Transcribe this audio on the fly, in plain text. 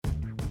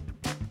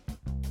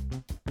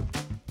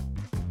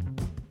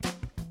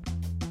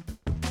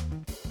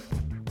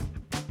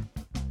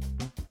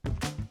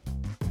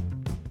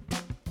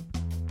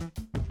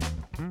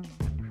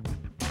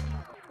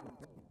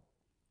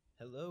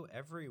Hello,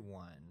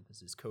 everyone.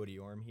 This is Cody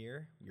Orm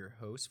here, your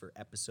host for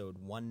episode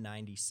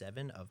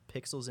 197 of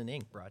Pixels and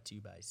Ink, brought to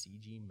you by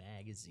CG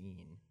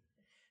Magazine.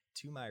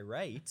 To my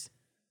right,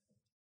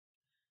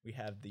 we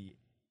have the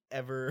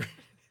ever...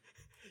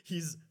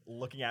 He's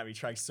looking at me,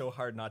 trying so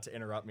hard not to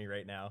interrupt me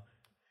right now.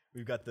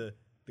 We've got the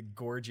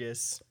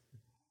gorgeous...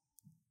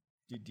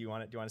 Do you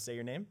want to say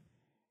your name?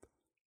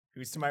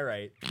 Who's to my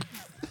right?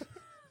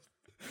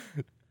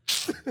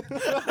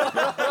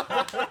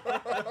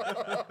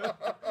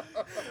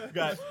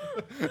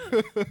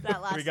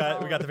 we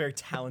got the very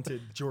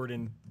talented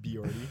Jordan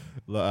Biordi.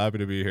 Happy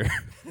to be here.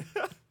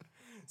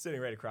 Sitting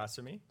right across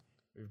from me,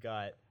 we've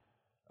got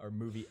our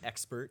movie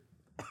expert,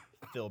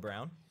 Phil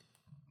Brown.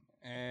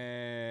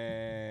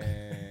 Hey.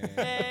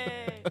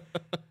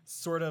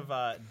 Sort of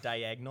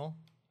diagonal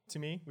to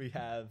me, we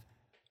have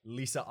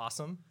Lisa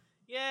Awesome.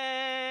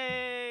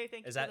 Yay!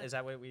 Thank you. Is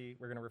that what we're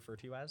going to refer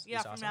to you as? Yeah,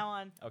 Lisa from Awesome? now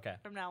on. Okay.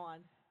 From now on.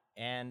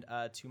 And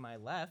to my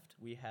left,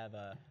 we have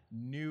a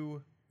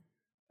new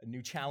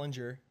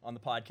challenger on the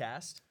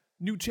podcast,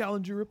 New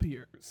challenger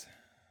appears.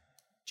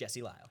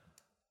 Jesse Lyle.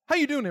 How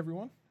you doing,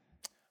 everyone?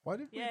 Why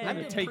did Yay. I'm I'm gonna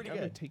doing take? pretty I'm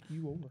gonna good. take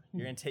you over.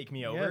 You're going to take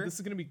me over? Yeah, this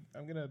is gonna be.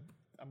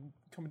 I'm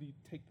coming to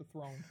take the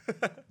throne.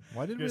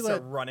 Why did You're we going to let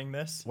start running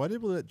this? Why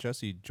did we let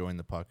Jesse join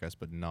the podcast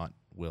but not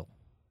Will?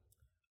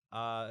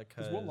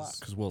 Because Will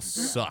left. Because Will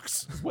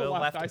sucks. Will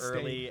left, left I stayed.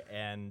 early,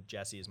 and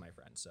Jesse is my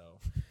friend, so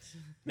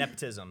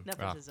nepotism.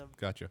 Nepotism.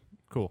 Gotcha.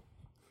 Cool.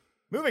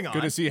 Moving on.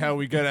 Good to see how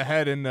we get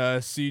ahead in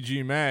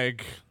CG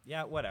Mag.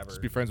 Yeah, whatever.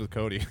 Just be friends with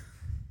Cody.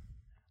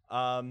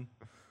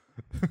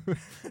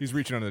 He's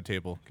reaching under the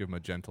table. Give him a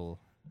gentle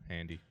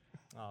handy.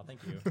 Oh, thank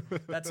you.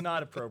 That's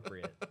not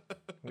appropriate.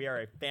 We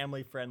are a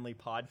family-friendly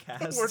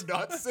podcast.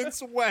 not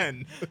since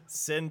when?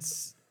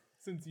 Since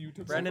Since you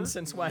took Brendan, over?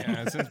 since when?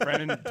 Yeah, since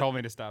Brendan told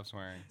me to stop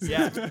swearing.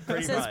 Yeah,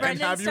 pretty Since much.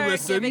 Brendan have you started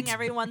listened? giving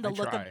everyone the I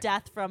look try. of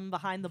death from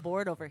behind the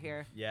board over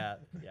here. Yeah.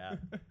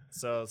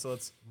 So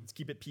let's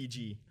keep it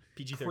PG.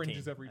 PG-13.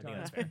 Cringes every I think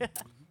time. that's fair.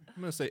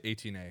 I'm gonna say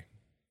 18A.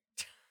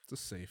 It's a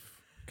safe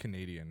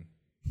Canadian.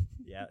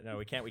 Yeah, no,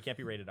 we can't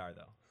be rated R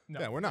though. No.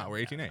 Yeah, we're not. We're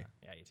 18A.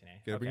 Yeah,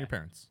 18A. Gotta bring your Okay.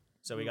 parents.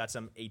 So we got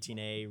some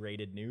 18A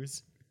rated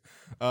news.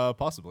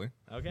 Possibly.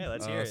 Okay,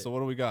 let's hear it. So what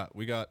do we got?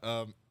 We got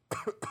sorry,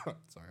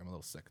 I'm a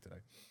little sick today.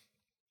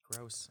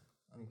 Gross.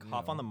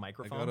 Cough on the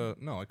microphone.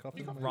 I coughed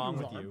on What's the wrong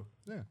microphone. with you?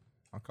 Yeah,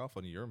 I'll cough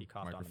on your He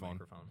coughed on the microphone.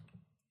 microphone.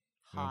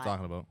 You know what I'm Hot.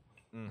 talking about.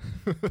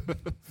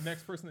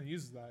 Next person that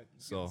uses that.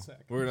 is So getting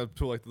sick. we're gonna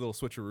put like the little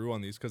switcheroo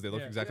on these because they look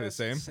Yeah. exactly the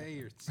same. Say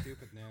your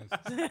stupid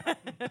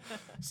news.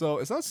 So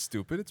it's not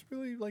stupid. It's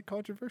really like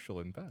controversial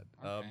and bad.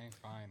 Okay,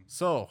 fine.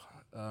 So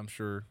I'm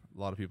sure a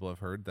lot of people have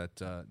heard that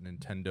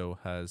Nintendo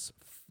has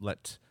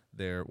let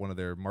one of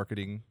their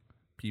marketing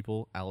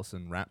people,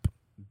 Allison Rapp,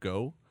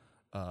 go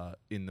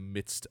in the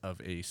midst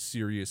of a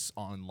serious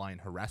online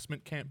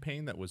harassment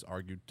campaign that was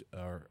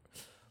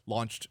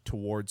launched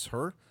towards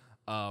her.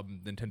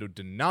 Nintendo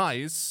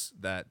denies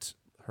that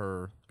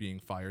her being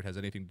fired has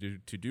anything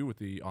to do with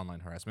the online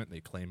harassment. They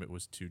claim it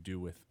was to do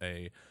with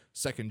a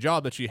second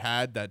job that she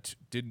had that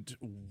didn't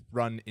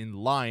run in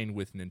line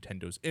with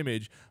Nintendo's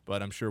image,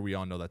 but I'm sure we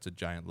all know that's a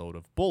giant load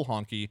of bull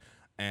honky,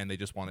 and they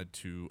just wanted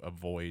to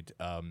avoid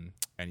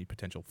any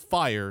potential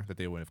fire that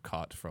they would have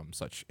caught from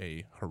such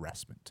a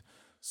harassment.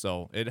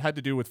 So it had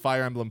to do with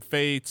Fire Emblem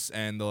Fates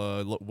and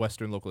the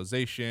Western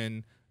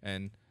localization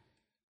and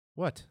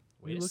what?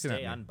 Way What are you to looking at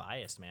stay me?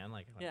 unbiased, man.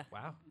 Like, Yeah.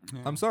 wow.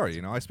 I'm sorry,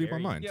 I speak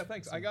Very- my mind. Yeah,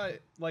 thanks. I got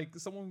like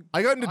someone.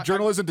 I got into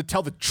journalism to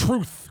tell the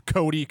truth,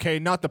 Cody, okay?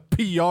 Not the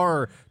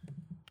PR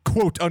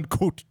quote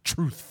unquote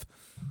truth.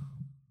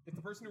 If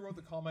the person who wrote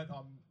the comment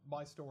on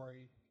my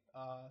story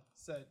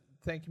said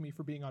thanking me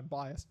for being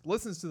unbiased,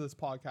 listens to this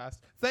podcast,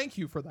 thank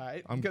you for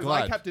that. I'm because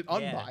glad. I kept it Yeah.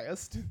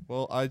 unbiased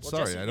Well, Well,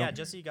 sorry, Jesse, I don't. Yeah,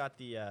 Jesse got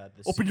the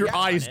Open your secret on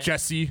eyes, it.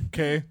 Jesse,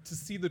 okay? to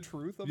see the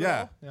truth of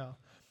Yeah. it all. Yeah.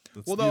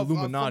 That's Well, the no,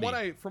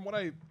 Illuminati. from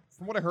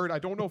what I heard, I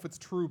don't know if it's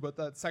true, but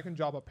that second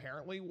job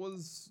apparently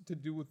was to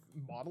do with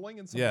modeling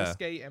and some Yeah.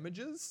 risque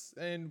images,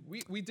 and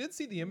we did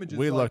see the images.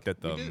 We like, looked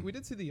at We them.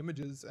 did see the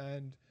images,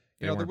 and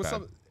They you know there weren't was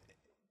bad.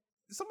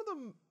 some of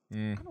them.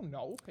 Mm. I don't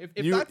know if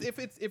You-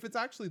 if it's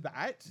actually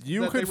that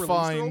You that they could released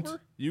find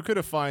over. you could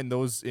have find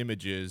those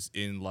images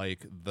in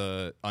like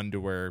the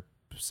underwear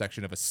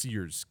section of a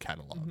Sears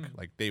catalog. Mm-hmm.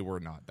 Like they were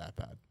not that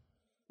bad.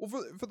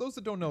 Well, for those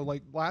that don't know,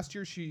 like last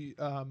year,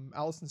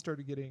 Allison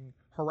started getting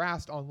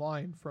harassed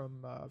online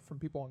from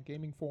people on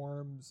gaming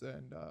forums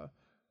and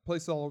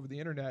places all over the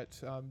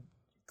internet,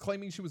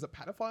 claiming she was a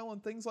pedophile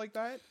and things like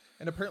that.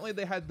 And apparently,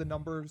 they had the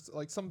numbers.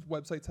 Like some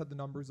websites had the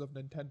numbers of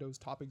Nintendo's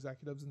top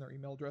executives and their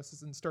email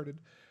addresses, and started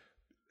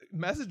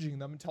messaging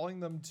them and telling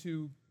them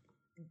to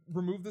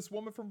remove this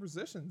woman from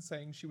position,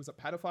 saying she was a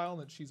pedophile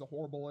and that she's a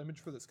horrible image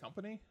for this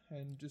company.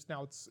 And just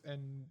now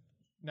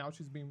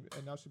she's been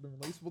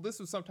released. Well, this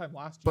was sometime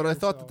last year. But I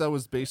thought so- that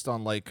was based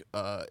on like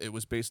it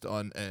was based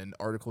on an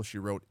article she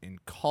wrote in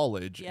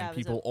college, Yeah, and it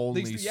was people a-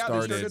 only they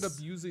started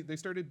abusing. They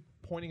started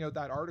pointing out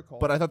that article.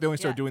 But I thought they only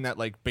started Yeah. doing that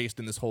like based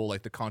in this whole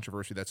like the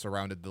controversy that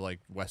surrounded the like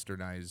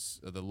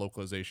westernized the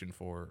localization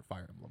for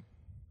Fire Emblem.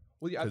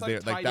 Well, yeah, I 'Cause thought they-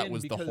 it like, tied that in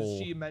was the because whole-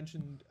 she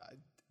mentioned.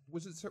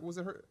 Was it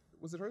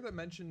her that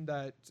mentioned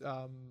that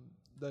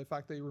the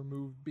fact they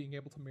removed being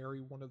able to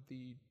marry one of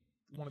the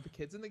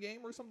kids in the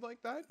game or something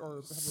like that, or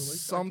have a relationship? I can't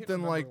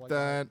Something remember like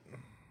that.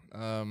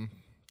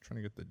 Trying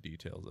to get the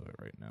details of it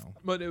right now.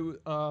 But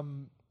it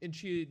and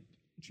she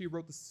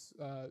wrote this.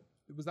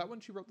 Was that when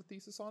she wrote the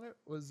thesis on it?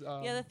 Was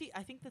Yeah,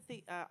 I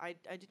think I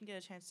didn't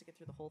get a chance to get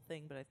through the whole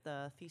thing, but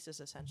the thesis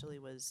essentially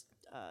was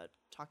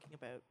talking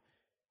about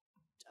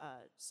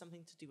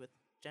something to do with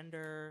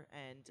gender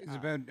and It's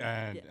about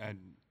yeah.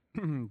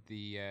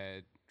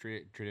 the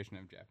tradition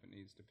of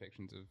Japanese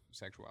depictions of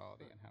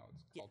sexuality and how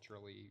it's Yeah.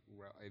 culturally,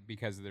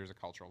 because there's a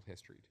cultural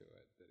history to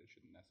it, that it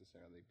shouldn't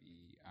necessarily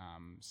be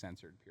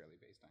censored purely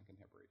based on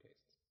contemporary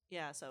tastes.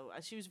 Yeah, so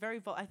she was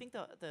very. I think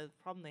the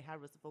problem they had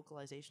was the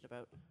vocalization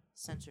about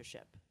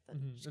censorship.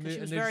 Mhm. Because And they- she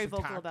was and they very just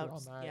vocal attacked her about.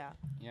 on that. Yeah,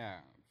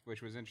 Yeah,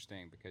 which was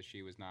interesting because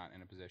she was not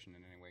in a position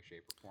in any way,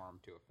 shape, or form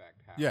to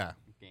affect how Yeah.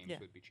 games Yeah.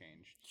 would be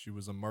changed. She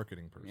was a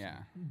marketing person.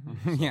 Yeah,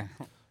 Mm-hmm. yeah.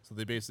 So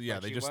they basically, yeah,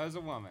 But they she just was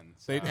a woman.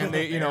 they so and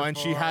they, you know, and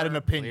she had an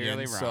therefore opinion.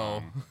 clearly So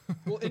wrong.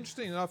 well,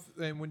 interesting enough,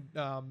 and when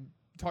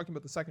talking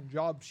about the second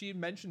job, she had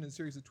mentioned in a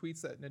series of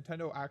tweets that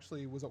Nintendo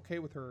actually was okay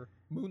with her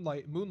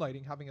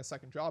moonlighting having a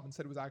second job and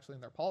said it was actually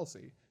in their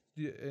policy.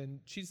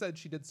 And she said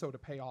she did so to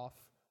pay off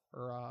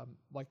her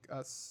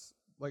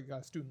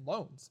student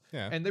loans.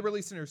 Yeah. And they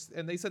released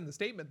and they said in the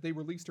statement they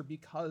released her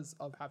because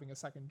of having a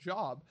second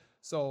job.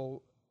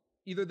 So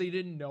either they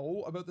didn't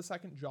know about the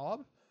second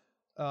job,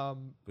 you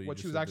what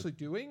just she was said actually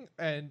doing,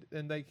 and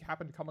they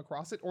happened to come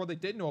across it, or they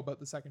did know about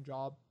the second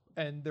job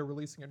and they're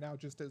releasing it now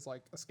just as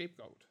like a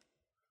scapegoat.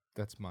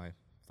 that's my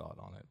thought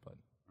on it. But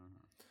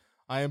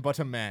I am but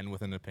a man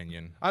with an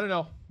opinion. I don't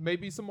know.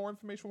 Maybe some more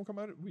information will come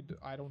out.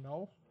 I don't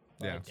know.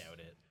 Yeah. I doubt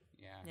it.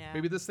 Yeah. yeah.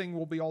 Maybe this thing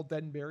will be all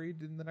dead and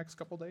buried in the next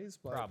couple days.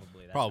 But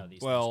Probably. That's how Probably.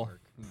 these Well,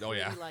 things work. oh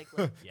yeah. Pretty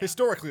likely. Yeah.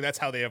 Historically, that's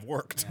how they have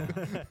worked.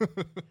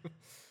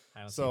 I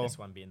don't So- see this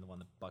one being the one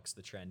that bucks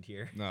the trend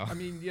here. No. I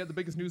mean, yeah, the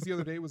biggest news the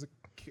other day was a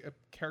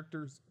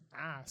character's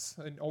ass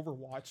in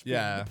Overwatch.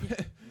 Yeah.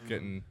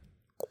 Getting.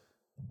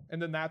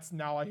 And then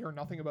now I hear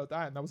nothing about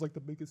that, and that was like the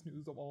biggest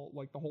news of all,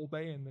 like the whole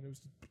day, and then it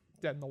was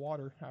dead in the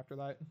water after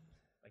that.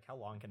 Like, how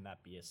long can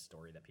that be a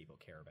story that people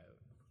care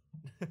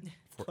about?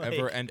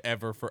 Forever Like- and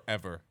ever,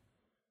 forever.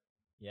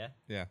 Yeah.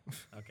 Yeah.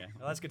 Okay.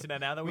 Well, that's good to know.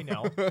 Now that we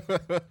know,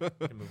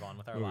 we can move on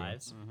with our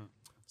lives.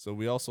 So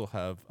we also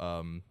have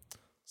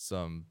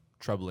some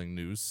troubling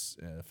news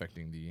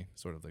affecting the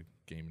sort of the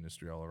game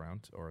industry all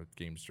around, or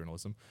games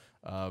journalism.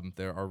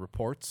 There are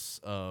reports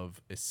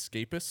of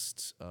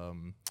Escapist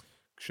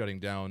shutting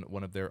down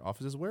one of their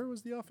offices. Where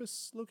was the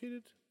office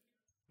located?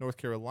 North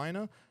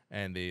Carolina,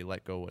 and they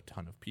let go a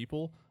ton of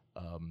people.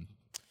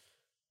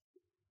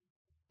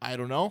 I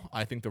don't know.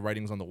 I think the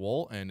writing's on the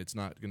wall, and it's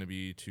not going to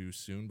be too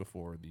soon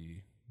before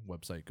the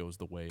website goes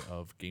the way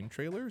of game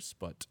trailers.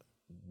 But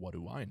what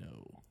do I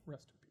know?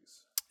 Rest in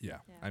peace. Yeah.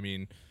 Yeah. I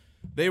mean,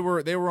 they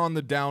were on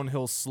the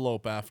downhill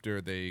slope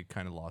after they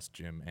kind of lost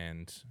Jim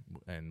and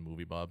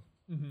Movie Bob.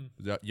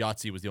 Mm-hmm.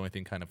 Yahtzee was the only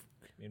thing kind of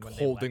I mean, when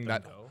holding they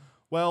let that. them go,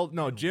 Well,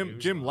 no, Didn't Jim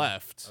lose Jim one.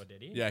 left. Oh,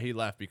 did he? Yeah, he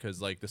left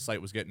because like the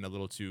site was getting a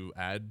little too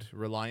ad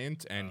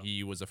reliant, and Oh.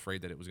 he was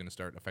afraid that it was going to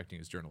start affecting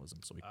his journalism,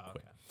 so he Oh,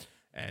 quit. okay.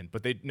 And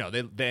but they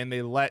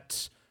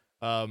let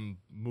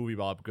Movie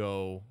Bob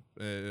go.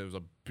 There was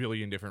a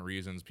billion different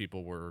reasons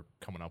people were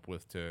coming up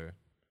with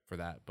for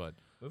that, but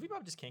Movie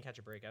Bob just can't catch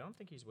a break. I don't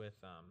think he's with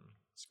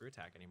Screw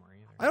Attack anymore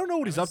either. I don't know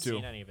what he's haven't up to.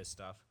 Seen any of his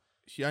stuff?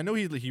 I know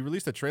he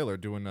released a trailer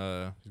doing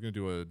he's gonna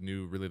do a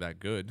new Really That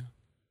Good.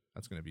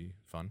 That's gonna be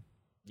fun.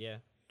 Yeah.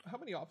 How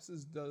many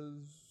offices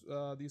does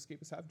the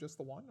Escapists have? Just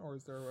the one, or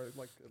is there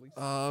like at least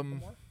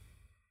more?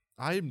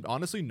 I'm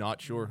honestly not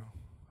sure.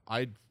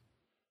 I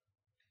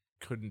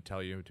couldn't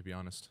tell you, to be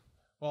honest.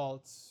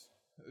 Well,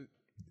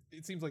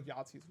 it seems like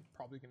Yahtzee is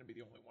probably going to be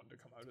the only one to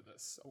come out of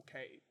this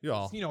okay.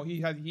 Yeah. You know,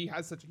 he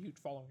has such a huge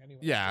following anyway.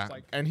 It's Yeah, just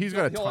like, and he's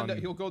got a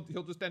he'll ton.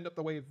 he'll just end up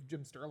the way of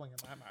Jim Sterling in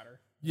that matter.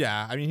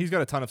 Yeah, I mean, he's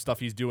got a ton of stuff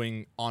he's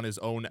doing on his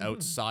own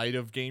outside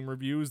of game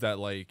reviews that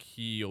like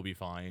he'll be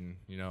fine.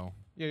 You know.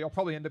 Yeah, he'll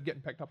probably end up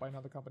getting picked up by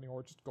another company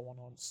or just going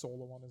on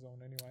solo on his own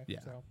anyway. Yeah.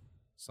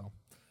 So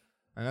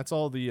And that's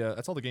all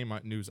the game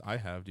news I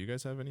have. Do you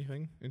guys have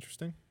anything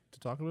interesting to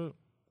talk about?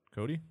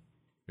 Cody,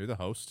 you're the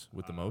host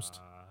with the most.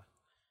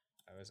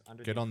 I was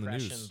under Get the on the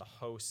impression news. the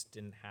host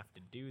didn't have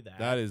to do that.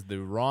 That is the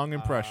wrong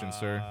impression,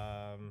 sir.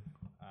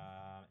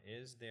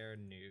 Is there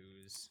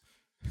news?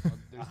 Well,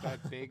 there's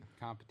that big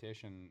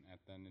competition at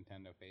the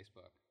Nintendo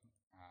Facebook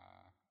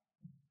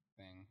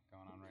thing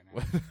going on right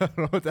now. I don't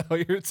know what the hell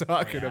you're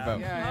talking yeah. about.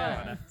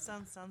 Yeah.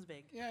 Sounds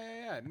big.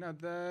 Yeah. No,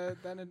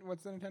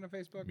 what's the Nintendo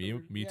Facebook?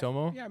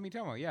 Miitomo? Yeah,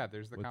 Miitomo. Yeah,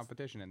 there's the What's-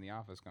 competition in the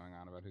office going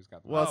on about who's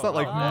got the. Well, it's not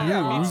like Oh,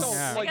 news. Miitomo,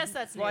 Yeah. I guess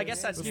that's Well, I news.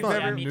 guess that's It's news.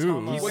 not Yeah, news.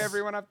 Miitomo- Keep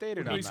everyone updated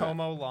on that.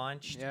 Miitomo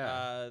launched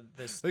Yeah.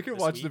 this. They can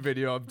this watch week. the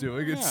video I'm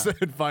doing and, Yeah.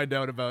 and find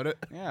out about it.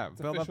 Yeah, it's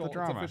build up official. the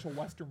drama. It's official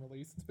Western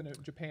release. It's been out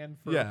in Japan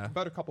for Yeah.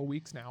 about a couple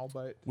weeks now,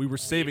 but We were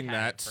saving had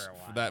it that for a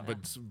for while. that,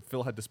 but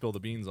Phil had to spill the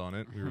beans on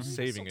it. We were We'll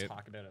saving still it.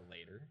 talk about it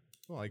later.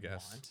 Well, I if you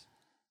guess. want.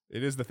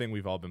 It is the thing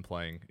we've all been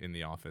playing in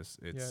the office.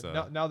 It's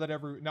now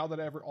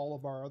that all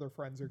of our other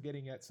friends are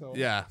getting it, so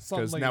yeah, because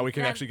suddenly now we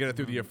can Now- actually get it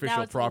through the now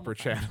official it's a little proper more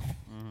channel.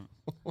 Mhm.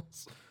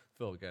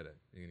 Phil, get it.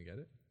 You gonna get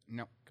it?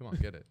 No, Come on,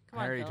 get it. Come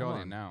I on, already Phil. told Come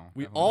you on. no.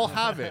 We Definitely all not.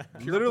 have it.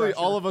 Peer Literally, pressure.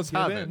 all of us Give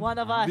have in. it. One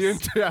of us.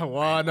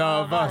 One of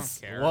of us.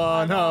 care.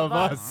 One of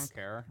I us. don't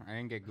care. I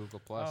didn't get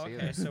Google Plus Oh, okay,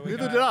 either. so we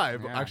Neither got, did I.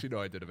 But Yeah. actually,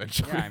 no, I did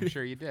eventually. Yeah, I'm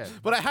sure you did.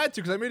 But I had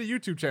to because I made a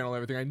YouTube channel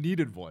and everything. I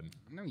needed one.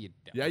 No, you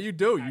don't. Yeah, you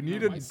do. You I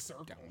needed. my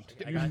circle.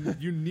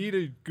 You need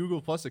a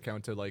Google Plus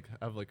account to like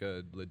have like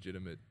a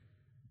legitimate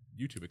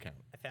YouTube account.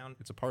 I found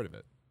It's a part of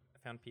it.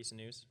 a piece of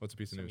news. What's a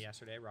piece of from news?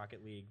 yesterday?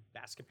 Rocket League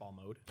basketball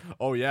mode.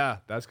 Oh yeah,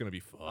 that's gonna be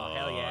fun. Oh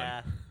hell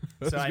yeah!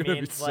 That's So I gonna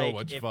mean, be so like,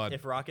 much if, fun.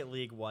 if Rocket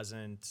League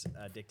wasn't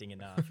addicting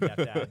enough, you have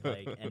to add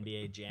like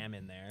NBA Jam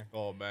in there.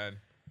 Oh man,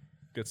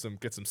 get some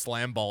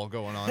slam ball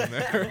going on in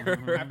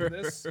there. After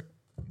this,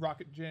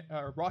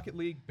 Rocket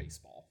League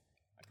baseball.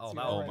 I can Oh, see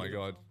that it would Oh already. my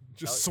god.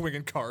 Just That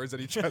swinging cars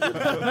at each other.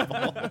 with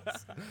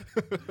balls.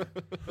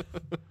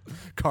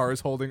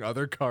 Cars holding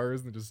other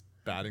cars and just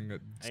batting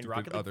at I mean, stupid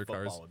Rocket League other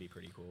football cars. would be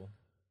pretty cool.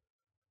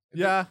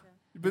 Yeah.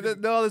 But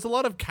no, there's a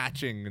lot of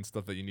catching and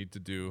stuff that you need to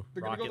do.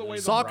 They're gonna Rocket go the way League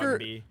of Soccer-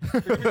 rugby.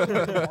 They're gonna go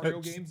like the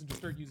Mario games and just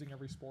start using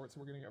every sport. So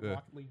we're gonna get Yeah.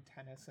 Rocket League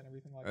tennis and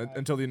everything like that.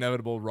 Until the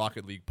inevitable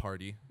Rocket League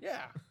party.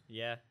 Yeah.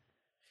 Yeah.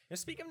 Now,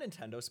 speaking of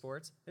Nintendo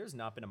sports, there's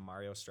not been a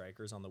Mario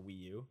Strikers on the Wii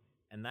U,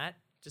 and that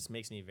just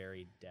makes me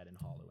very dead and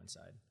hollow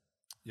inside.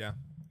 Yeah.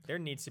 There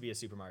needs to be a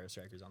Super Mario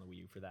Strikers on the Wii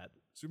U for that,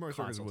 Super Mario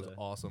Strikers Console was to-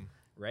 awesome.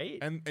 right?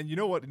 And you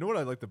know what? You know what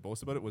I liked the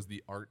most about it was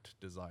the art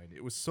design.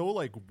 It was so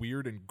like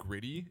weird and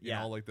gritty Yeah.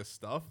 and all like the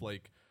stuff.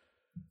 Like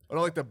I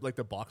don't like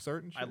the box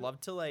art and shit. I love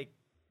to like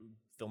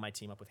fill my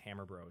team up with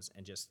Hammer Bros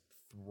and just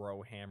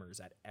throw hammers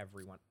at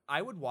everyone.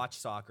 I would watch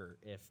soccer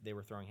if they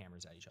were throwing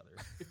hammers at each other.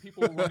 If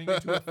people were running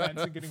into a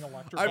fence and getting I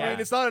electrified. mean, Yeah.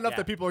 it's not enough Yeah.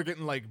 that people are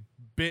getting like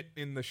bit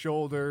in the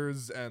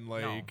shoulders and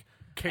like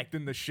kicked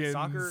in the shins.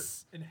 Soccer-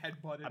 and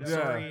headbutted. I'm Yeah.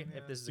 sorry Yeah.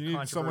 if this is a You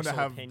need someone controversial to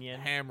have opinion.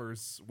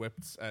 hammers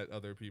whipped at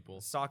other people.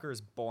 Soccer is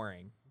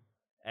boring,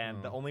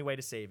 and the Oh. only way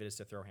to save it is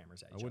to throw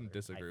hammers at each I other. wouldn't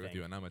disagree with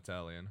you, think. and I'm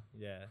Italian.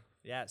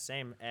 Yeah,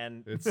 same.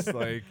 And It's like,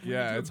 We need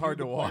yeah, to it's hard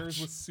to improve the players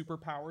watch. with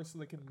superpowers so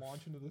they can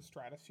launch into the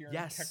stratosphere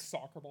Yes. and kick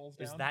soccer balls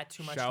down. is that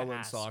too much to Shaolin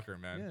ask? soccer,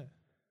 man.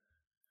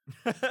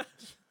 Yeah.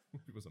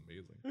 It was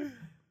amazing. I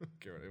don't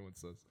care what anyone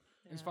says.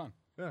 It's fun.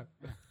 Yeah.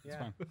 It's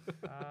fun.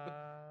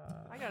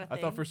 I got a I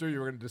thing. thought for sure you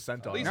were going to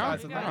dissent on least that. No,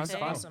 has a no, thing. it's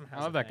fun. Awesome has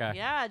I love a that guy. thing.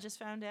 Yeah, I just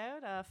found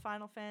out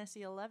Final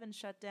Fantasy XI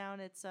shut down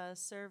its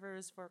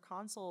servers for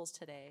consoles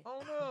today.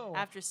 Oh no.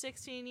 After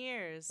 16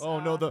 years. Oh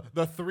no,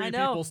 the three I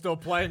know. people still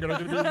playing it are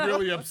going to be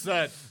really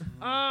upset.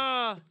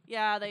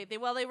 Yeah,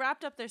 they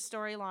wrapped up their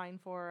storyline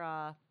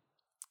for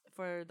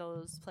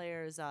those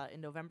players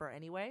in November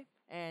anyway,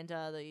 and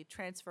the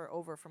transfer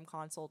over from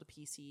console to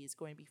PC is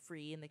going to be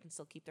free, and they can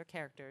still keep their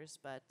characters.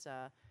 But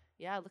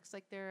yeah, it looks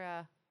like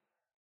they're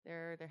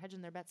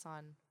hedging their bets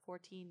on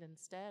 14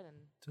 instead, and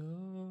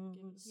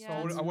So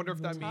yeah, I wonder if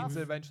that tough. means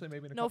eventually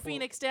maybe in a no couple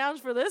Phoenix Downs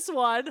for this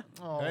one.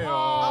 Oh. Hey-o.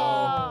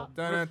 Oh.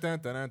 Dun, dun,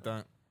 dun, dun,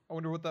 dun. I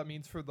wonder what that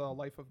means for the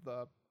life of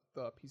the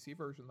PC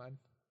version then.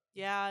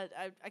 Yeah,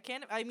 I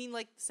can't. I mean,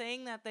 like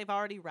saying that they've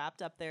already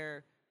wrapped up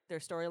their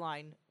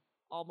storyline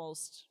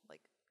almost like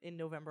in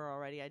November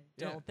already. I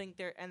Yeah. don't think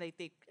they're, and they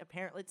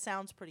apparently it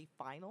sounds pretty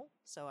final.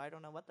 So I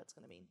don't know what that's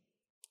gonna mean.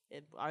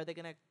 Are they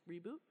gonna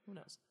reboot? Who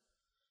knows?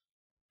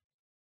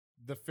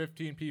 The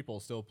 15 people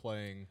still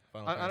playing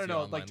Final I don't Fantasy know,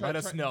 Online. like, Let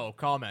us know.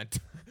 Comment.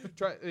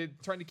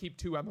 Trying to keep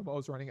two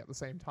MMOs running at the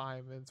same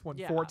time. And it's when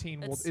Yeah,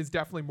 14 it's- is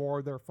definitely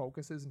more their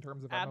focuses in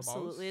terms of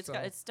Absolutely,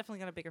 MMOs. it's definitely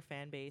got a bigger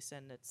fan base,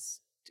 and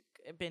it's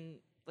been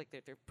like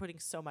they're putting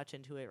so much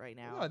into it right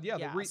now. so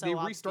they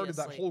restarted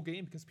that whole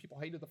game because people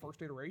hated the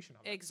first iteration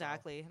of it. so.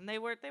 Exactly, and they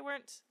weren't.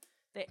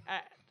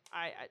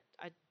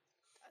 I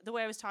the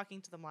way I was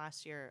talking to them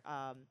last year,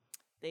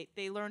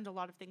 they learned a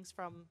lot of things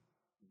from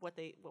what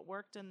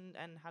worked and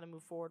how to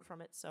move forward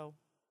from it. So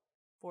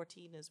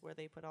 14 is where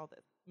they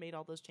made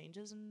all those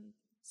changes, and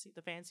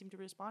the fans seem to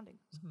be responding.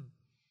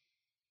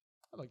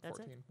 I like That's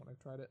 14 when I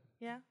tried it.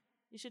 Yeah,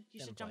 you should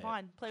Then jump play it.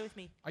 on, play with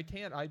me. I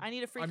can't. I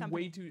need a free I'm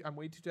company.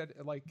 way too dead.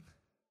 Like,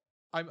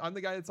 I'm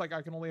the guy that's like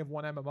I can only have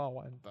one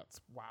MMO, and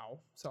that's WoW.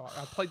 So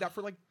I played that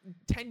for like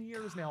 10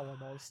 years now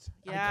almost.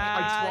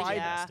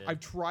 Yeah. I've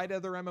tried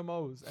other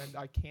MMOs, and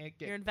I can't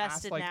get You're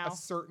past invested like now. a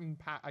certain.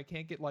 I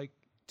can't get like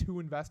too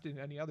invested in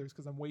any others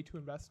because I'm way too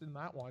invested in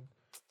that one.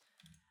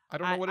 I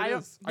don't know what it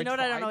is. You know what?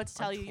 I don't know tried- what to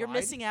tell I've you. You're tried.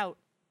 missing out.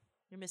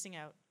 You're missing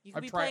out. You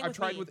could be I've playing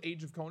tried me. with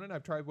Age of Conan.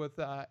 I've tried with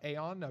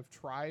Aeon. I've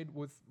tried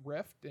with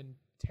Rift and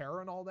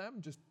Terra and all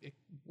them. Just it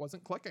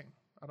wasn't clicking.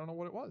 I don't know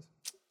what it was.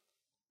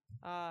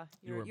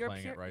 You weren't you're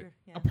playing it right. you're-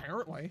 yeah.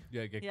 Apparently,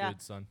 Yeah, get Yeah.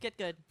 good, son. Get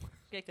good.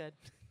 Get good.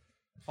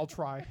 I'll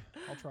try.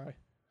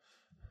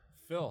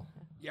 Phil,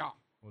 Yeah.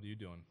 what are you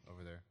doing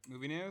over there?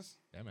 Movie news?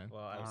 Yeah, man.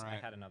 Well, I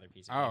Alright. had another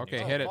piece of Oh, game okay.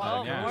 news. Hit it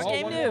Oh, then. Yeah. more Oh,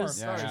 game one news. more.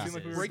 Sorry, Yeah. it seemed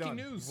like we were Breaking done.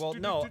 news. Well,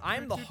 no,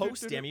 I'm the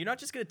host, damn it. You're not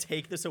just going to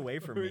take this away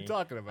from What are me. you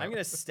talking about? I'm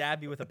going to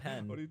stab you with a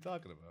pen. What are you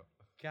talking about?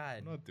 God.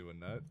 I'm not doing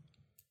that.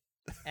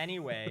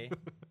 Anyway,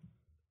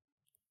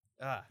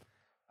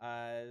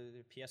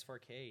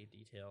 PS4K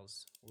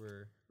details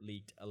were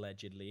leaked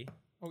allegedly.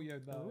 Oh yeah,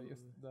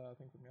 the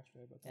thing from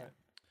yesterday. That's Yeah. right.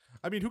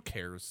 I mean, who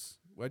cares?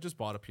 I just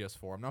bought a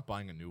PS4. I'm not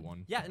buying a new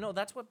one. Yeah, no,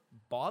 that's what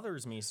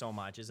bothers me so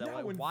much. Is that Now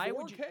in why 4K.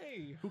 would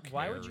you? Who cares?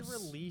 Why would you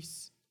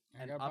release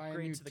I an gotta buy a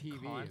upgrade new to the TV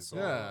as console?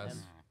 well. Yes.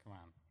 And Come on.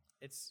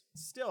 it's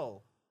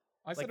still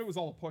I said Like- it was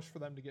all a push for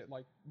them to get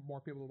like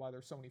more people to buy their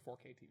Sony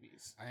 4K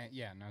TVs.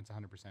 Yeah, no, it's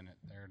 100%.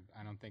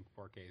 I don't think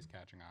 4K is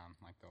catching on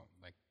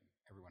like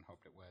everyone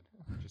hoped it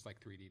would. Just like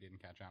 3D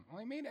didn't catch on. Well,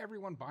 they made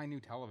everyone buy new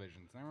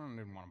televisions. Everyone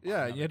didn't want to buy.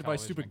 Yeah, another you had to buy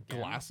television stupid again.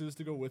 glasses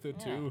to go with it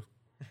Yeah. too.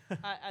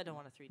 I don't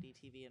want a 3D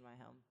TV in my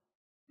home.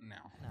 No.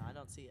 No, I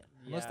don't see it.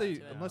 Unless Yeah, they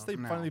too. unless they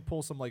No. finally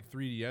pull some like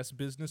 3DS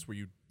business where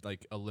you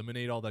like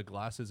eliminate all the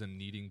glasses and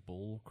needing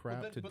bull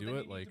crap But to then do you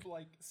it. need like to,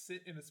 like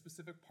sit in a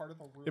specific part of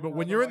the room. Yeah, but or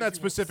when you're in that otherwise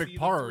you won't specific see the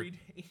part,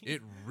 3D.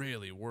 it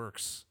really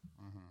works.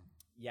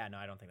 yeah, no,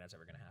 I don't think that's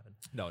ever gonna happen.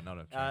 No, not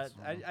a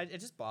chance. It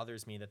just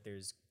bothers me that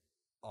there's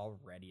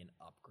already an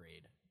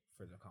upgrade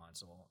for the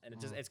console, and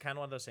it's kind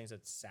of one of those things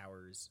that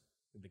sours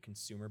the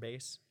consumer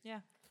base. Yeah.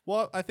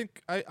 Well, I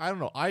think I don't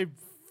know. I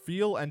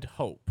feel and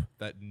hope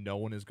that no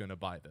one is going to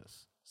buy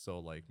this. So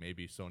like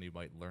maybe Sony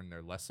might learn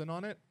their lesson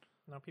on it.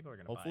 No, people are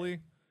gonna Hopefully,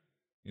 buy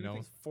you it.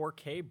 know,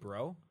 4K,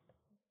 bro.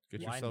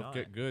 get Why yourself not?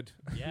 get good.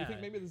 Do Yeah, you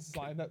think maybe this is a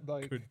sign that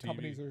like good TV.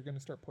 companies are going to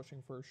start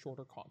pushing for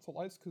shorter console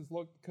lives?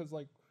 Because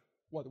like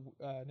what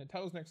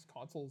Nintendo's next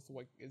console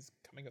is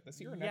coming out this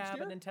year or next yeah,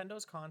 year. but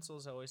Nintendo's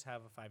consoles always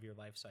have a 5-year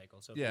life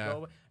cycle. So if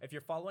Yeah. if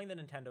you're following the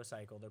Nintendo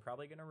cycle, they're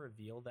probably going to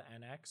reveal the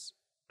NX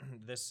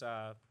this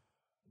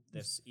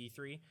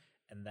E3,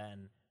 and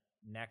then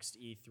next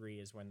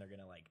E3 is when they're going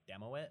to like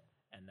demo it,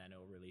 and then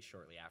it'll release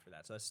shortly after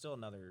that. So that's still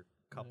another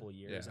couple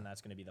years, Yeah. and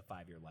that's going to be the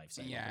 5-year life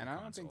cycle. Yeah, for and the I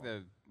don't think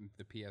console.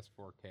 the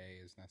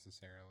PS4K is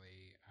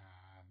necessarily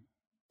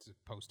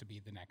supposed to be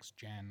the next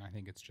gen. I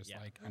think it's just Yeah.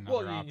 like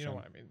another well, option. you know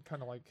what I mean,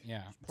 kind of like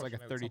Yeah, it's like a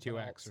pushing out something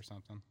 32X else. or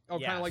something. Oh,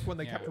 kind Yeah. of like when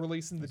they Yeah. kept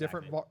releasing the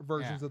different Exactly.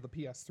 versions Yeah. of the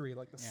PS3,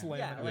 like the Yeah. Slim.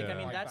 Yeah, and like I Yeah.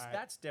 mean everything that's like that.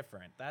 that's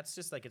different. That's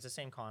just like it's the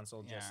same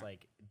console, just Yeah.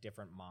 like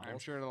different models. I'm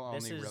sure it'll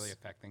This only really is-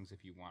 affect things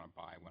if you want to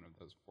buy one of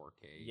those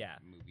 4K Yeah.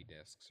 movie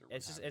discs. Or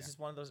It's what have just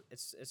you. one of those.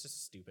 It's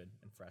just stupid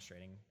and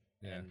frustrating.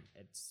 Yeah. And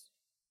it's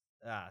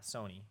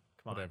Sony.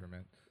 Come on. Whatever,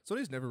 man.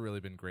 Sony's never really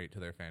been great to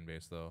their fan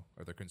base though,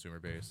 or their consumer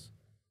base.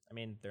 I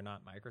mean, they're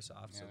not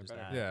Microsoft, so Yeah, there's they're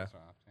that. better Yeah. than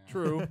Microsoft, yeah.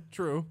 True,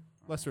 true.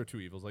 Lesser of two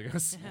evils, I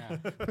guess. Yeah.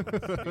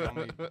 The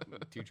only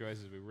two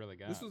choices we really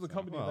got. This was a so-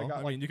 company Well, that got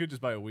I like mean, you could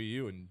just buy a Wii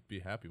U and be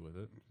happy with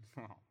it.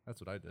 That's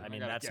what I did. I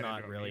mean, gotta that's get not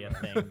into really a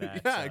Amiibo. thing.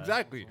 That, yeah,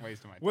 exactly. It's a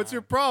waste of my What's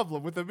your time.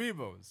 problem with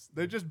Amiibos?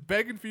 They're just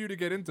begging for you to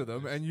get into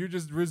them, and you're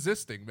just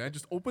resisting, man.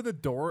 Just open the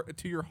door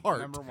to your heart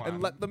Number one,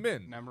 and let them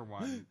in. Number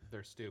one,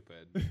 they're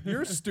stupid.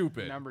 You're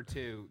stupid. Number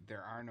two,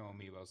 there are no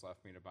Amiibos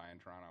left for me to buy in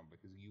Toronto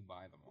because you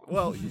buy them all.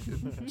 Well,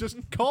 just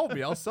call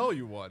me. I'll sell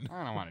you one.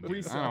 I don't want to.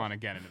 I don't want to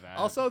get into that.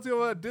 I'll sell it to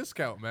you at a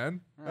discount,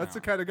 man. That's the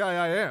Oh. kind of guy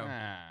I am.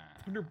 Ah,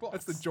 $100.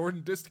 That's the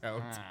Jordan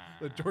discount.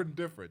 The Jordan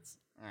difference.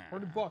 ah.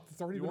 $100.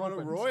 It's already You been want a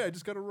opened. Roy? I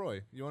just got a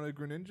Roy. You want a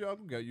Greninja? I'll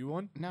get you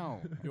one.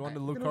 No. You want a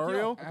I-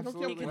 Lucario?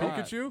 Absolutely not.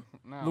 Pikachu?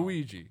 No.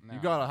 Luigi. No. You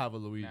gotta have a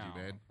Luigi,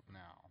 No. man. No.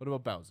 What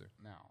about Bowser?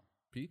 No.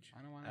 Peach?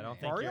 I don't want. I don't any.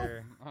 think Mario?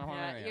 you're. I don't want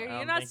Yeah, any of you're, them. I you're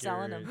don't not think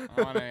selling you're- him. I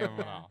don't want any of them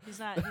at all. He's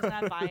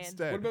not buying.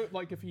 Instead. What about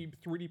like if he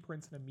 3D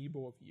prints an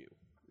amiibo of you?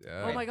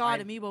 Yeah. Oh my god,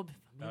 I- Amiibo.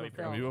 That'd be Amiibo pretty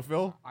film. Amiibo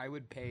Phil? I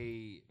would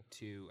pay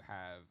to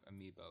have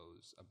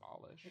Amiibos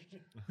abolished.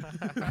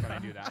 Can I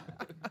do that?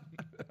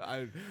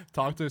 I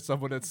talk to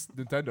someone that's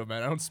Nintendo,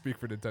 man. I don't speak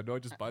for Nintendo. I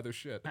just buy their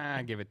shit.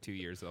 Give it 2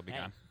 years, they'll be Hey.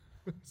 gone.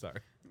 Sorry.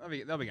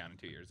 They'll be gone in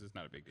 2 years. It's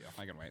not a big deal.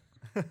 I can wait.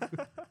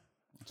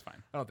 It's fine.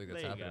 I don't think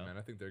that's There you happening, go. man.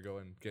 I think they're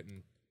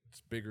getting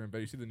bigger and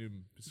better. You see the new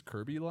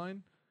Kirby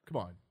line? Come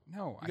on.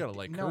 No, You gotta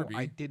like no, Kirby.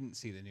 I didn't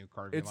see the new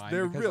Kirby line.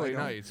 They're because really I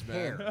don't nice,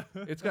 care.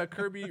 man. It's got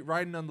Kirby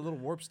riding on the little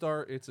warp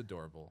star. It's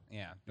adorable.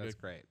 Yeah, that's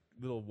great.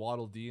 Little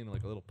Waddle Dee and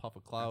like a little puff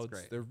of clouds.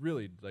 great. They're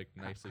really like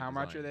nicely. How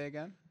much are designed. they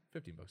again?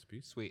 $15 a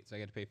piece. Sweet. So I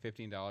get to pay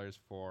 $15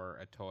 for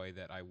a toy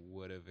that I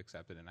would have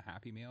accepted in a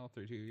Happy Meal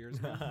 2 years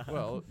ago.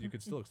 Well, you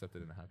could still accept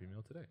it in a Happy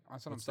Meal today.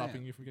 That's what I'm What's stopping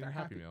saying. you from getting They're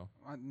a Happy Meal?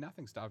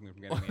 Nothing's stopping me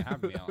from getting me a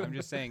Happy Meal. I'm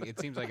just saying it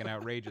seems like an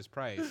outrageous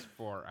price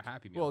for a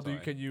Happy Meal. Well, toy.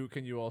 can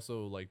you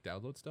also like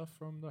download stuff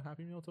from the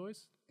Happy Meal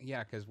toys?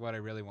 Yeah, because what I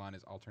really want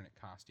is alternate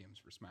costumes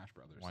for Smash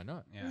Brothers. Why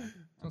not? Yeah, Not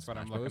that's what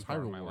I'm Smash looking Brothers, for in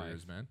Hyrule my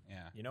Warriors, life. man.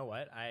 Yeah. You know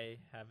what? I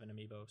have an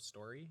amiibo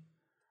story,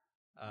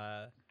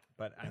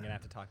 but I'm gonna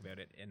have to talk about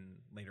it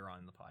later on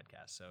in the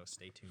podcast. So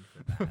stay tuned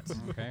for that.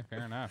 Okay,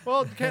 fair enough.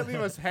 Well, you can't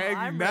leave us hanging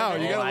I'm now.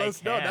 ready. You gotta Oh, I let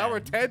us know. Now we're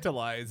can.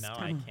 tantalized. No,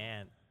 I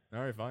can't.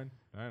 All right, fine.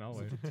 All right, I'll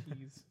wait.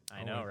 Tease.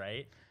 I know,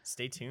 right?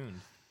 Stay tuned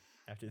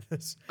after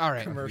this All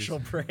right. commercial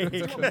break.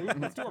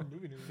 Let's do our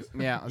movie news.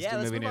 Yeah, let's yeah, do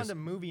let's movie move on news. to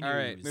movie news. All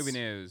right, movie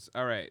news.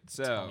 All right,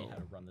 Tell me so how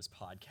to run this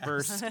podcast.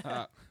 first,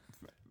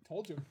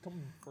 Told you, I'm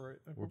coming for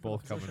it. I'm We're going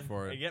both the coming position.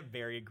 for I it. get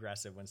very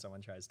aggressive when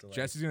someone tries to like.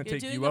 Jesse's gonna You're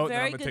take doing you a out, and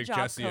very I'm gonna good take job,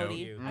 Jesse out.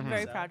 Cody. I'm Mhm.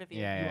 very So- proud of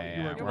you. Yeah.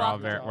 You were You're We're all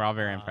welcome. very, we're all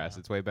very Uh, impressed.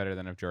 It's way better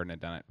than if Jordan had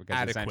done it because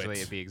Adequate. essentially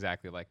it'd be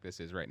exactly like this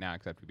is right now,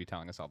 except we'd be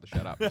telling us all to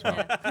shut up. As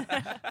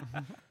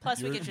well. Plus,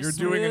 we You're- get your you're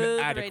doing an smooth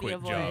adequate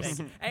radio job.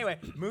 voice. Anyway,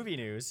 movie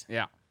news.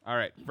 Yeah. All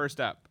right. First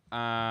up.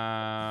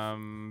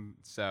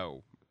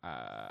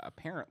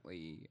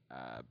 Apparently,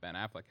 Ben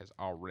Affleck has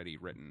already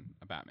written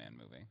a Batman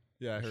movie.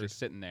 Yeah, I It's heard just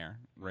sitting there,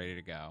 ready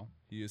to go.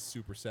 he is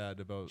super sad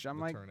about Which I'm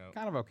the like turnout.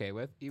 kind of okay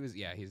with. He's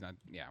not.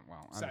 Yeah.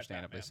 Well, Sad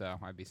understandably so.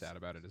 I'd be sad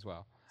about it as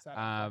well. Sad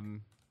fuck.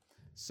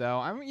 So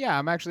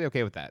I'm actually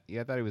okay with that.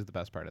 Yeah, I thought he was the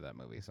best part of that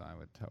movie, so I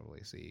would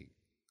totally see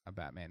a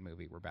Batman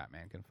movie where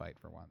Batman can fight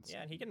for once.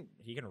 Yeah, and he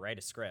can write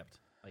a script.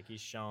 Like he's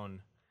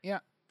shown Yeah.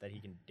 that he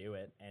can do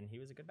it, and he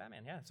was a good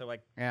Batman. Yeah, so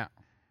like Yeah.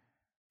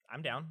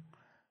 I'm down.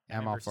 I'm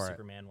Batman all versus for it.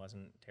 Superman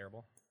wasn't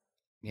terrible.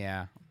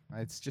 Yeah.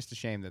 It's just a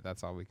shame that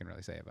that's all we can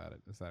really say about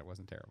it, is that it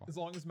wasn't terrible. As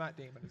long as Matt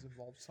Damon is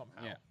involved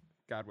somehow. Yeah.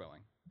 God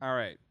willing. All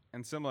right.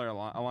 And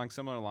along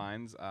similar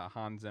lines,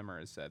 Hans Zimmer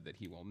has said that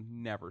he will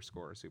never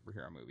score a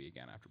superhero movie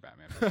again after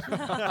Batman.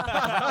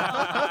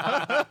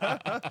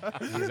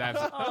 He's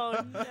absolutely.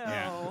 Oh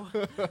no!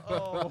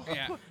 Oh.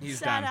 Yeah, he's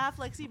Sad done.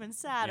 Affleck's even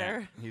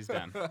sadder. Yeah, he's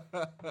done.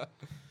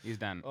 He's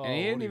done. Oh, and he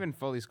what didn't do you- even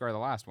fully score the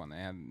last one.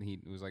 It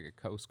was like a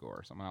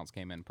co-score. Someone else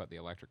came in and put the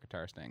electric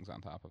guitar stings on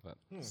top of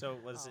it. So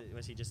was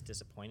he just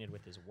disappointed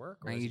with his work,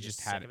 or And was he he just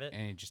sick had of it?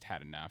 and he just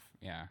had enough.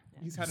 Yeah.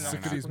 He's had Sick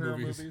enough of these superhero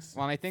movies. movies.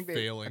 Well, and I think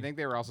Failing.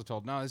 they were also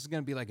told, no, this is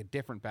going to be like a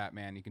different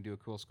Batman. You can do a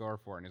cool score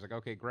for it. And he's like,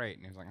 okay, great.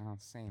 And he was like, oh,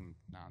 same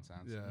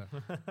nonsense. Yeah.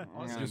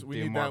 We're gonna Just- we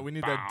do need more that. We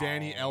need that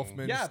Danny bow.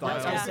 Elfman Yeah, style.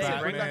 that's what I was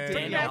saying. Bring back Batman.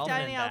 Bring Danny back Elfman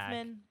Danny back.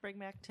 Elfman. Bring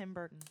back Tim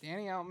Burton.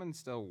 Danny Elfman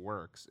still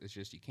works. It's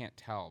just you can't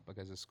tell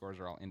because his scores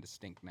are all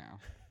indistinct now.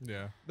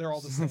 Yeah. They're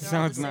all the same. So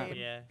all it's the not. same.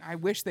 Yeah, I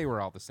wish they were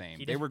all the same.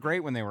 He They did- were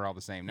great when they were all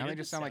the same. Now he they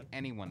did just the sound like sound-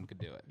 anyone could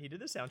do it. he did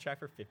the soundtrack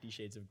for 50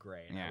 Shades of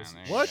Grey. And Yeah, I was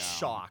there you What? go.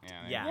 shocked.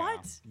 Yeah, there Yeah. you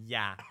What? go.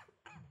 Yeah,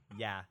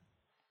 yeah.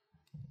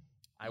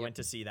 I Yep. went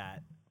to see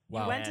that.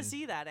 Wow. You went to And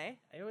see that, eh?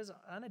 It was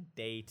on a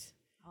date,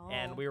 Oh.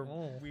 and we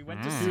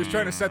went to He see. was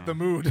trying to set the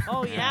mood.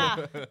 Oh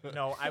yeah.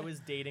 No, I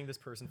was dating this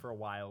person for a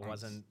while. It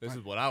wasn't. This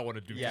is what I want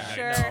to do. Yeah.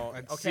 tonight. Sure. No.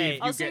 Let's see Okay. if you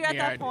Oh, so get you're at any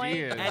that point?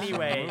 ideas.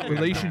 Anyway,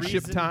 Relationship the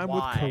reason time with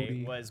why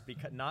Cody. was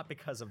because not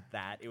because of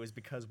that. It was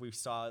because we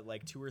saw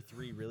like 2 or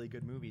 3 really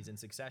good movies in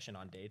succession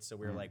on dates. So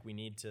we were like, we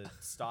need to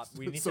stop.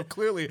 We need So to.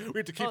 clearly, we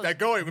have to keep Oh, that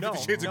going with no,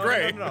 50 Shades no, of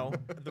Grey. No.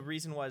 The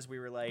reason was we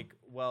were like,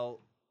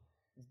 well,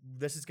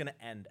 this is going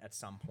to end at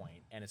some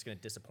point, and it's going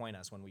to disappoint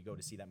us when we go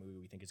to see that movie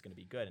we think is going to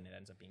be good, and it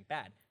ends up being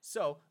bad.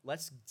 So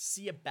let's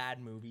see a bad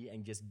movie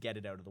and just get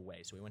it out of the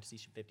way. So we went to see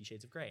 50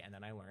 Shades of Grey, and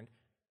then I learned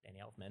Danny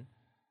Elfman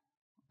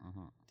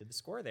did the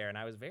score there, and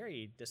I was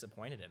very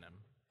disappointed in him.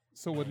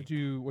 So what did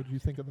you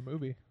think of the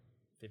movie?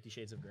 50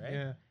 Shades of Grey?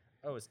 Yeah.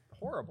 Oh, it was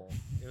horrible.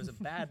 It was a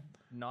bad,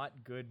 not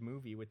good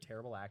movie with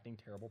terrible acting,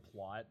 terrible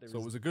plot. There So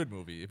it was a good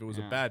movie. If it was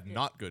Yeah. a bad,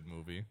 not good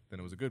movie,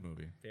 then it was a good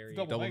movie. very.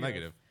 Double Double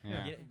negative.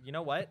 negative. Yeah. You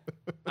know what?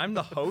 I'm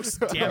the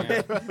host. Damn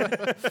it.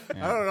 I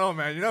don't know,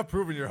 man. You're not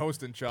proving your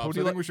hosting chops.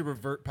 Cody I think li- we should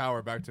revert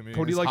power back to me.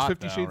 Cody It's likes hot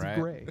 50 though, Shades right? of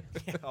Grey.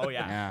 Oh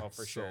yeah. Yeah. Oh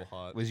for so sure.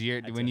 hot. Was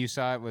your That's when it. you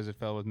saw it? Was it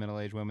filled with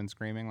middle-aged women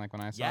screaming like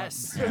when I saw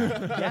Yes. it?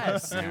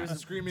 Yes. Yeah. It was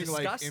Screaming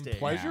disgusting. like in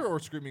pleasure Yeah. or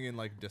screaming in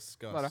like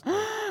disgust?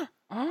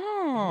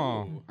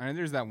 Oh, Ooh. and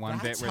there's that one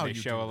That's bit where how they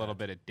you show do a little that.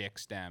 bit of dick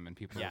stem and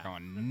people Yeah. are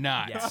going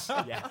nuts.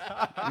 Yeah.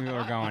 Yeah. People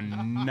are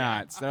going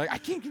nuts. They're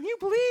like, can you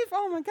believe?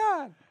 Oh my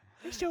god!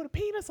 They showed a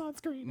penis on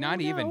screen. Not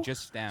Oh, even no.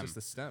 just stem. Just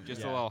the stem. Just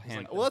Yeah. a little It's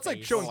hint. like Well, that's like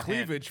base. showing Little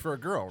hint. cleavage for a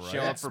girl, right? Show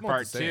up That's for more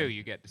part the 2, same.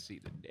 you get to see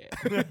the dick.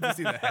 You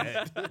see the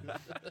head.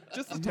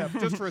 Just a tip,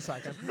 just for a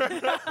second.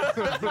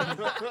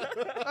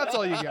 That's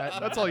all you get.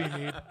 That's all you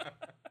need.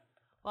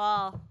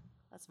 Well,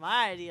 that's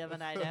my idea of a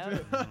night out.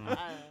 I don't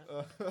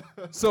know.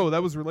 So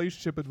that was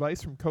relationship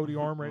advice from Cody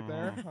Orm right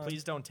there.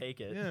 Please don't take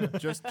it. Yeah.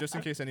 just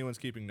in case anyone's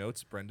keeping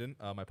notes, Brendan,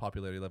 my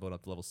popularity leveled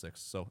up to level 6,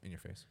 so in your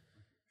face.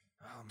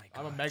 Oh my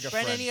I'm god. a mega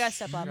Brendan, friend. you gotta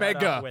step up.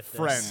 Mega with this.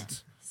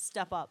 friend.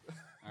 Step up.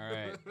 All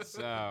right,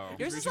 so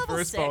Yours is Reaching for level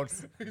his phone.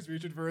 6. He's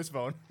reaching for his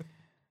phone.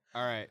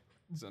 all right.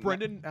 So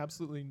Brendan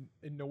absolutely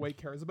in no way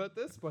cares about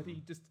this, but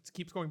he just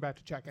keeps going back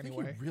to check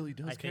anyway. He really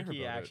does I care think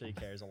he about actually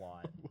cares a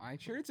lot. I'm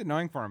sure it's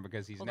annoying for him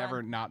because he's Hold never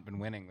on. not been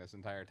winning this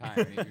entire time.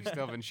 And he's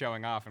still been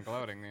showing off and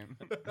gloating. Man.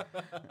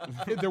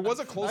 There was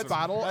a close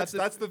battle. That's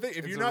the thing. If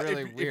It's you're a not,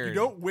 really if you weird-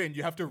 don't win,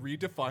 you have to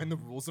redefine the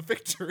rules of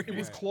victory. It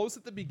was Right. close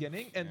at the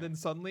beginning, and then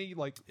suddenly,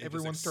 like, It just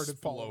everyone started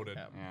following exploded.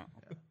 him.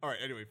 Yeah. All right.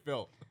 Anyway, Phil.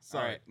 All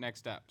Sorry. right,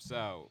 next up.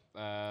 So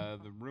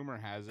the rumor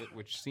has it,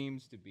 which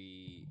seems to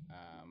be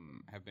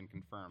have been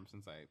confirmed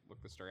since I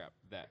looked the story up,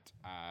 that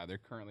they're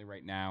currently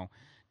right now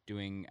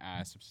doing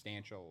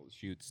substantial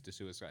shoots to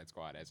Suicide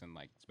Squad, as in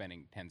like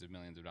spending tens of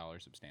millions of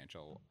dollars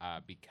substantial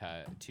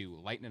because to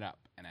lighten it up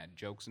and add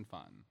jokes and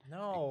fun.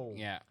 No.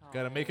 Yeah.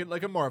 Gotta make it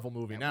like a Marvel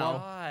movie now.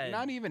 God.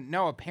 Not even.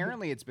 No,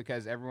 apparently it's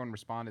because everyone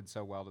responded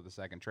so well to the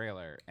second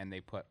trailer, and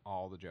they put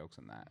all the jokes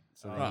in that.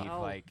 So they Oh. need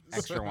like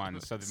extra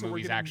ones, so the So we're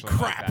movie's getting actually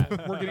like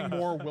that. We're getting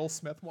more Will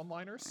Smith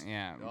one-liners.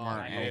 Yeah, Oh, more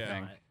I hope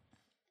anything. not.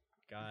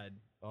 God.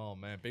 Oh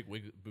man, big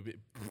Willie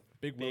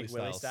Willie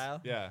style.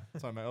 style? Yeah,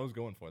 sorry, man, I was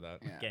going for that.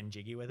 Yeah. Getting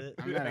jiggy with it.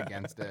 I'm not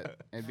against it.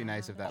 It'd be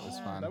nice if that was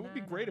fun. That would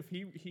be great if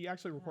he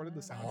actually recorded the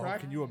Oh, soundtrack.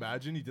 can you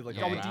imagine? He did like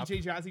Yeah, Got a with rap.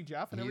 DJ Jazzy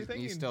Jeff and everything.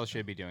 He and still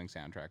should be doing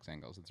soundtrack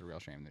singles. It's a real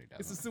shame that he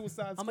it's the doesn't.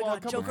 Suicide Oh Squad my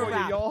God, coming Joker for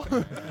rap. you, y'all.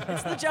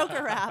 It's the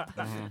Joker rap.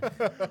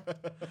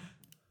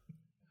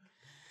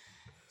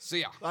 So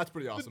yeah, That's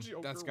pretty awesome.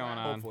 Joker that's going rap.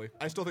 on. Hopefully,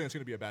 I still think it's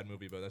gonna be a bad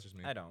movie, but that's just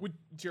me. I don't. Would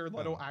Jared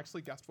Leto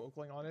actually guest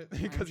vocaling on it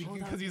because sure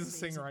that would he's be a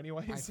singer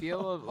anyway? I so-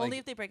 feel like Only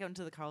if they break out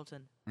into the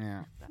Carlton.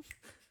 yeah.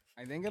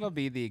 I think it'll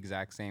be the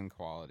exact same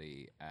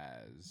quality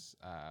as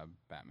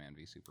Batman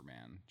v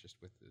Superman, just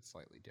with a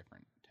slightly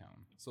different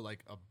tone. So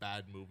like a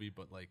bad movie,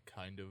 but like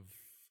kind of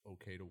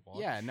okay to watch.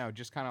 Yeah, no,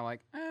 just kind of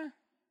like,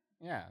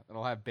 yeah.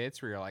 It'll have bits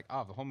where you're like,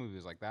 oh, if the whole movie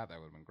was like that, that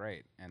would have been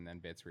great, and then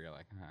bits where you're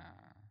like,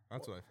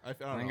 that's what I I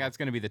don't think know. that's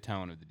going to be the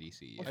tone of the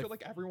DC. I feel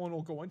like everyone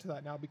will go into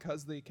that now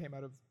because they came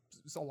out of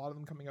a lot of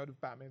them coming out of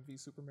Batman v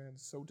Superman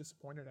so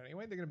disappointed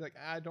anyway. They're gonna be like,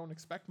 I don't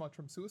expect much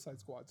from Suicide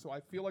Squad. So I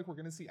feel like we're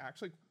gonna see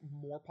actually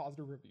more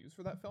positive reviews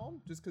for that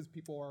film just because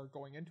people are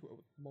going into it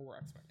with lower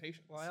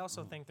expectations. Well, I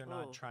also think they're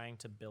Oh. not trying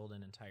to build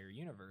an entire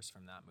universe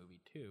from that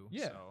movie too.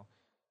 Yeah. So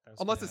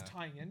that's Unless gonna- it's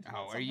tying into it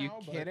Oh, are you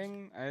somehow, but-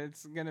 kidding?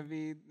 It's going to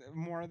be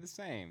more of the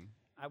same.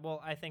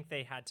 I think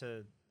they had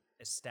to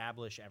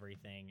establish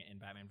everything in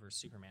Batman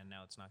vs Superman.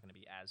 Now it's not going to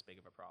be as big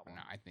of a problem.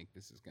 No, I think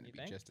this is going to You be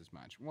think? just as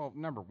much. Well,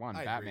 number one,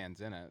 I agree.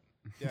 Batman's in it.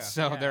 Yeah.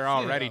 So Yeah. they're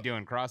already Yeah.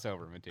 doing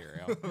crossover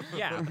material.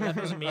 Yeah, but that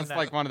doesn't mean That's that.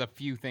 like one of the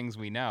few things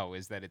we know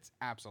is that it's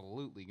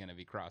absolutely going to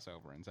be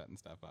crossover and setting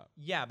stuff up.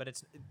 Yeah, but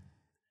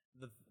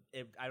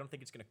I don't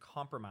think it's going to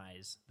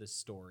compromise the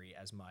story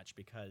as much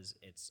because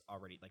it's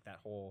already like that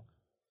whole.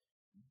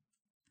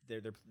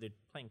 They're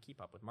playing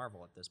keep up with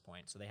Marvel at this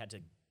point, so they had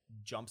to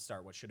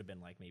jumpstart what should have been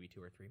like maybe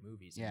 2 or 3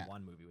 movies Yeah. in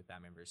one movie with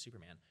Batman vs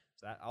Superman.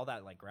 So that all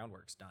that like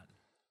groundwork's done.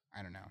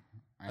 I don't know.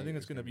 I think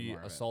it's there's gonna be more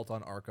of it. Assault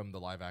on Arkham, the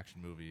live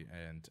action movie,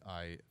 and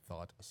I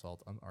thought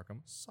Assault on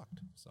Arkham sucked.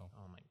 So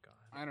Oh my god.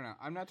 I don't know.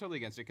 I'm not totally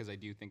against it because I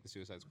do think the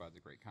Suicide Squad's a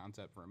great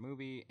concept for a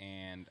movie,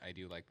 and I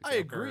do like the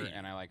I Joker, agree.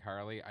 and I like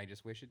Harley. I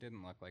just wish it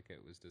didn't look like it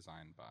was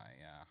designed by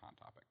Hot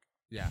Topic.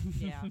 yeah,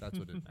 Yeah. that's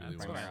what it really That's was.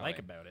 what I Primarily. like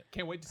about it.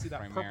 Can't wait to see that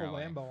purple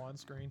Primarily. Lambo on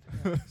screen.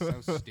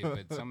 So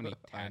stupid. So many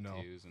I know.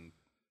 tattoos and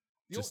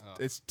Just Ugh.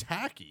 it's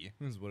tacky,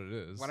 is what it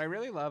is. What I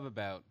really love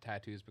about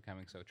tattoos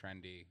becoming so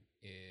trendy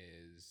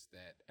is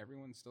that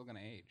everyone's still going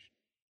to age.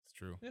 It's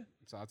true.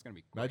 So that's going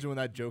to be great. Imagine when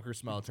that Joker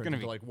smile turns gonna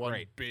into be like one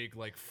great. big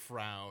like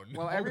frown.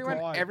 Well, Oh, God. everyone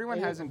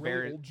Old- has really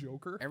embarrassed. old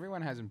Joker.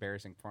 Everyone has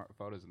embarrassing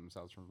photos of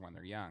themselves from when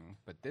they're young,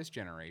 but this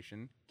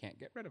generation can't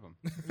get rid of them.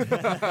 Try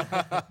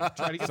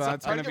to get, So some,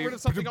 it's try to gonna get be- rid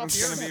of something off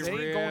It's the going to internet.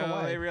 be It ain't going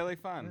away. really, really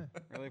fun.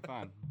 Really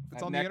fun. It's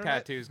That on the neck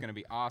internet? tattoo is going to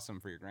be awesome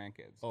for your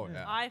grandkids. oh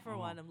yeah. I, for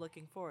one, am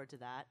looking forward to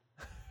that.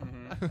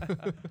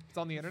 It's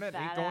on the internet.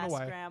 Ain't going Badass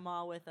away.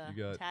 grandma with a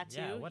You got- tattoo.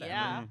 Yeah, whatever.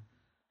 Yeah.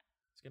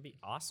 It's gonna be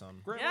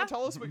awesome. Grandma, Yeah.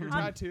 tell us about your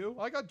tattoo.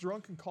 I got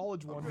drunk in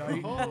college one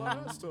night.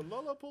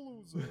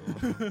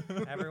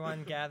 Lollapalooza.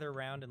 Everyone gather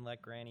around and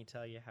let Granny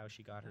tell you how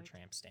she got her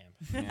tramp stamp.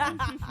 Yeah.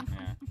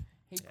 Yeah.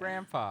 Hey,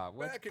 Grandpa,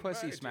 what's Back in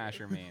pussy my day.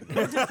 smasher mean?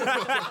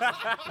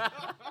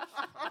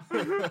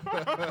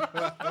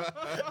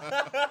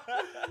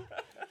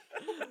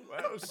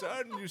 Well,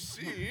 son, you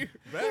see,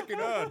 back in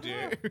our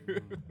day,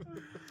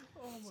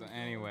 So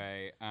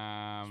anyway,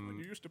 when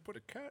you used to put a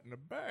cat in a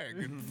bag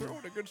and throw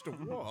it against a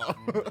wall.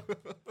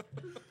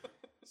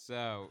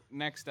 so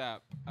next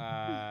up,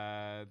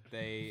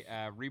 they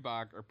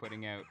Reebok are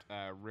putting out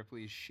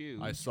Ripley's shoe.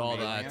 I saw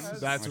from that.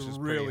 Aliens, That's which is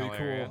pretty really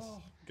hilarious.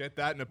 cool. Get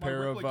that in a My pair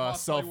Ripley of cosplay will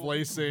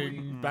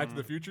self-lacing Back to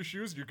the Future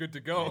shoes. You're good to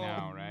go. I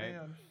know, right?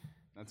 Man.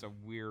 That's a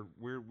weird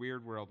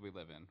world we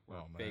live in. Where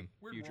Oh, big man.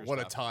 Weird future world. What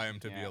a stuff. time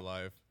to be Yeah.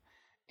 alive.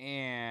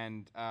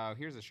 And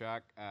here's a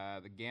shock: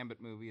 the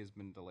Gambit movie has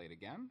been delayed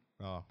again.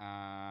 Oh,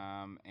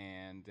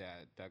 And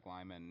Doug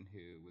Liman,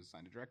 who was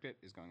signed to direct it,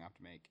 is going off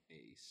to make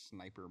a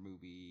sniper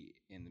movie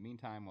in the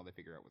meantime while they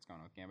figure out what's going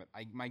on with Gambit.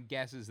 My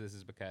guess is this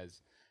is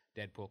because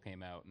Deadpool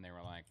came out and they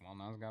were like, well,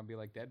 now it's got to be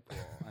like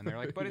Deadpool. And they're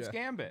like, but it's Yeah.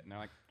 Gambit. And they're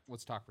like,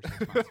 let's talk for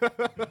 6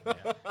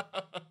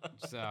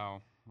 months.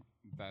 So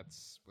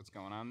that's what's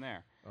going on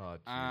there. oh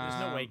There's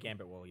no way Um,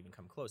 Gambit will even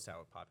come close to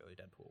how popular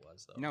Deadpool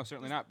was, though. No,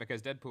 certainly not,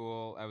 because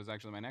Deadpool, that was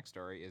actually my next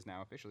story, is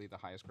now officially the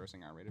highest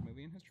grossing R-rated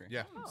movie in history.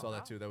 yeah, Oh, saw wow.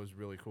 that too. That was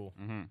really cool.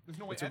 Mm-hmm. There's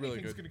no way It's a really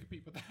anything's good- going to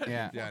compete with that.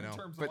 Yeah. Yeah, I in know.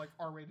 terms But- of like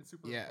R-rated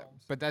superhero Yeah,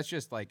 films. but that's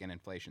just like an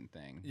inflation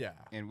thing. Yeah.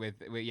 And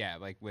with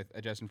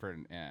adjusting for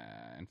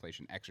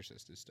inflation,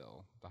 Exorcist is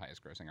still the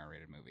highest grossing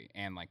R-rated movie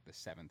and like the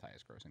 7th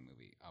highest grossing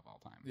movie of all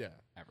time. Yeah.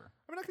 Ever.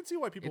 I mean, I can see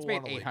why people It's made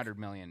want to 800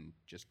 million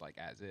just like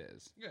as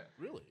is. yeah.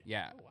 Really?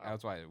 Yeah, Oh, wow.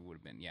 that's why it would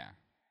have been. Yeah.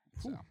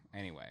 So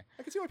anyway,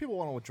 I can see why people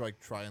want to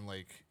try and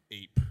like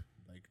ape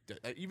like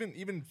even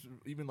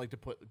like to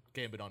put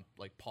Gambit on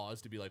like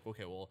pause to be like,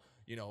 okay, well,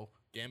 you know,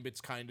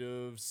 Gambit's kind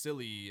of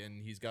silly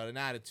and he's got an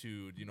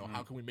attitude. You know,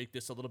 how can we make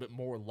this a little bit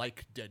more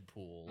like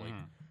Deadpool? Like,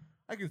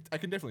 I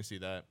can definitely see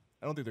that.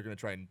 I don't think they're gonna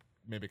try and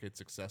mimic its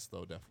success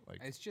though. Like,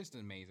 it's just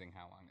amazing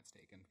how long it's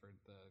taken for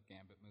the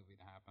Gambit movie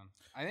to happen.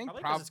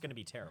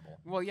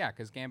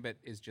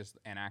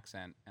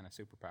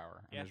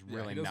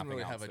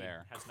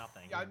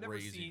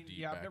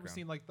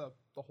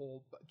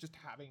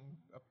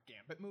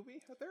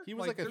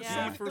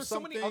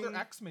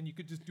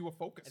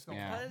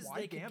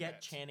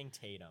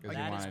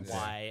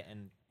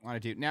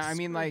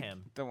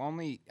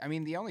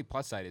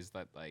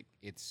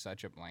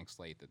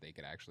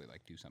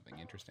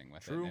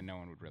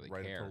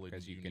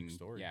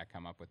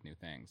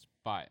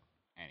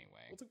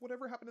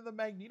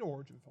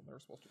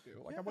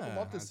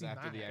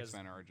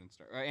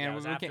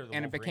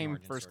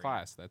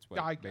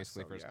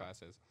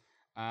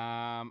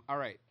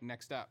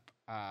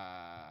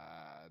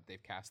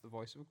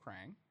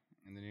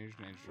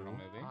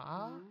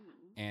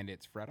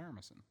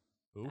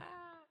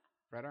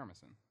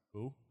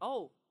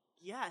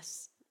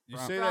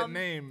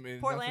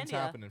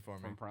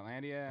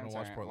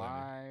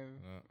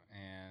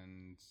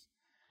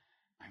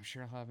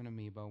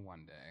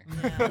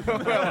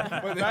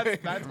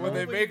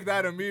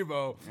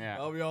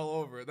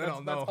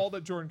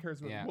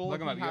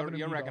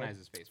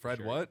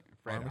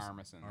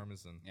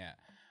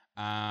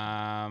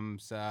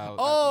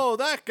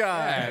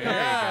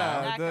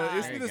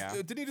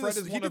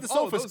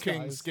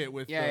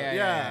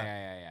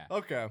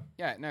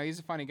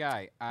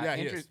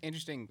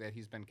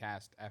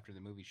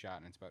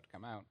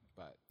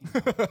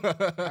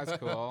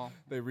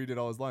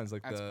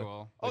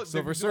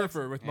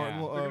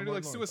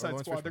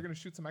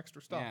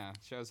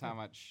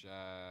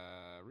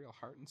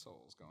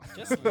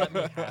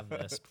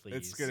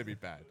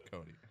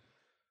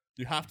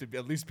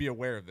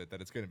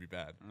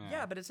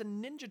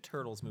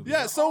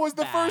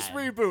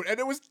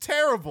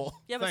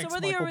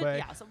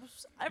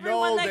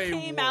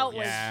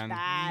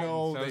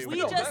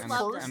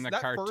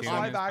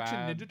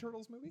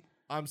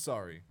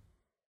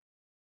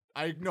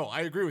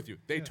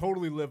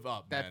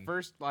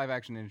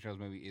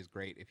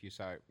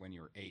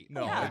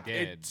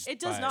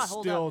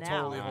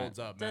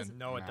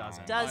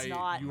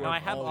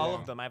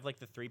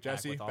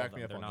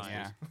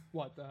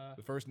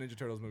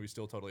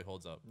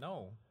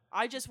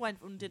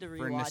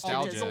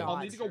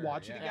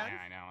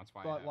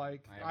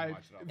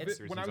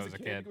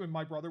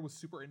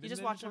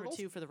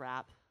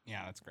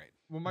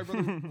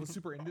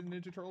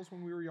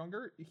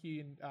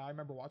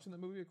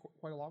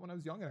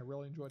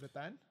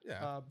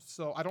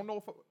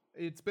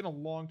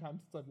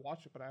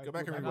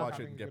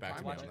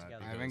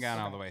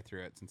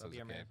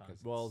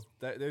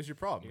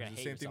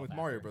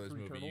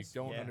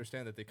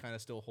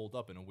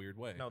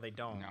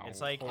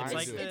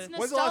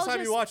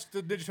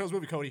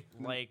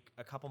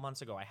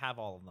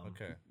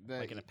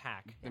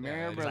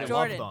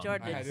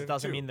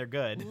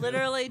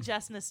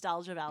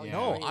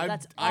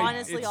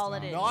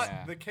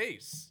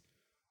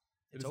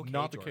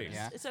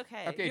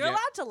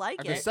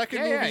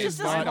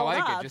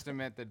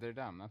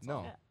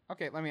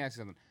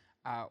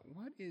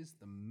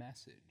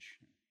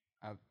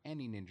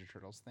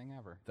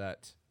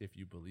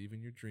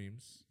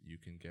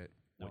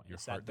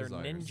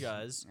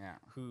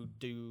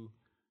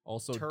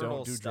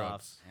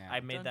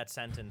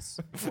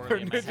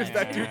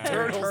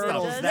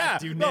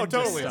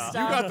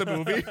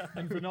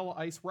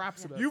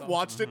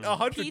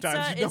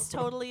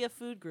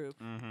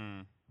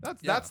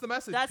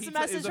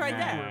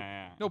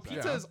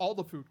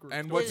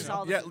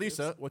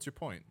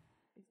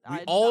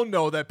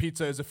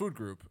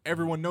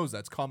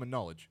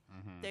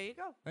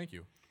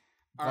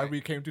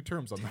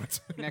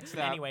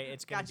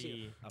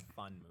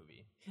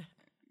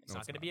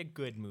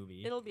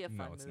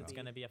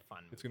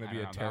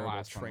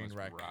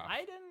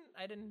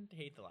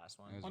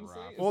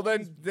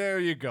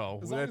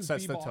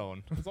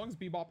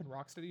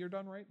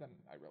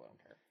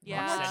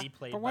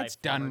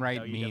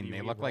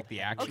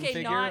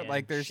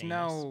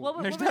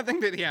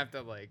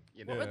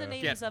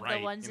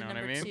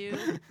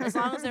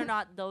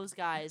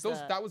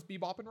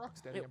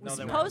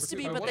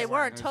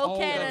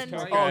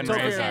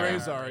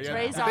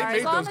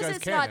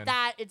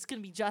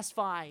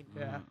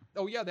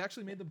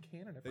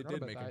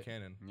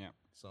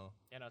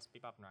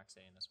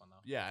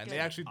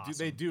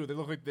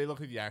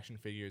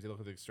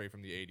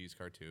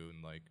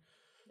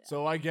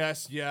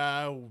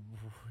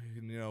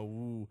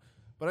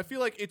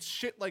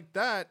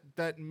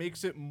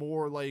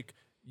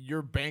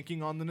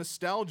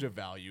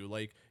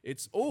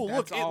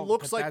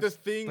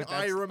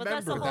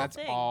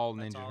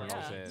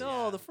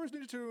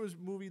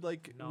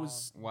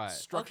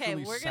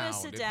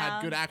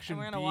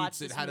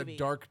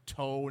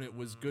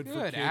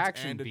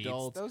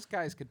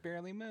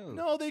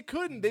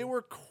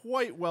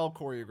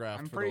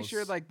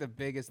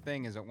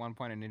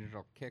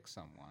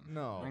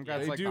 No, I think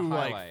that's they like the do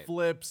like highlight.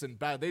 flips and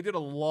they did a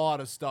lot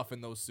of stuff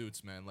in those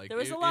suits, man. Like There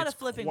was it- a lot it's of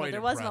flipping, quite but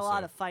there wasn't a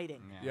lot impressive. of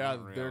fighting. Yeah,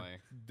 not really.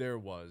 there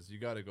was. You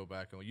got to go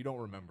back and you don't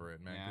remember remember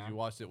it, man, because Yeah. you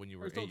watched it when you Are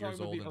were you still 8 years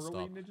talking old about and the stuff.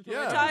 early Ninja Turtles? Yeah.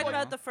 We're talking Like,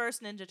 about the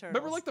first Ninja Turtles.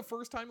 remember, like the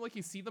first time, like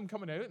you see them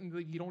coming out, and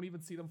like you don't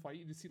even see them fight.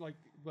 You just see like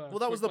the. Well,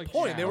 that was the quick, like,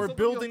 point. yeah. They were shots of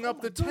them. You're building like, up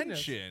oh the my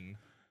goodness. tension.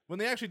 When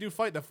they actually do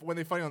fight, when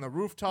they fight on the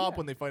rooftop, Yeah.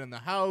 when they fight in the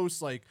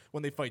house, like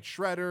when they fight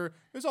Shredder,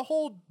 there's a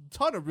whole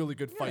ton of really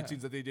good Yeah. fight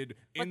scenes that they did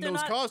in they're those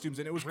not costumes,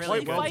 and it was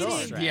really quite well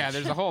fighting. done. Yeah,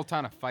 there's a whole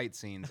ton of fight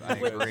scenes. I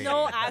With agree.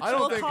 no I actual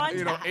don't think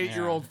contact.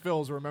 8-year-old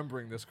Phil's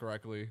remembering this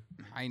correctly.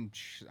 I'm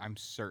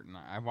certain.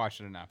 I've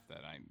watched it enough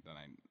that I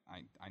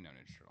know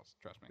Ninja Turtles.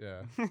 Trust me.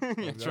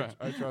 Yeah,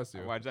 I trust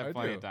you. I watched that I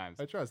plenty do. of times.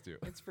 I trust you.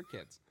 It's for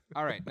kids.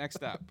 All right,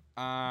 next up.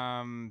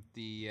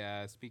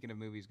 Speaking of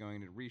movies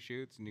going to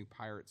reshoots, new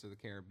Pirates of the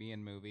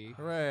Caribbean movie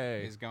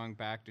Hooray! is going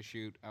back to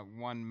shoot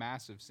one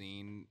massive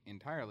scene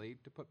entirely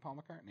to put Paul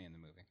McCartney in the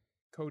movie.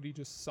 Cody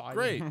just sighed.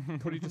 Great.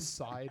 Cody just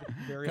sighed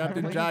very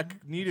Captain heavily.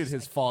 Jack needed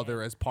his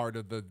father as part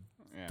of the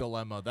Yeah.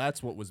 dilemma.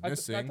 That's what was I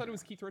missing. thought it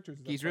was Keith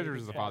Richards. Keith Richards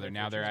was the father.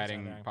 Now they're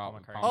adding Paul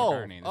McCartney.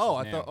 McCartney. This Oh,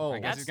 is I new. thought- oh. I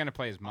guess That's he's gonna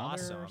play his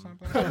mother or awesome.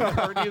 something.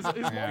 his mom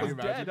Yeah. was Can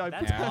you dead.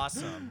 That's Yeah.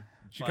 awesome.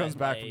 She comes But,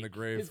 back from like, the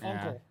grave. His Yeah.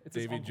 uncle. It's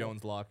his Davy uncle.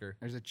 Jones' locker.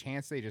 There's a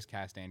chance they just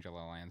cast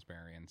Angela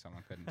Lansbury and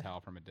someone couldn't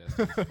tell from a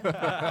distance.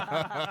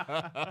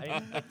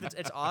 I mean,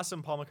 it's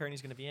awesome. Paul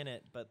McCartney's going to be in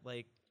it, but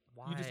like,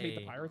 why? You just hate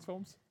the Pirates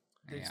films?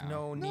 There's Yeah.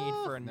 no need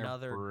for They're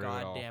another brutal.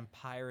 goddamn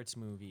Pirates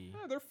movie.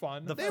 Yeah, they're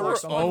fun. The They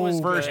first were one was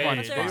First good. one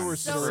is They're fun. They were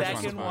so so The The first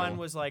second one's one fun.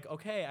 was like,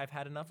 okay, I've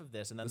had enough of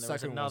this, and then The there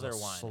was second was a another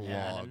one,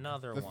 and slog.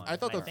 another The- one. I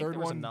thought and the think third there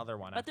was one- another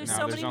one. But after there's No,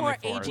 that. so there's many only more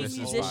 4. aging This is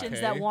musicians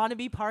okay. that want to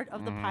be part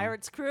of the Mhm.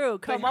 Pirates crew. They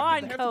Come have to-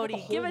 on, they have to put Cody, the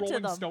whole give it to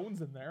Rolling them.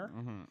 Stones in there.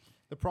 Mhm.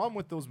 The problem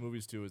with those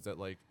movies too is that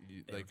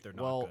They're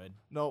not well, good.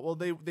 no, well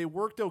they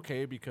worked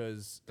okay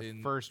because The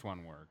in first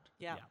one worked.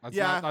 Yeah.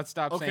 Let's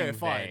stop okay, saying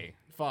fine, they.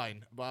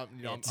 fine, but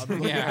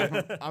It.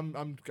 Yeah.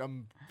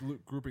 I'm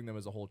grouping them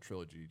as a whole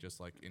trilogy, just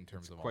like in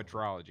terms of all of them.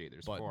 Quadrology.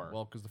 There's But 4.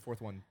 well, because the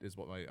fourth one is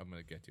what I'm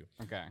gonna get to.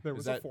 Okay. There Is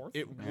was a that fourth.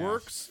 it Yeah.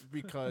 works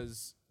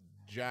because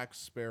Jack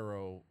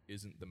Sparrow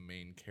isn't the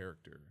main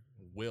character.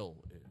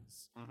 Will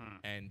is,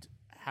 and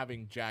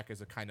having Jack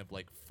as a kind of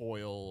like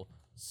foil,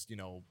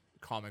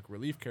 comic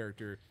relief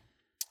character,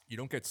 you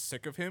don't get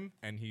sick of him,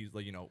 and he's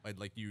like, and,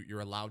 like you're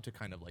allowed to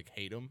kind of like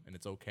hate him, and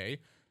it's okay.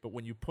 But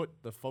when you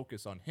put the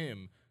focus on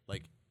him,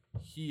 like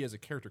he as a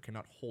character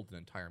cannot hold an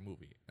entire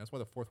movie. That's why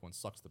the fourth one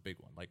sucks. The big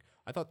one. Like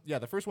I thought,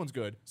 the first one's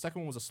good.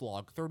 Second one was a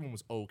slog. Third one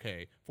was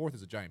okay. Fourth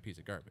is a giant piece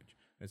of garbage.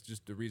 It's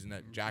just the reason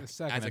that Jack The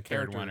second as a and third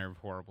character. one are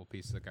horrible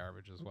pieces of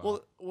garbage as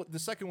well. Well, the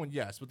second one,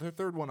 yes, but the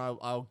third one,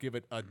 I'll give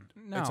it a.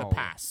 No, it's a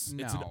pass.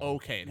 It's an no,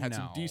 okay. It had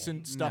some no,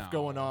 decent stuff no,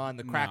 going on.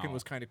 The Kraken no.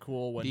 was kind of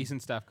cool when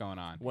Decent stuff going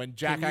on. when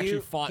Jack Can actually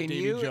you- fought can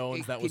Davy you-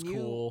 Jones. That was can you,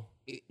 cool.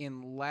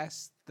 In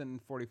less than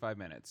 45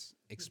 minutes,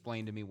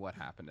 explain to me what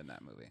happened in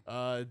that movie.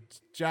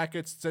 Jack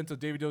gets sent to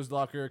Davy Jones'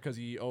 locker because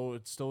he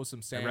stole some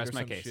I sand rest or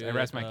my some case. shit. I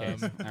rest my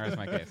case. I rest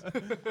my case.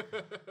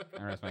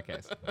 I rest my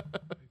case.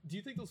 Do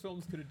you think those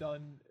films could have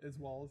done as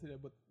well as they did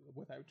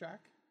without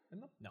Jack in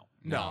them? No.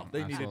 No,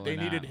 they absolutely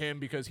needed not. him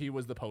because he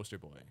was the poster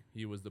boy.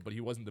 But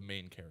he wasn't the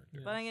main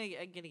character. But I'm gonna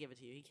give it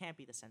to you. He can't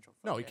be the central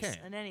No, focus he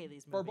can't. in any of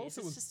these movies. Barbosa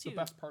It's was just the too.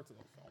 best parts of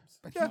those films.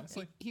 But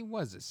honestly. he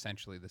was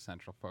essentially the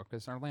central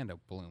focus. Orlando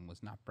Bloom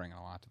was not bringing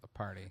a lot to the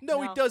party.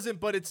 No, No. he doesn't.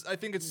 But I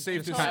think it's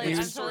safe to I'm say totally- I'm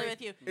was- totally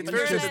with you. it's You're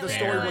fair to say saying that the that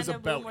story was Orlando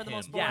Bloom about were the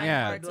most him. boring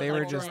Yeah, parts. they Like,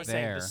 were George just was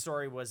saying there. the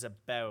story was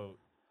about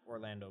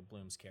Orlando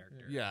Bloom's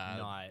character. Yeah,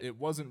 not it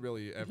wasn't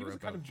really ever was a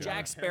about kind of Jack. Jack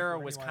Jack Sparrow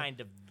character was anyway.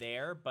 kind of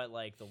there, but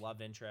like the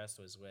love interest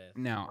was with.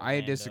 No,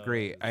 I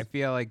disagree. I Orlando's-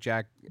 feel like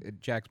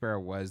Jack Sparrow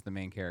was the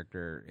main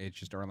character. It's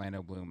just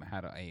Orlando Bloom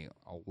had a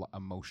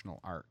emotional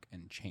arc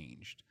and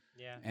changed,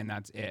 Yeah. and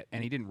that's it.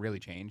 And he didn't really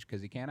change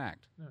because he can't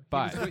act. No,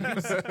 But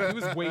he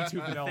was way too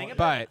vanilla. thing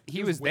about- but he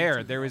He was was way there.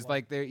 too There was vanilla.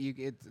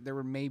 like there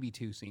were maybe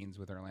 2 scenes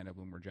with Orlando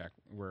Bloom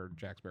where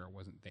Jack Sparrow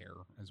wasn't there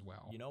as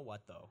well. You know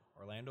what though?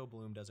 Orlando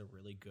Bloom does a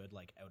really good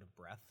like out of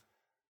breath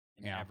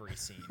in Yeah. every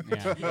scene.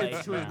 Yeah. Like,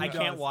 It's true, I he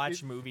can't does.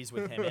 watch movies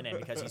with him in it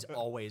because he's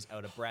always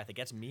out of breath. It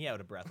gets me out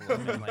of breath a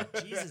little bit. I'm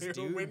like, Jesus,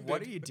 dude,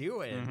 what are you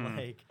doing? Mhm.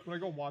 Like, When I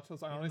go watch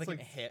those, I like honestly,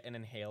 an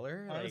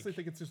inhaler. I honestly like,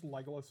 think it's just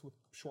Legolas with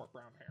short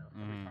brown hair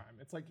every Mhm. time.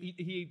 It's like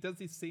he does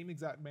these same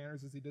exact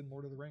manners as he did in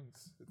Lord of the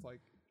Rings. It's like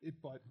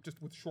but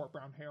just with short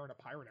brown hair and a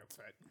pirate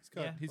outfit.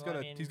 Yeah, He's well, got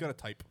I he's mean- got a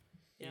type.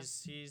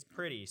 he's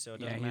pretty, so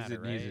it Yeah, doesn't he's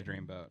matter, right? he's a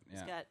dreamboat. He's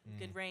Yeah. got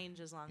good range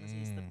as long as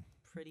he's the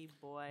pretty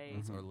boy.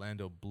 It's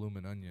Orlando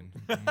Bloomin' Onion.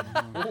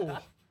 Oh,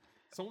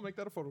 someone make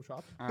that a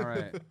Photoshop. All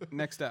right.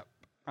 Next up.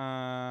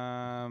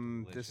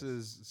 This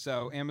is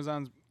so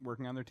Amazon's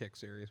working on their Tick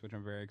series, which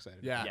I'm very excited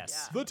Yeah.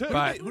 Yes. The Tick.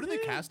 But- Who do they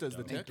cast as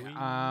the Dun, Tick? dun,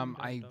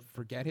 I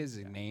forget his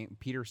name.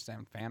 Peter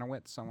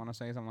Samfanowitz, I want to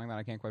say something like that.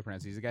 I can't quite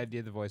pronounce it. He's the guy who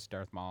did the voice of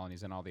Darth Maul, and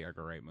he's in all the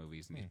Edgar Wright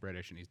movies, and he's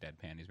British, and he's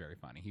deadpan. He's very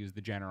funny. He was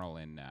the general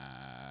in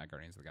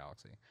Guardians of the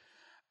Galaxy.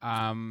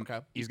 Okay.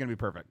 He's going to be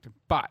perfect.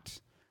 But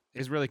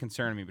it's really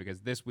concerning me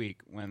because this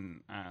week,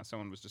 when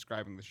someone was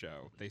describing the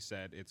show, they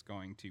said it's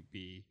going to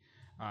be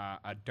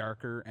a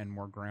darker and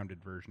more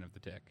grounded version of the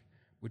Tick,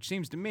 which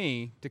seems to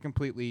me to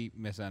completely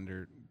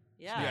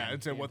Yeah.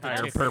 and what the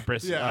Entire tick-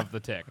 purpose yeah. of the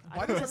tick. I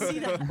want to see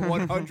that.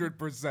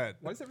 100%.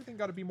 Why does everything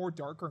got to be more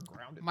darker and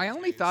grounded? My these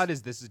only days? thought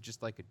is this is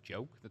just like a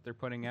joke that they're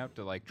putting out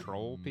to like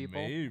troll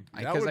people. Maybe.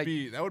 I- That 'cause would I-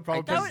 be. That would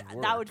probably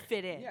That would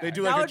fit in. Yeah. They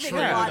do that like would a make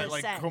trailer a lot that of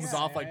like sense. comes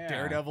off like Yeah.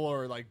 Daredevil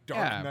or like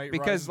Dark Knight.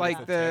 because Rises like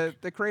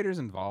with the creator's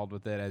involved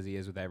with it as he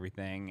is with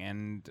everything,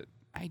 and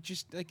I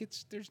just like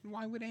there's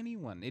why would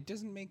anyone? It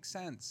doesn't make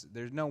sense.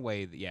 There's no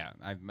way.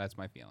 That's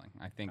my feeling.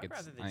 I think I'd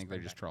rather they I think they're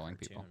bring just back the trolling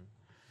people. cartoon,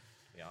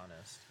 to be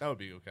honest. That would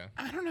be okay.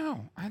 I don't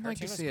know. I'd like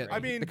to Cartoon was see it. great. I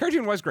mean- the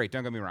cartoon was great.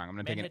 Don't get me wrong. I'm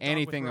not Man taking hit dog with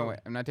anything away. road.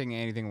 I'm not taking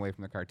anything away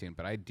from the cartoon,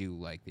 but I do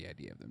like the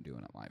idea of them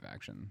doing it live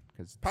action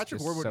because Patrick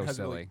just Warburton so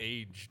hasn't silly. really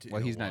aged. Well,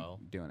 in he's a while.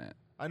 not doing it.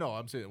 I know.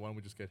 I'm saying, why don't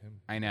we just get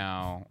him? I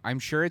know. I'm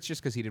sure it's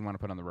just because he didn't want to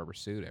put on the rubber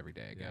suit every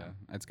day again.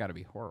 It's got to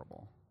be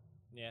horrible.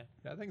 Yeah.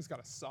 That thing's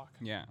got to suck.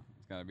 Yeah,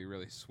 it's got to be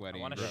really I sweaty.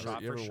 want a and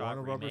gross. You ever shot-for-shot worn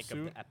a rubber remake of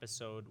suit? the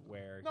episode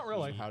where Not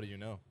really. he How do you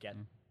know? I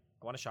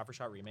want a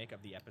shot-for-shot remake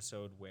of the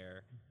episode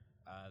where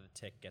the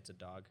tick gets a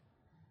dog,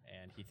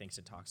 and he thinks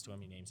it talks to him.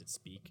 He names it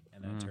Speak,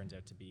 and then it turns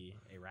out to be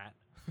a rat,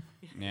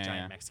 Yeah, giant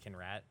yeah. Mexican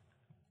rat.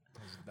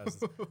 That was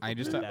I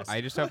just Best.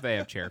 I just hope they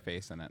have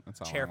Chairface in it. That's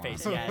all. I want.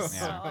 Chairface, yes.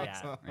 Yeah. Oh, Yeah.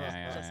 Yeah,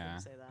 yeah, Just yeah.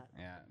 gonna say that.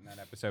 Yeah, in that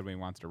episode when he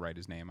wants to write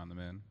his name on the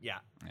moon. Yeah.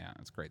 Yeah,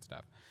 it's great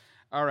stuff.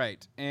 All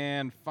right,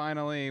 and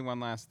finally,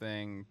 one last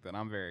thing that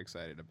I'm very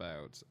excited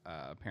about.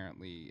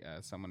 Apparently,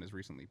 someone has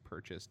recently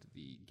purchased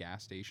the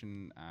gas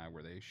station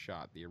where they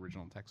shot the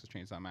original Texas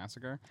Chainsaw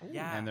Massacre.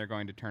 Yeah. And they're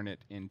going to turn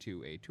it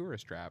into a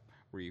tourist trap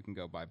where you can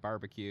go buy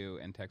barbecue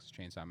and Texas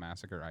Chainsaw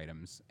Massacre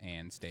items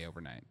and stay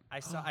overnight. I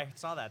saw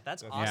that.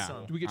 That's That's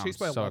awesome. Do we get I'm chased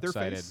by a so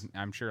Leatherface? excited.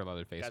 I'm sure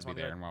Leatherface Guys will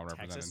be wanna there and well go to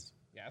represented. Texas?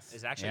 Yes.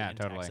 Is it actually Yeah, in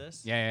totally.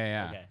 Texas?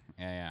 Yeah. Okay.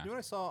 Yeah. You know what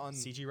I saw on?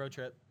 CG road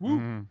trip.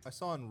 Mhm. I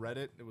saw on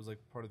Reddit. It was like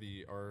part of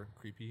the R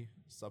creepy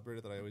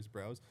subreddit that I always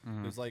browse.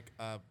 Mm-hmm. There's like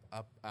a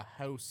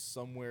house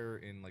somewhere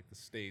in like the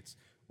States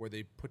where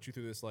they put you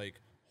through this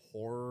like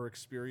horror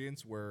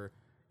experience where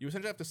you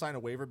essentially have to sign a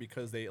waiver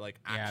because they like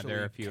Yeah, actually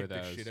there are a few kick of the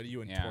those. shit out of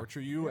you and Yeah.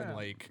 torture you and Yeah.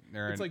 like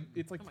There It's are,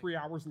 like 3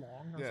 hours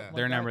long. Or Yeah. something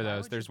there are a like number of Why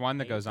those. would There's you one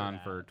that pay goes for on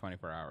that? for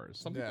 24 hours.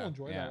 Some people Yeah.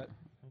 enjoy Yeah. that.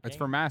 It's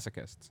for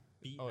masochists.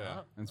 Beaten Oh, yeah.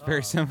 up. It's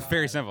very Oh,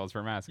 very God. simple. It's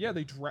for masochists. Yeah,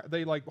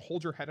 they like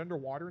hold your head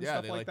underwater and yeah,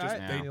 stuff they like like just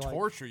that. they and like,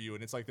 torture you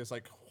and it's like this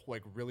like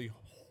really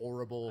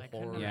horrible I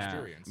couldn't horror Yeah,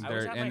 experience. I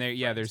was at my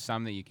there's friend's-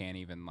 some that you can't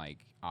even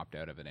like opt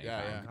out of at any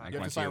Yeah, time. yeah. Like You have to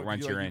once sign- you're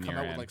once you, you're like, in, you come you're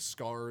out with in. like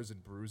scars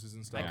and bruises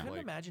and stuff. I Yeah. couldn't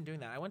like, imagine doing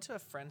that. I went to a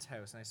friend's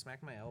house and I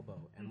smacked my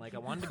elbow and like I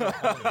wanted to go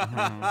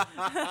home.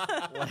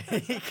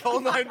 like,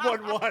 call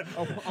 911.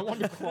 I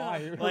wanted to cry.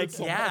 It hurt like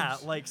so yeah,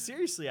 much. like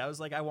seriously, I was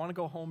like, I want to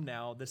go home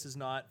now. This is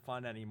not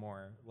fun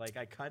anymore. Like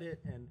I cut it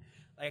and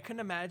like, I couldn't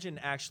imagine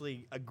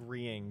actually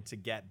agreeing to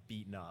get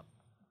beaten up.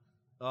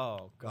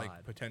 Oh God.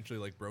 like potentially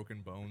like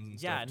broken bones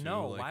and yeah, stuff too.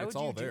 no. Like, why it's would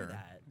all you there. do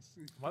that?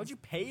 Why would you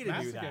pay to do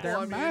Masochist. that? They're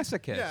Well, I mean,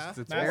 masochists. yeah. It's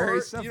Or, very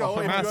you simple. know,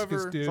 if you Masochist,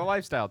 ever- dude. It's a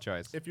lifestyle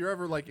choice. If you're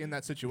ever like in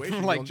that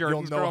situation, Like you'll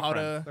Jordan's know how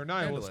girlfriend. to. They're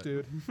nihilists, handle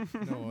it.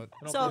 dude. You know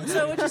what? So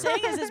what you're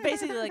saying is it's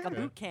basically like a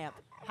boot camp.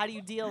 How do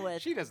you deal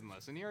with She doesn't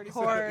listen. You already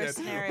horror said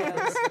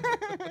scenarios?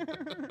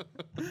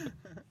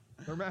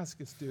 They're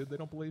masochists, dude. They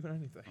don't believe in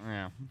anything. it.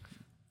 Yeah.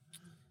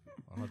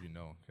 I'll have you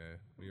know, okay,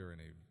 we are in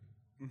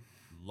a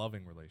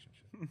loving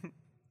relationship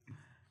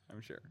I'm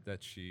sure.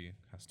 that she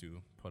has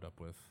to put up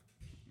with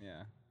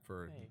Yeah.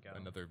 for There you go.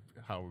 another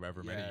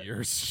however Yeah. many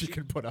years she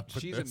can put up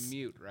with She's this. a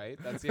mute, right?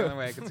 That's the only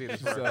way I can see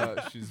this.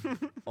 working. She's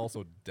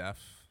also deaf.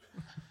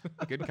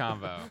 Good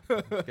combo.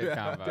 Good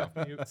combo.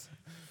 Mutes.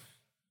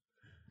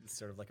 It's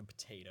sort of like a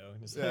potato.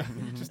 Just Yeah,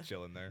 just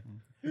chilling there.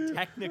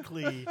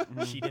 Technically,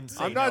 she didn't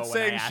say I'm not no when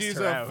saying I asked she's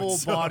her a out, full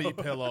so- body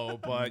pillow,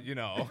 but you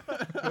know,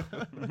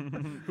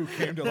 who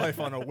came to life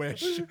on a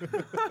wish.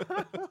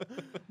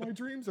 My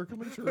dreams are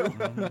coming true.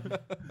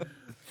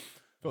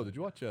 Phil, did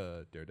you watch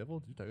Daredevil?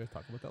 Did you guys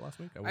talk about that last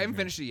week? I haven't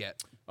finished it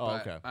yet. Oh,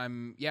 but okay.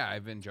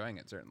 I've been enjoying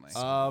it certainly.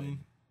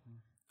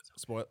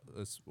 Spoil.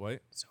 Wait.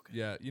 So good.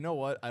 Yeah, you know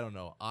what? I don't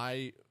know.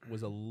 I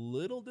was a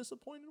little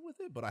disappointed with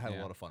it, but I had a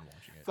Yeah. lot of fun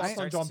watching it. Thoughts on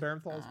starts John to-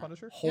 Barenthal as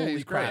Punisher? Holy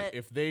he's crap! great.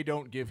 If they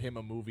don't give him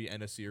a movie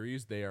and a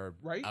series, they are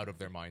Right? out of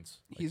their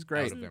minds. He's Out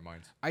great. of their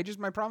minds.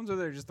 My problems with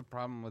it are just the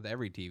problem with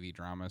every TV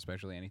drama,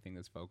 especially anything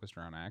that's focused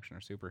around action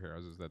or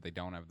superheroes, is that they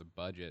don't have the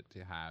budget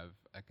to have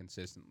a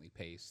consistently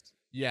paced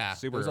Yeah,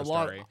 superhero there's a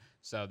lot. story.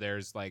 So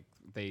there's like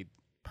they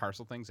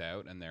parcel things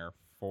out, and there are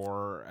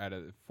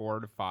 4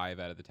 to 5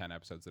 out of the 10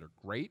 episodes that are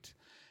great,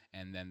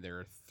 and then there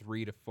are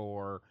 3 to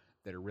 4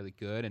 that are really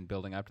good and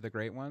building up to the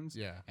great ones.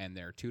 Yeah. and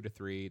there are 2 to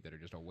 3 that are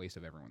just a waste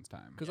of everyone's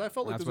time. 'Cause I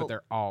felt like that's there's what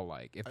they're all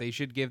like. If they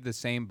should give the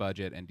same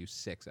budget and do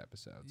 6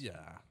 episodes.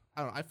 Yeah,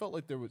 I don't know. I felt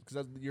like there was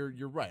because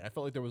you're right. I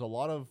felt like there was a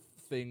lot of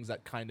things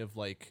that kind of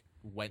like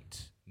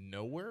went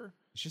nowhere.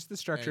 It's just the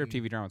structure And-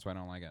 of TV drama. That's why I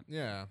don't like it.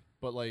 Yeah,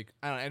 but like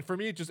I don't know. And for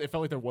me, it felt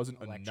like there wasn't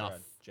Elektra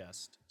enough.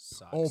 just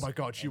sucks. Oh my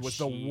God, she And was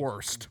the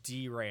worst.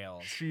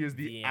 Derails. She is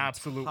the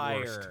absolute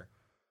entire worst.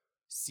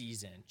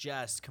 season,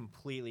 just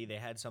completely. They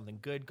had something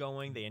good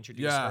going. They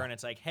introduced Yeah. her, and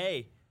it's like,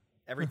 hey,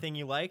 everything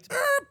you liked,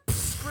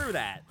 screw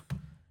that.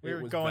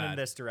 We're was going in bad.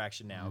 this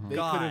direction now.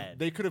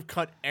 They could have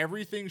cut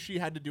everything she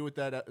had to do with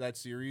that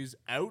series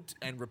out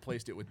and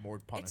replaced it with more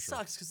Punisher. It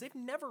sucks because they've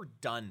never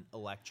done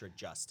Elektra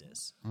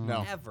justice.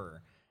 No.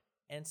 Ever.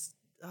 And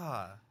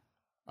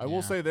I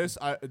will say this: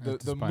 the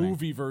disappointing.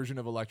 movie version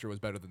of Elektra was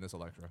better than this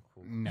Elektra.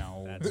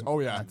 No. That's Oh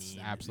yeah, That's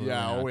absolutely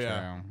Yeah, not oh,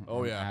 yeah. true.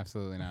 Oh, yeah.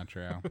 Absolutely not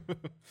true.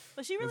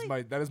 Was she really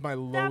that is my that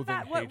loathing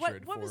bad?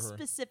 hatred What for was her.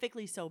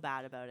 specifically so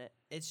bad about it?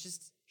 it's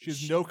just She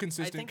has no I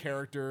consistent think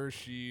character.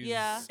 She's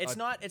Yeah. It's a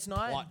not. It's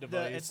not. plot It's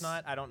device.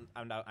 not. I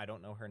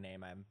don't know her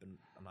name. I'm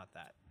not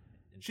that.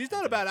 She's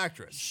not a bad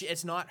actress.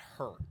 It's not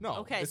her. No,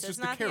 Okay, it's so just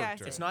it's not the character.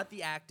 acting. It's not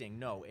the acting.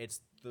 No, it's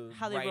the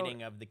How they wrote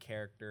writing it. of the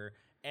character,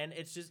 and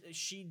it's just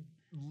she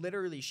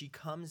literally she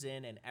comes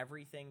in and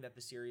everything that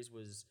the series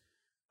was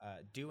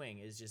doing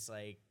is just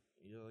like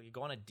you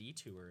go on a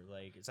detour.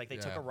 Like it's like they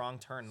took Yeah. a wrong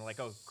turn. Like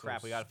oh So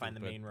crap, we got to find the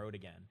stupid. main road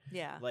again.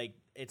 Yeah. Like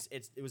it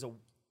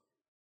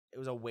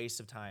was a waste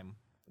of time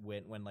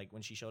when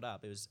she showed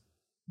up. It was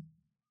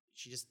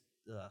she just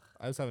ugh.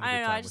 I was having a I good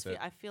don't know. time I just with it.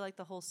 I feel like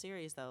the whole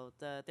series though,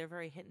 they're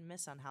very hit and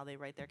miss on how they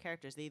write their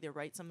characters. They either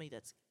write somebody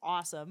that's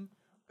awesome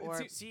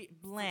or See,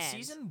 for bland.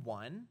 season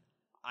 1,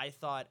 I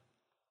thought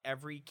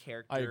every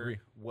character agree.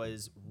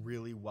 was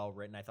really well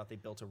written. I thought they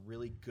built a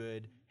really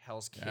good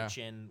Hell's Yeah.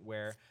 Kitchen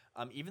where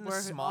even the where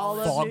all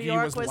smallest of New Foggy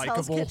York was was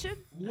Hell's likable. Kitchen.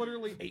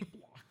 Literally 8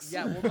 blocks.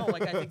 yeah, well, no,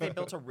 like I think they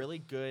built a really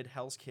good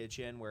Hell's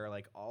Kitchen where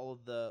like all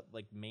of the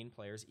like main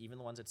players, even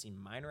the ones that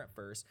seem minor at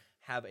first,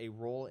 have a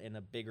role in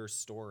a bigger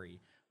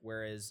story.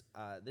 Whereas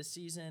this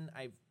season,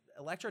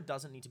 Elektra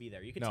doesn't need to be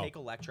there. You could No. take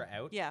Elektra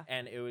out, Yeah.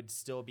 and it would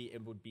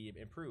be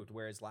improved.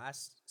 Whereas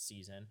last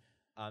season,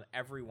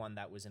 everyone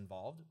that was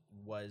involved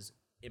was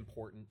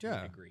important to a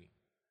Yeah. degree.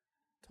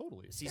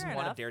 Totally. Season Fair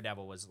 1 enough. of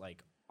Daredevil was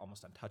like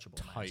almost untouchable.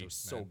 at times. Tight, It was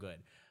so man.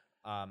 good.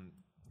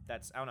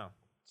 That's I don't know.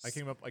 I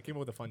came up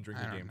with a fun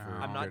drinking I don't game for. know.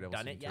 I'm not Daredevil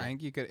done it season yet. two. I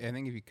think you could. I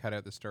think if you cut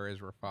out the stories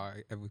where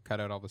if we cut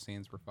out all the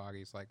scenes where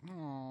Foggy's like,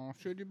 "Oh,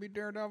 should you be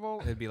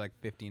Daredevil?" It'd be like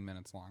 15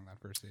 minutes long that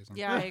first season.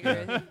 Yeah, I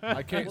agree.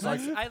 I can't. Well,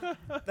 like,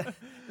 the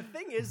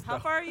thing is, How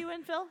though, far are you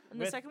in, Phil? In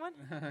the With- second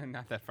one?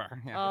 Not that far.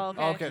 Yeah. Oh,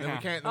 okay. okay, then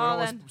we can't. Oh, we don't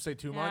want then- to say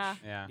too yeah. much.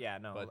 Yeah. yeah,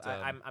 no, But,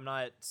 I'm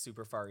not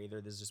super far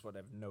either. This is just what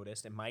I've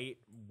noticed. It might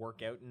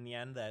work out in the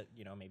end that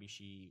maybe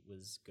she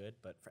was good,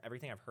 but for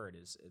everything I've heard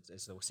is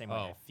it's the same way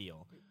I Oh.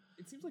 feel.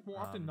 It seems like more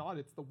often not,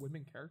 it's the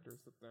women characters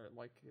that they're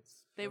like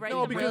it's. They they're write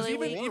No, them because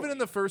really even in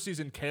the first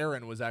season,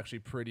 Karen was actually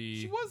pretty.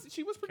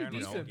 She was pretty Karen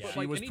was- decent, yeah. but She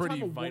like was anytime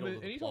pretty a vital woman, to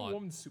the anytime plot. a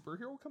woman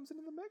superhero comes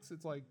into the mix,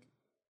 it's like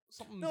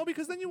something. No,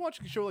 because then you watch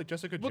a show like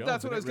Jessica Jones. But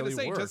that's what and I was it gonna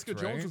really say. worked, Jessica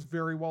Jones right? was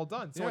very well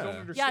done, so I don't Yeah.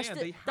 understand. Yeah,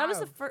 they that was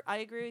the have- first. I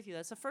agree with you.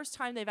 That's the first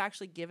time they've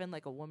actually given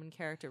like a woman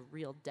character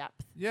real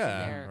depth. in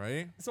Yeah, their-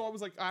 right. So I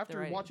was like, after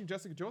writing. watching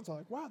Jessica Jones, I'm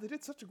like, wow, they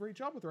did such a great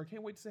job with her. I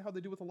can't wait to see how they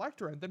do with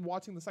Elektra. And then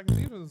watching the second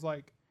season, I was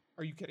like,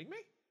 are you kidding me?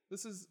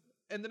 This is.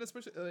 And then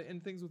especially in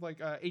things with like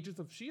Agents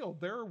of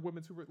Shield, there are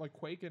women who were like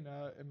Quake and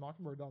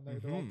Mockingbird on there.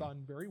 They're all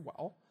done very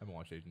well. I haven't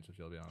watched Agents of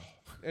Shield, to be honest.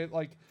 It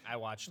like I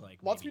watched like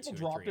lots of maybe people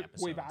 2 or dropped 3 it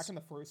way back episodes. in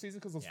the first season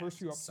because those Yeah, first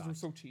few it episodes were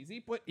sucked. so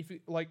cheesy. But if you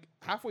like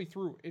halfway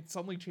through, it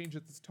suddenly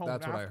changes its tone.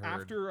 That's what I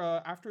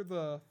heard. After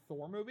the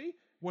Thor movie,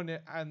 when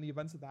it and the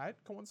events of that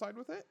coincide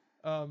with it,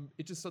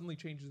 it just suddenly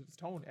changes its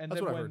tone. And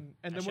That's then what I when heard. and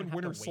I then when shouldn't have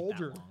Winter to wait that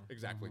Soldier, long.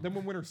 Exactly. then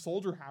when Winter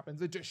Soldier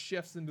happens, it just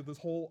shifts into this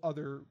whole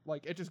other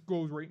like it just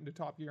goes right into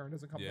top gear and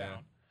doesn't come Yeah.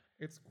 down.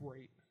 It's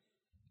great.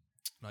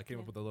 I came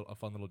up with a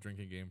fun little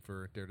drinking game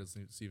for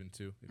Daredevil season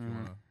 2. If you Mhm.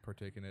 want to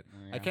partake in it,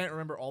 Yeah. I can't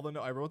remember all the.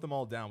 I wrote them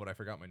all down, but I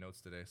forgot my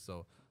notes today,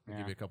 so I'll Yeah.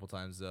 give you a couple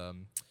times.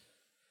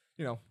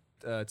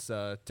 It's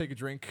take a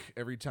drink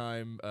every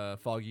time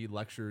Foggy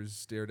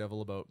lectures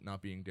Daredevil about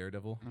not being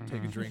Daredevil.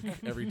 Take a drink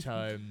every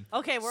time.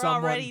 Okay, we're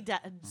Someone- already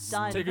done.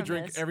 Take a from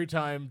drink this. every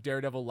time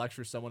Daredevil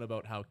lectures someone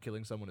about how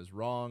killing someone is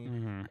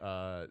wrong.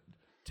 Mhm.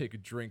 Take a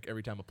drink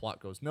every time a plot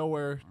goes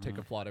nowhere. Take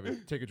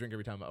a drink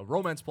every time a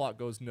romance plot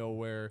goes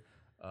nowhere.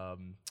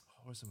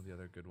 What were some of the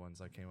other good ones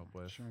I came up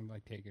with? Sure,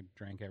 like take a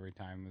drink every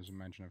time there's a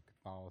mention of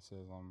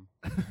Catholicism.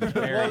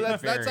 Well,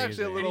 that's very actually a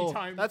easy. little.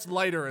 Anytime- that's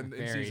lighter in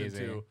Very season easy.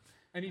 2.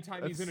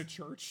 Anytime he's in a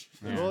church.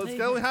 Yeah. Well, it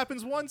only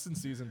happens once in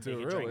season 2, He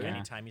can drink really.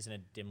 anytime he's in a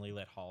dimly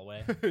lit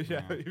hallway.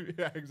 yeah,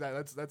 yeah,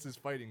 exactly. That's his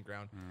fighting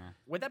ground.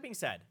 With that being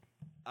said,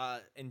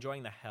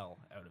 enjoying the hell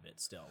out of it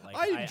still. Like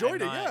I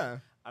enjoyed I'm it. not- Yeah,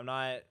 I'm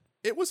not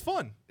it was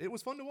fun. It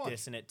was fun to watch.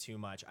 dissing it too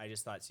much. I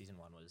just thought season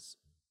 1 was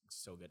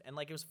so good, and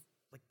like it was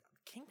like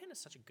Kingpin is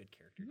such a good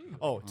character. Too.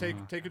 Oh,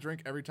 take a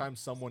drink every time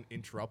someone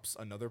interrupts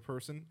another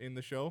person in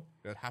the show.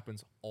 That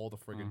happens all the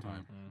friggin'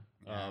 time.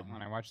 Yeah,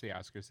 when I watched the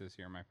Oscars this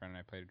year, my friend and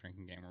I played a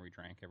drinking game where we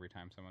drank every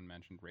time someone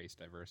mentioned race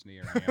diversity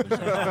or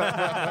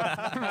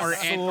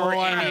any other or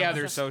any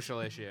other social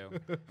issue.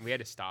 And we had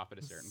to stop at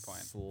a certain point.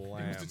 He was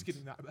Slammed. just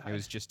getting that bad. It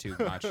was just too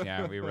much.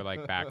 Yeah, we were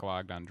like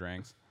backlogged on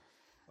drinks.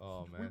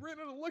 Oh we man. ran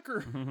out of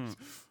liquor.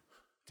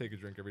 Take a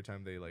drink every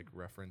time they like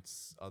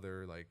reference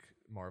other like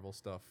Marvel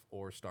stuff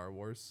or Star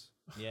Wars.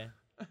 Yeah,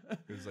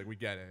 It's like we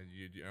get it.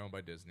 You're owned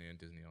by Disney, and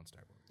Disney owns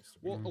Star Wars.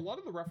 Well, a lot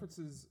of the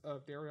references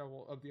of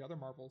Daredevil of the other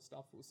Marvel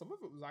stuff, some of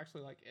it was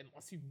actually like,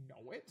 unless you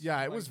know it. Yeah,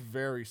 it like, was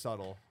very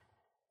subtle.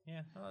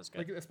 Yeah, oh, that's good.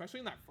 Like especially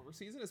in that first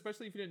season,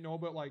 especially if you didn't know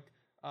about like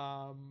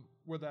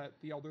where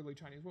the elderly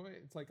Chinese woman.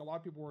 It's like a lot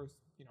of people were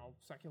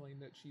speculating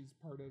that she's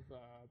part of the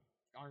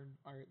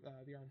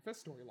Iron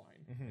Fist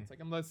storyline. It's like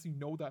unless you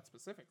know that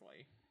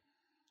specifically,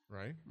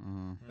 Right.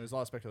 Mm-hmm. There's a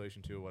lot of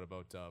speculation too. What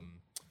about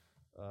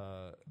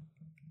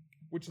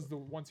which is the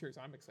one series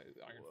I'm excited.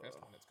 The Iron Fist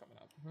one that's coming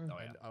up.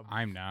 Oh, yeah. and,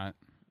 I'm not.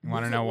 You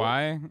want to know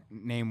why?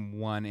 Name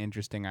one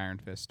interesting Iron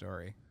Fist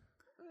story.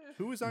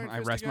 who is Iron Fist? I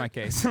rest again? my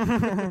case.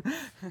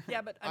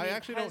 Yeah, but I mean,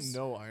 actually don't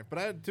know Iron.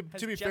 But to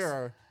has be Jess-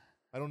 fair,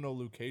 I don't know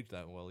Luke Cage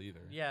that well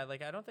either. Yeah,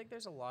 like I don't think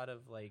there's a lot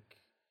of like.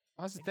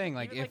 That's the thing.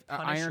 Like, Even, if like,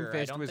 Iron Punisher, I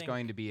Fist don't was think-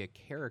 going to be a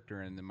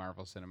character in the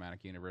Marvel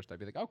Cinematic Universe, I'd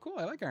be like, oh, cool,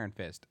 I like Iron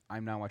Fist.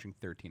 I'm now watching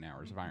 13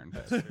 hours of Iron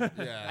Fist.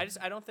 Yeah.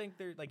 I don't think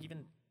they're like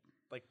even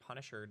like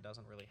Punisher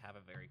doesn't really have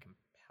a very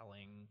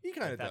compelling. He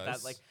kinda like, that,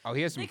 does. That, like Oh,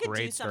 he has some They could do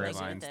great something with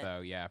storylines, it.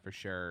 though. Yeah, for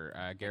sure.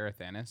 Gareth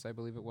Ennis, I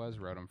believe it was,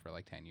 wrote him for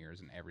like 10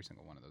 years, and every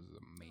single one of those is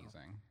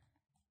amazing.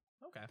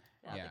 okay,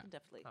 Yeah, Yeah. they can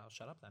definitely. I'll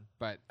shut up then.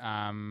 But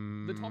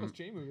The Thomas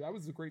Jane movie, that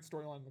was a great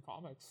storyline in the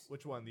comics.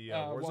 Which one? The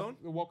Wel- Warzone?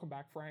 the Welcome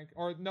Back, Frank,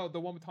 or no, the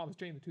one with Thomas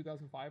Jane, the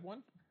 2005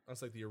 one.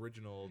 That's like the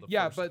original. The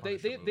Yeah, first but they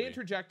Punisher they movie.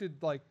 interjected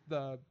like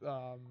the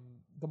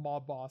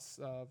mob boss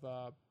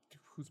of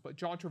who's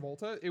John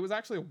Travolta. It was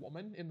actually a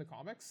woman in the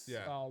comics.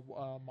 Yeah.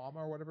 Mama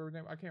or whatever her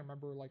name. I can't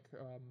remember like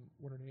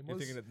what her name You're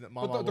was. thinking that But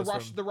Mama the was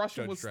Rush, from the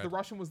Russian Judge was Dredd. the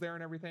Russian was there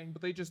and everything,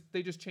 but they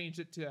just changed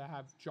it to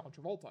have John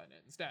Travolta in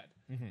it instead.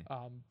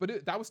 Mhm.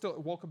 But that was still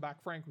Welcome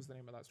Back, Frank was the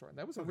name of that story. And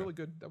that was a really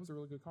good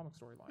comic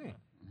storyline.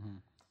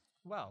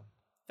 Well,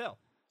 Phil,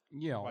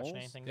 yeah, watching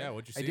anything? Yeah, good?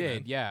 what'd you I see?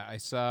 did. Man? Yeah, I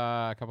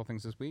saw a couple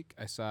things this week.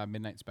 I saw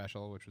Midnight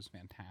Special, which was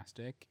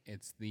fantastic.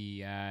 It's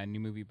the new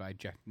movie by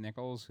Jeff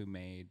Nichols, who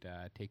made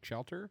Take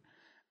Shelter,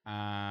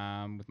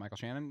 with Michael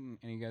Shannon.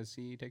 Any of you guys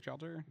see Take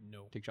Shelter?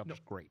 No. Take Shelter's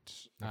great.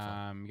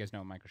 Next You guys know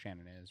who Michael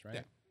Shannon is,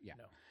 right? Yeah.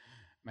 No.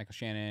 Michael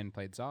Shannon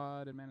played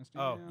Zod in Man of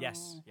Steel. Oh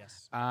yes,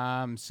 yes.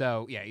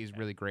 So yeah, he's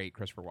really great.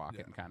 Christopher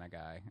Walken kind of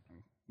guy.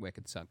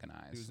 Wicked sunken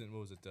eyes. He was in what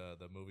was it?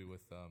 The movie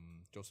with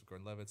Joseph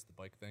Gordon-Levitt's The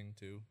Bike Thing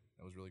too.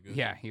 That was really good.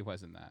 Yeah, he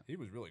was in that. he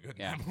was really good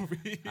Yeah. in that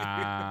movie.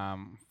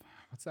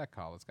 What's that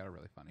called? It's got a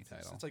really funny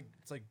title. It's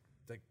like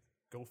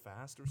Go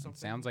Fast or something. It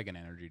sounds like an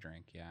energy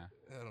drink. Yeah.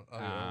 I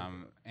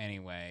don't know.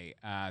 Anyway,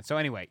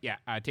 yeah.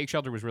 Take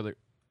Shelter was really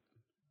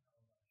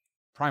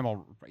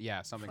Primal.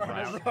 Yeah, something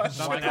rush. Rush.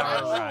 Something 1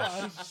 hour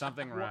rush.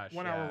 Something rush.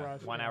 1 yeah. hour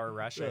rush. 1 hour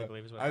rush, Yeah. I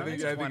believe is what I it think-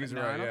 is. I it's think one- he's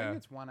no, right, I don't yeah. think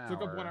it's 1 hour.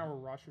 It's like a 1 hour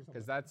rush or something.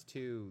 Because that's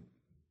too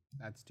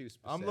specific.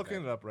 I'm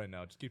looking it up right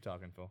now. Just keep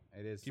talking, Phil.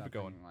 It is. Keep it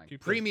something going. Like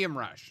Keep Premium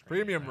Rush.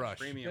 Premium Rush.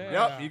 Premium Yeah.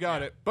 Rush. Yep, you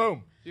got it.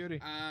 Boom.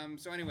 Beauty.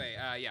 So anyway,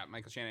 yeah,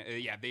 Michael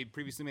Shannon. Yeah, they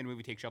previously made a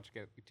movie, Take Shelter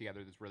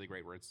Together. That's really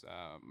great. Where it's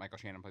Michael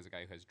Shannon plays a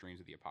guy who has dreams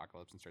of the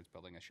apocalypse and starts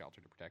building a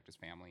shelter to protect his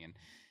family, and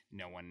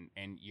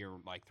and you're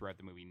like throughout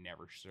the movie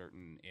never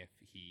certain if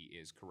he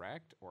is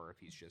correct or if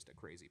he's just a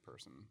crazy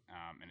person.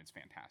 And it's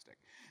fantastic.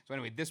 So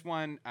anyway, this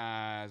one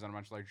is on a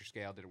much larger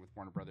scale. Did it with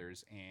Warner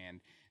Brothers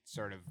and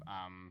sort of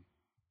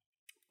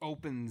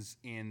opens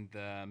in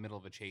the middle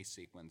of a chase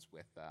sequence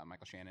with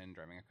Michael Shannon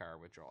driving a car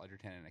with Joel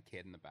Edgerton and a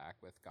kid in the back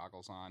with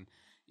goggles on.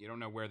 You don't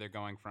know where they're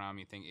going from.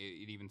 You think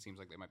it even seems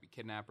like they might be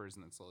kidnappers,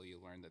 and then slowly you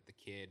learn that the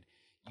kid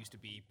used to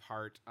be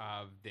part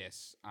of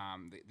this.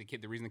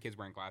 The reason the kid's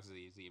wearing glasses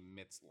is he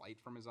emits light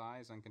from his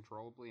eyes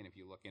uncontrollably, and if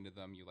you look into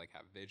them, you like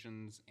have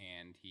visions.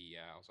 And he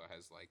also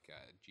has like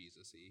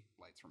Jesus-y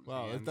lights from his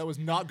Wow, hands. that was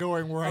not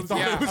going where I thought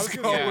yeah, it was I was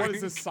gonna going. say, what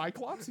is this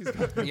Cyclops? He's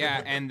got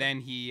Yeah, and then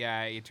he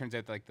it turns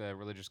out like the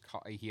religious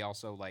he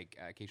also like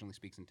occasionally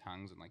speaks in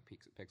tongues and like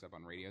picks up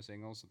on radio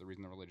signals. So the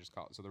reason the religious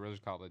cult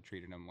had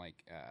treated him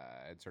like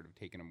had sort of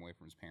taken him away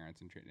from his parents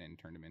and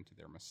turned him into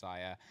their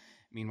messiah.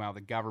 Meanwhile,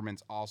 the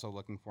government's also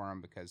looking for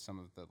him because some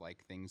of the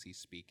like things he's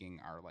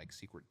speaking are like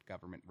secret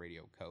government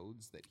radio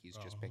codes that he's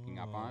just picking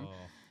up on.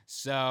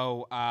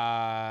 So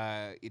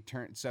it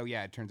turns out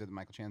that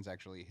Michael Shannon's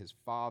actually his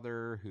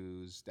father,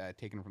 who's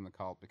taken him from the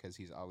cult because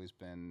he's always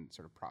been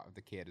sort of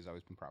the kid has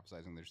always been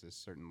prophesizing there's this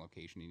certain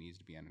location he needs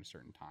to be in at a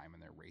certain time,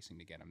 and they're racing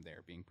to get him there,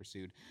 being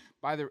pursued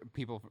by the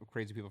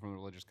crazy people from the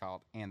religious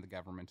cult and the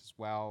government as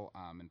well,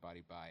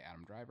 embodied by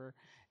Adam Driver,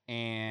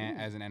 and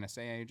as an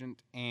NSA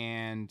agent,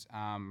 and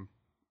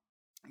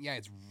yeah,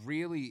 it's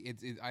really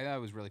I thought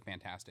it was really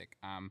fantastic.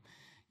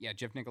 Yeah,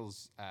 Jeff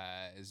Nichols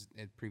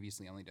had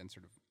previously only done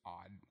sort of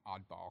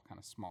oddball, kind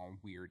of small,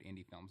 weird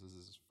indie films. This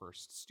is his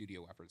first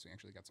studio effort, so he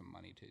actually got some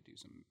money to do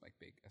some like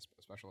big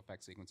special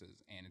effects sequences.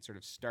 And it sort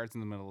of starts in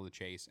the middle of the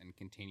chase and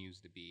continues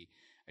to be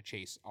a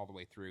chase all the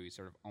way through. You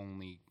sort of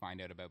only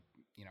find out about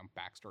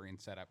backstory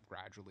and setup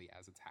gradually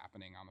as it's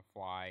happening on the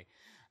fly.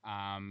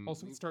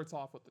 also it starts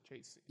off with the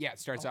chase scene. Yeah, it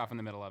starts off in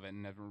the middle of it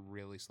and never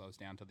really slows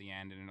down till the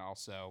end. And it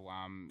also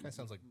That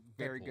sounds like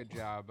very Deadpool. good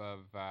job of.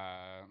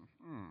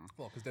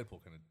 Well, because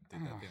Deadpool kind of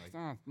did that thing.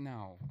 Like,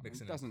 No,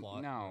 mixing it in doesn't.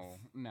 plot No,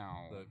 with no,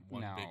 the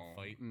one no, big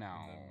fight in no,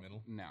 the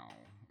middle? no.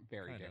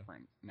 very Kinda.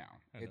 different. No,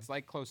 Kinda. it's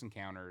like Close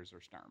Encounters or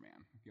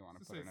Starman, if you want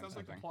to So put it it in sounds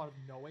like the something. plot of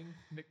Knowing.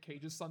 Nick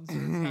Cage's son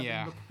starts having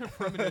Yeah. the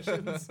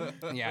premonitions.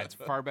 Yeah, it's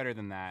far better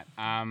than that.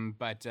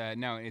 But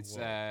no, it's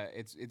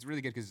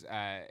really good because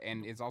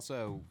and it's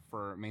also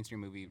for a mainstream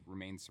movie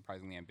remains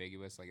surprisingly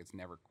ambiguous. Like it's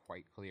never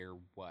quite clear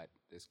why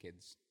this kid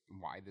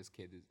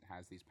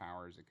has these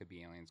powers. It could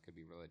be aliens, could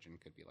be religion,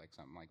 could be like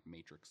something like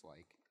Matrix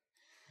like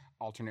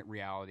alternate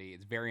reality.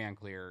 It's very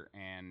unclear,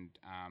 and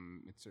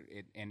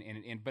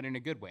but in a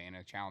good way, in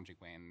a challenging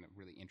way, in a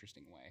really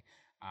interesting way.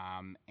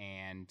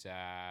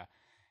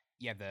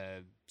 Yeah,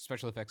 the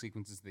special effects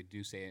sequences they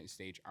do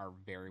stage are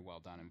very well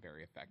done and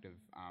very effective.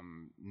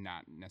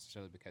 Not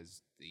necessarily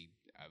because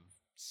of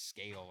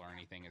scale or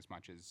anything, as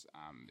much as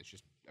it's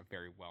just a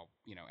very well,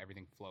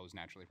 everything flows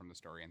naturally from the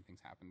story and things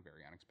happen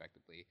very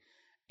unexpectedly.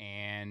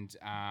 And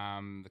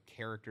the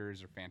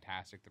characters are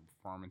fantastic. The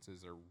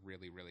performances are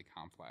really, really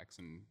complex,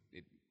 and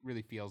it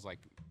really feels like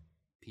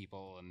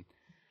people and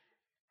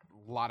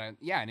a lot of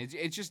and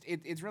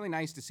it's really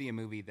nice to see a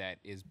movie that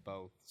is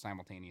both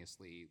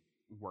simultaneously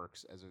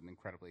works as an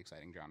incredibly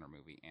exciting genre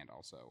movie and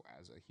also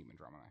as a human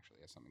drama and actually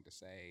has something to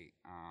say.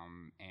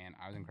 And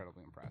I was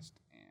incredibly impressed,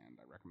 and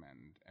I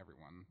recommend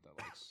everyone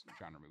that likes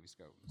genre movies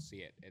go see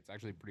it. It's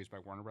actually produced by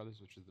Warner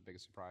Brothers, which is the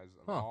biggest surprise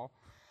of all.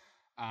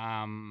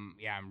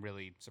 I'm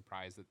really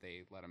surprised that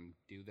they let him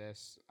do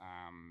this,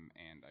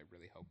 and I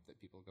really hope that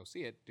people go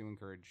see it. Do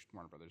encourage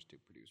Warner Brothers to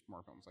produce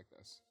more films like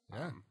this.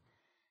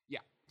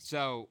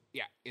 So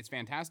it's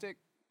fantastic.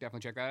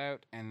 Definitely check that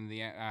out. And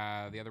the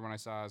other one I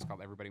saw is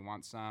called Everybody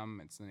Wants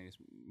Some. It's the latest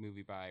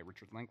movie by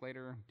Richard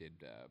Linklater.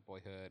 Did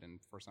Boyhood and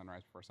Before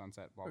Sunrise, Before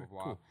Sunset, blah, blah,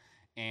 blah. Cool.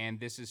 And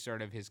this is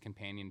sort of his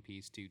companion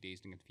piece to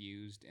Dazed and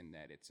Confused, in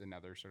that it's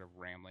another sort of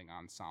rambling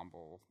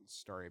ensemble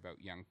story about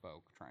young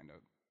folk trying to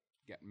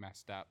get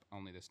messed up,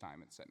 only this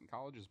time it's set in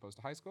college as opposed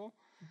to high school.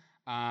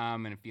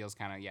 And it feels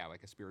kind of,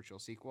 like a spiritual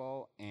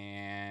sequel.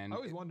 And I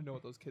always wanted to know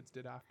what those kids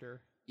did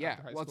after. Yeah,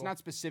 after high well, it's school. not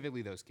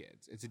specifically those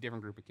kids. It's a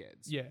different group of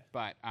kids. Yeah.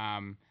 But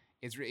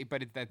it's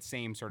that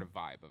same sort of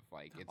vibe of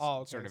like it's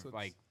sort of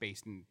like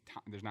based in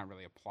time. There's not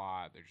really a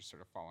plot. They're just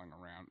sort of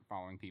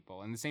following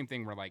people. And the same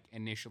thing where like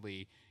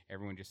initially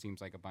everyone just seems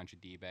like a bunch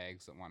of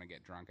D-bags that want to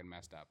get drunk and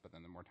messed up. But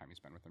then the more time you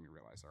spend with them, you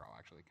realize they're all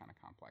actually kind of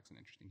complex and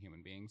interesting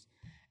human beings.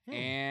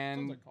 And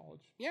Sounds like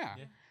college. Yeah.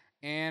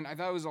 And I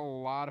thought it was a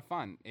lot of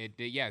fun.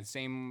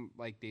 Same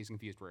like Dazed and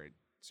Confused, where it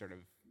sort of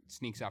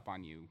sneaks up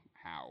on you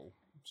how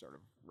sort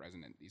of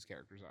resonant these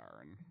characters are,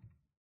 and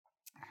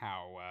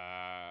how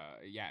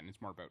and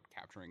it's more about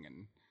capturing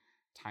and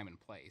time and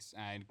place.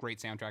 And great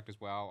soundtrack as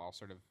well, all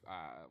sort of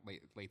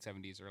late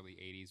 70s, early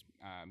 80s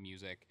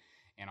music,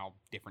 and all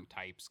different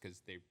types,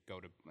 because they go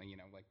to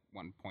like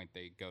one point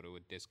they go to a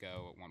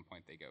disco, at one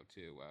point they go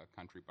to a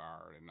country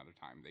bar, at another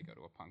time they go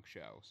to a punk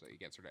show, so you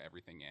get sort of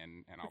everything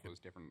in, and all those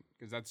different,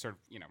 because that's sort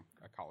of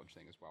a college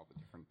thing as well, the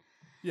different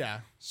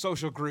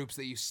social groups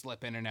that you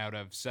slip in and out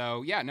of.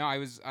 So I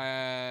was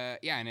and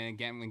then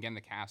again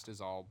the cast is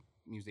all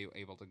usually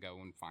able to go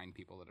and find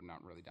people that have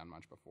not really done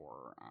much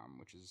before,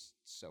 which is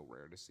so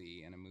rare to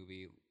see in a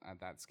movie at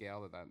that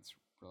scale. That's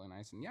really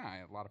nice. And I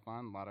had a lot of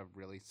fun, a lot of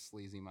really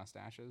sleazy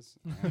mustaches.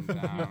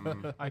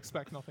 And, I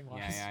expect nothing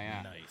less.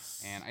 Yeah.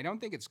 Nice. And I don't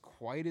think it's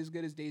quite as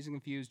good as Dazed and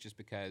Confused, just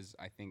because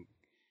I think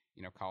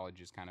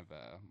college is kind of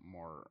a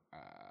more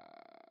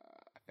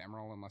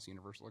ephemeral and less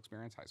universal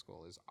experience. High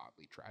school is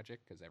oddly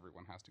tragic because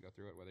everyone has to go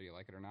through it, whether you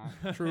like it or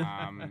not. True.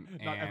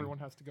 Not everyone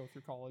has to go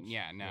through college.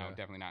 Yeah, no,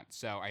 definitely not.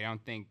 So I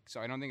don't think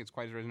it's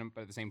quite as resonant,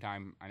 but at the same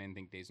time, I didn't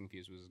think Dazed and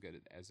Confused was as good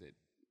as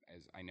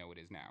I know it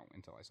is now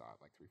until I saw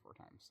it like 3-4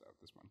 times. So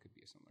this one could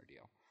be a similar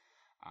deal,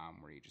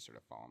 where you just sort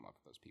of fall in love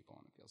with those people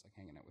and it feels like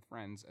hanging out with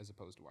friends as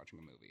opposed to watching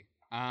a movie.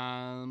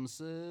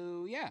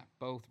 So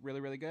both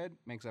really, really good.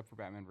 Makes up for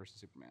Batman versus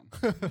Superman.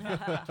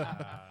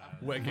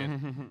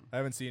 Wicked. I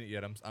haven't seen it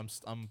yet.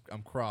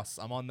 I'm cross.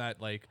 I'm on that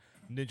like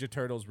Ninja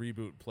Turtles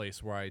reboot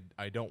place where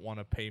I don't want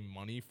to pay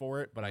money for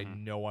it, but I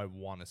know I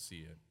want to see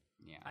it.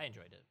 Yeah, I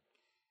enjoyed it.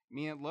 I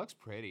mean, it looks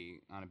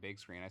pretty on a big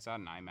screen. I saw it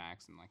in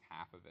IMAX, and like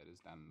half of it is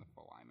done in the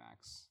full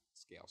IMAX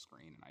scale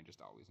screen, and I just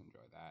always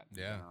enjoy that in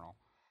general.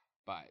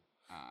 But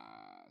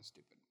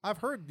stupid. I've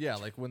heard,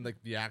 like when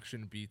the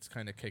action beats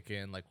kind of kick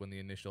in, like when the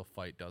initial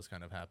fight does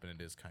kind of happen, it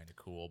is kind of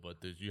cool. But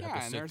you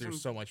have to sit through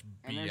so much BS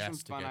and there's some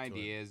to fun get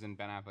ideas, to it. and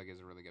Ben Affleck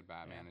is a really good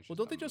Batman. It's Well,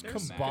 don't they just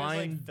There's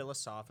combine like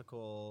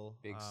philosophical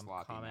Big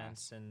sloppy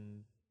comments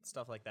and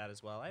stuff like that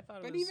as well. I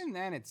thought, but even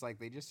then, it's like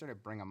they just sort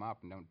of bring them up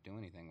and don't do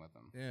anything with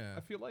them. Yeah.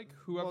 I feel like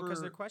whoever.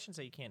 because they're questions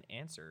that you can't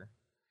answer.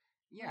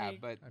 Yeah,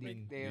 Like, but I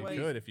mean, they you like-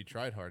 could if you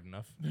tried hard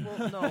enough.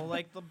 Well, no,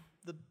 like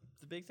the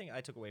big thing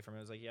I took away from it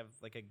was like you have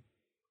like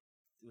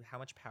how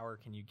much power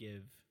can you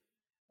give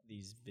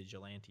these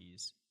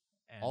vigilantes?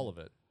 And All of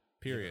it.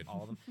 Period.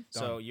 All of them.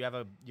 So you have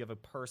a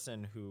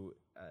person who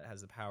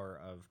has the power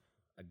of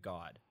a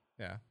god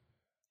Yeah.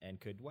 and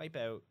could wipe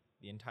out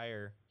the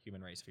entire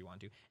human race if he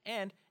wanted to,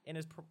 and in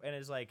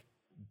his like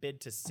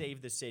bid to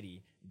save the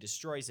city,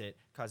 destroys it,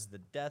 causes the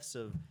deaths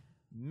of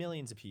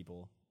millions of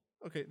people.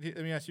 Okay,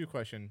 let me ask you a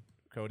question.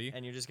 Cody.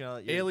 and you're just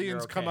gonna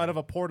Aliens come out of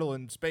a portal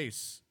in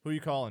space. Who are you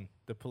calling?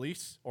 The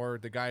police or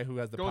the guy who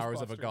has the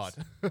powers of a god?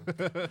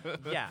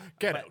 Yeah,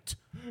 Get but out.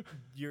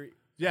 You're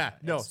Yeah,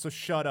 no, it's- so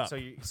shut up.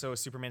 so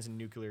Superman's a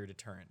nuclear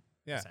deterrent.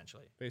 Yeah.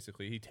 Essentially.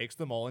 Basically, he takes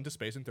them all into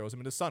space and throws them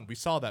into the sun. We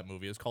saw that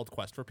movie. It's called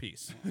Quest for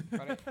Peace.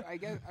 But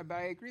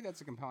I agree that's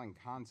a compelling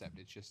concept.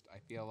 It's just I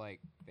feel like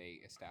they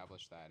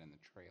established that in the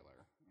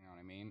trailer. You know what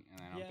I mean?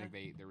 And I don't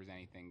think there was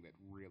anything that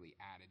really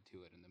added to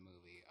it in the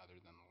movie other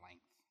than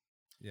length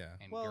Yeah.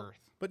 and Well, girth.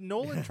 But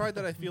Nolan tried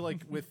that, I feel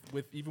like, with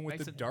even with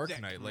Makes The it Dark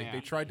thick, Knight. Like, they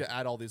yeah. tried to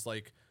add all these,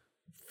 like,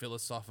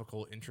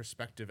 philosophical,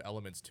 introspective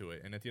elements to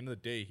it. And at the end of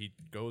the day, he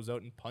goes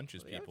out and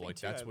punches the other people. thing Like,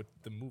 too, that's what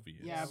the movie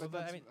is. Yeah, well, but but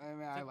I that's, mean, I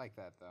mean, I like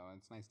that though.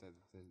 It's nice to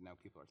know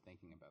people are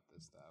thinking about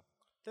this stuff.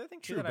 The other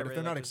thing too True, that I but if really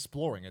they're not liked was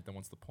exploring it, then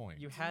what's the point?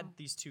 you had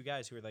these two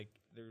guys who were like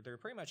they're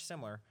pretty much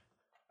similar,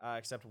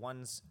 except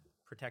one's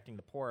protecting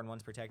the poor and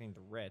one's protecting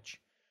the rich,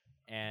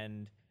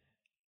 and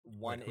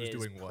one who's is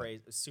doing what?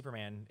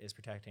 Superman is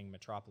protecting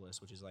Metropolis,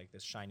 which is like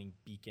this shining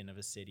beacon of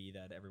a city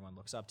that everyone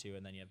looks up to,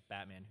 and then you have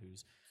Batman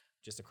who's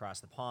just across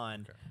the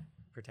pond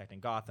protecting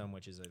Gotham,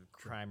 which is a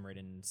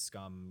crime-ridden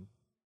scum,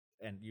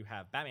 and you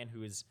have Batman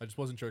who is I just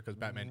wasn't sure because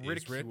Batman is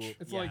ridicule- rich.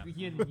 It's Yeah. like the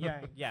yin and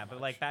yang. yeah,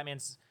 but like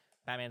Batman's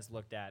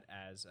looked at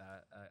as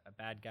a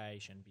bad guy, he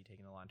shouldn't be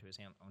taking the law into his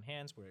own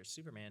hands, whereas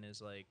Superman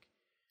is like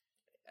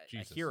a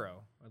Jesus.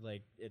 hero.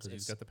 Like it's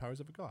Because he's got the powers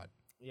of a god.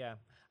 yeah.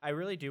 I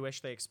really do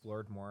wish they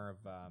explored more of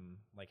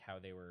like how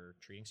they were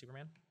treating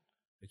Superman.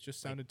 It just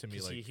sounded to me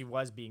 'Cause like he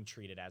was being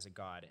treated as a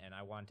god, and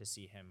I wanted to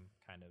see him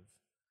kind of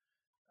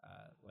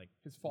like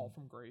His fall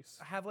from grace.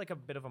 have like a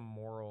bit of a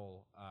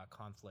moral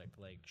conflict.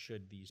 Like,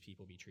 should these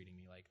people be treating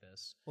me like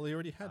this? well, he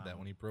already had that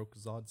when he broke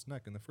Zod's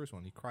neck in the first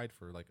one. He cried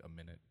for like a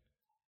minute.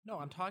 No,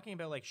 I'm talking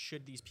about like,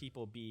 should these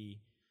people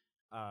be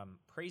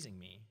praising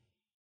me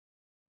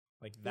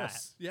like that?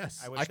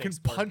 Yes. I wish I they can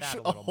explored punch that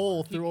a a little hole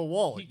more. through a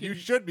wall. he You can-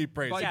 should be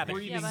praising By Yeah, me. but-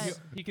 breathing, Yeah,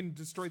 he can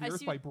destroy the I earth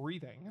see- by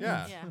breathing.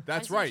 Yeah, Yeah,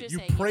 that's I see what right. you're You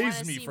saying. praise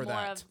wanna me see for more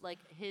that. of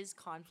like his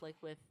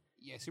conflict with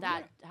Yeah,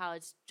 Superman. that, how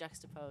it's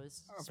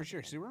juxtaposed. Oh, for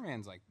sure.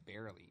 Superman's like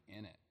barely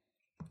in it.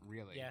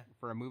 Really. Yeah.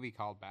 For a movie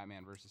called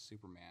Batman versus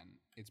Superman,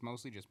 it's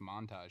mostly just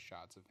montage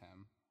shots of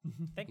him.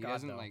 Thank He God,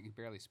 doesn't though. like he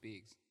barely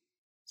speaks.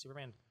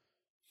 Superman,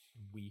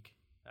 weak.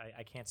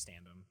 I can't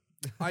stand him.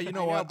 You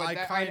know what? but I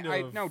that- kind of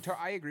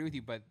I agree with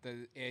you, but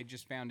I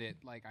just found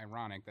it like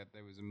ironic that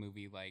there was a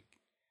movie like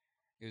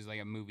it was like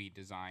a movie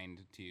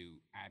designed to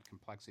add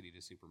complexity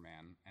to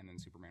Superman, and then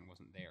Superman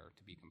wasn't there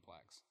to be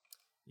complex.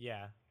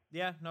 Yeah,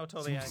 yeah, no,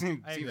 totally.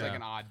 Seems I agree. like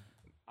an odd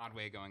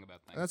way of going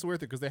about things. And that's the weird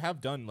thing because they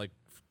have done like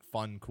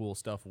fun, cool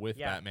stuff with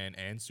Yeah. Batman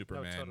and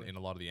Superman totally. in a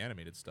lot of the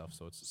animated stuff.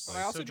 So it's just But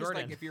like, I also So just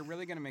Jordan. like if you're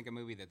really going to make a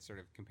movie that's sort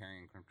of comparing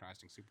and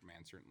contrasting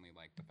Superman, certainly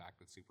like the fact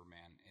that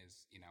Superman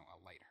is, you know, a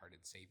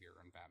lighthearted savior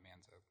and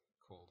Batman's a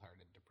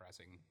cold-hearted,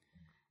 depressing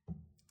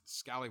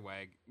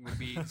scallywag would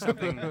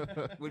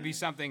be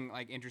something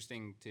like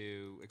interesting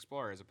to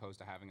explore as opposed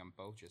to having them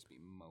both just be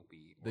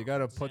mopey. they got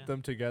to orphans. put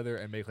them together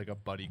and make like a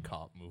buddy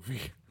cop movie.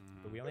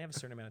 But we only have a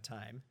certain amount of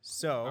time,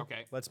 so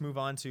Okay. let's move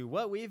on to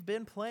what we've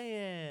been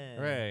playing.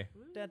 Hooray.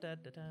 Da, da,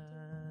 da, da.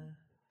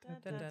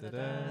 Da, da, da, da, Da-da.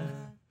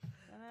 da.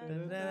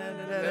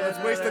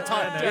 Let's waste the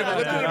time. We have a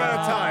limited amount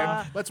of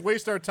time. Let's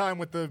waste our time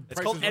with the. It's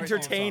Price called is Right song.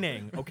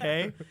 entertaining,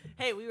 okay?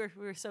 Hey, we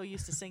were so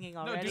used to singing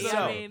No, already. do the, So-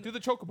 I mean, do the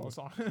Chocobo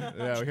song.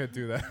 Yeah, we could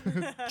do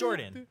that.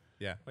 Jordan,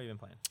 Yeah. what have you been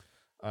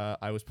playing?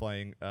 I was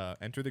playing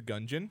Enter the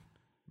Gungeon.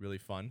 Really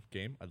fun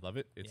game. I love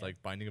it. It's Yeah.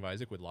 like Binding of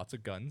Isaac with lots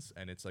of guns,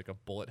 and it's like a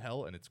bullet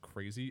hell, and it's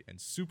crazy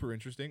and super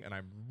interesting, and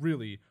I'm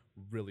really,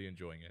 really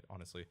enjoying it,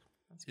 honestly.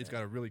 It's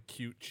got a really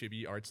cute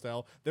chibi art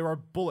style. There are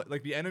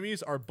the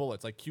enemies are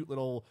bullets, like cute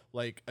little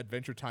like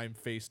Adventure Time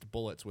faced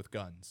bullets with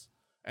guns.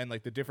 And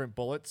like the different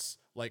bullets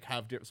like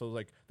have so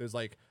like there's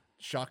like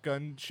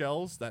shotgun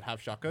shells that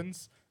have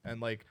shotguns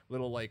and like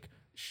little like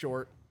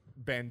short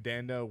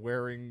bandana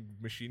wearing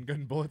machine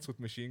gun bullets with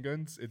machine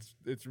guns.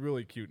 It's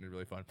really cute and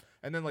really fun.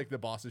 And then like the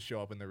bosses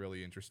show up and they're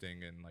really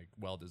interesting and like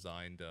well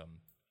designed,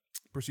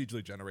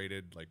 procedurally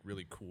generated, like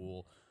really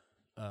cool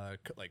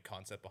like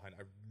concept behind it.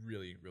 I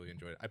really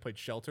enjoyed it. I played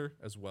Sheltered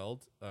as well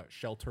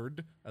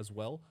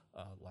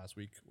last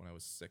week when I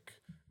was sick,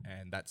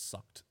 and that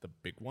sucked. The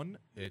big one.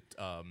 It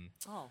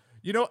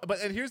you know,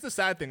 and here's the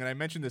sad thing, and I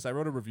mentioned this. I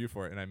wrote a review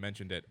for it, and I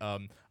mentioned it.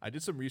 I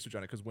did some research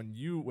on it because when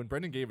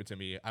Brendan gave it to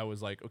me, I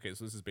was like, okay,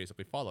 so this is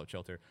basically Fallout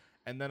Shelter.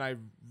 And then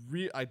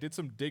I did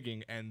some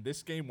digging, and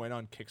this game went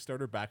on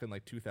Kickstarter back in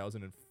like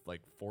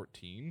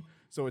 2014.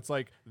 So it's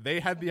like they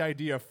had the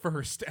idea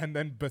first, and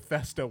then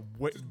Bethesda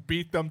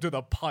beat them to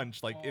the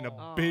punch, like in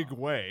a big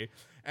way.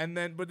 And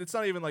then, but it's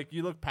not even like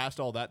you look past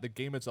all that. The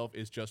game itself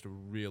is just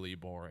really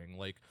boring.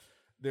 Like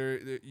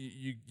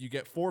you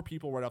get 4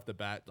 people right off the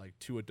bat, like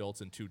 2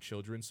 adults and 2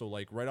 children. So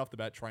like right off the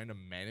bat, trying to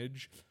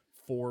manage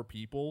 4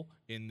 people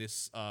in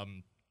this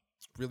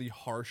really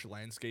harsh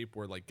landscape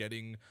where like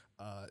getting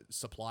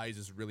supplies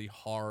is really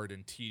hard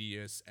and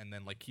tedious, and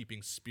then like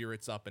keeping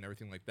spirits up and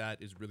everything like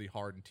that is really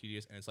hard and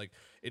tedious. And it's like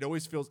it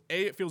always feels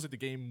like the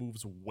game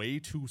moves way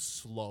too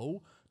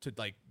slow to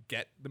like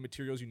get the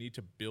materials you need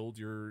to build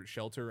your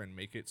shelter and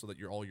make it so that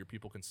all your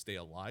people can stay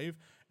alive.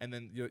 And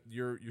then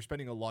you're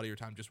spending a lot of your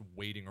time just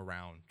waiting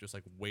around, just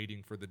like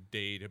waiting for the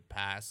day to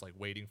pass, like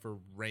waiting for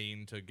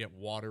rain to get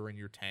water in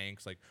your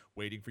tanks, like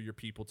waiting for your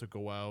people to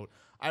go out.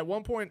 At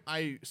one point,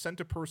 I sent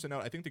a person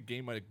out. I think the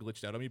game might have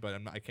glitched out on me, but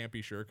I can't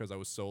be sure because I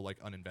was so like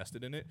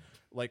uninvested in it.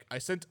 Like I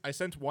sent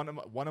one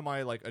of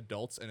my like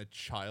adults and a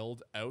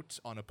child out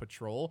on a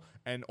patrol,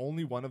 and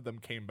only one of them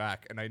came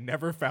back, and I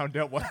never found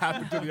out what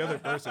happened to the other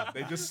person.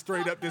 They just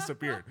straight up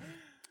disappeared.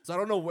 So I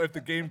don't know if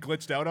the game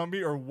glitched out on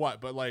me or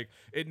what, but like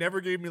it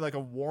never gave me like a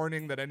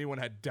warning that anyone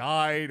had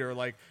died or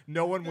like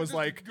no one was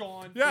like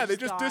gone. Yeah, they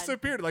Just just gone.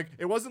 disappeared. Like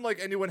it wasn't like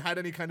anyone had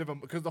any kind of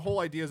because the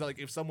whole idea is that like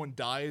if someone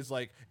dies,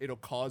 like it'll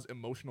cause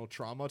emotional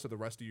trauma to the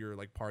rest of your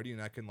like party, and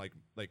that can like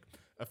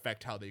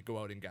affect how they go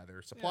out and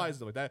gather supplies and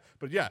stuff like that.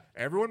 But yeah,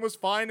 everyone was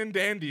fine and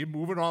dandy,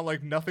 moving on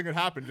like nothing had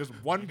happened. Just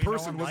one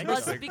person was liked Was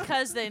missing. it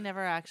because they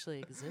never actually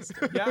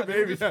existed? Yeah, they were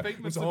Maybe, just yeah.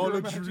 figments It's of all your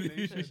a dream.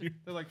 imagination.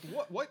 They're like,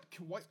 what?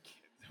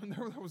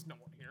 There was no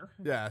one here.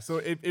 Yeah, so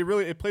it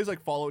really plays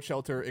like Fallout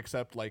Shelter,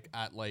 except like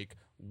at like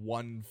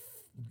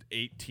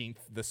 1/18th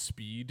the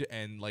speed,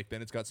 and like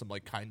then it's got some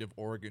like kind of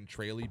Oregon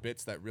Trail-y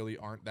bits that really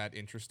aren't that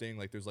interesting.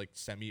 Like there's like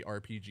semi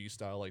RPG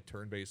style like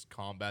turn-based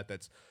combat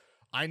that's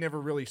I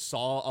never really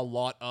saw a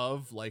lot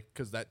of, like,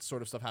 because that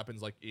sort of stuff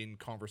happens like in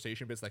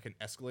conversation bits that can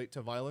escalate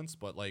to violence,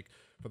 but like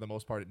for the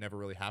most part it never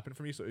really happened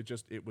for me. So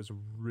it was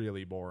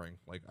really boring.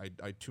 Like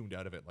I tuned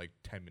out of it like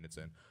 10 minutes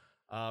in.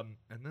 And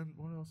then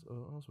what else?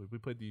 We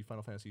played the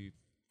Final Fantasy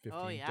 15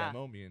 Oh, yeah.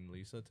 demo. Me and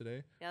Lisa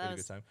today. Yeah, We had that a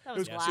was good time. that It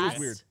was was blast.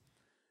 weird.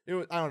 It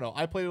was, I don't know.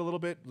 I played it a little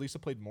bit. Lisa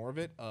played more of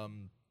it.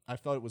 I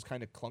thought it was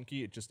kind of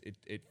clunky.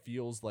 It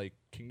feels like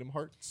Kingdom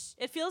Hearts.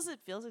 It feels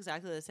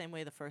exactly the same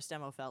way the first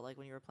demo felt like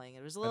when you were playing it.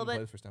 It was a I little didn't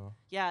play bit, the first demo.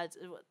 yeah.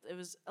 It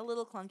was a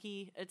little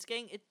clunky. It's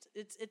getting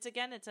it's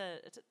again it's a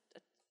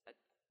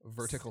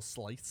Vertical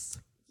slice.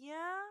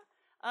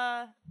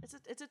 yeah.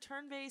 It's a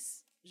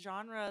turn-based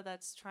genre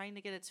that's trying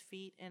to get its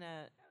feet in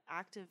a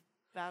active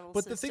battle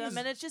But the system, thing is-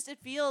 and it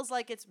feels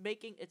like it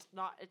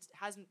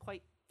hasn't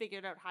quite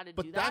figured out how to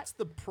But do that's that.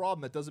 the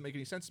problem that doesn't make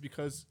any sense,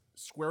 because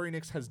Square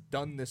Enix has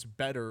done this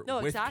better No,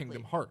 with exactly.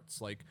 Kingdom Hearts.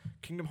 Like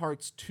Kingdom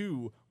Hearts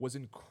 2 was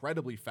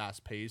incredibly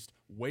fast paced,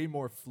 way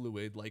more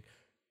fluid. Like,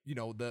 you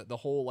know, the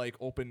whole like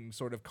open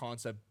sort of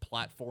concept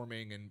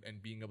platforming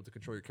and being able to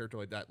control your character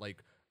like that,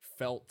 like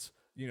felt,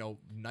 you know,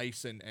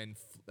 nice and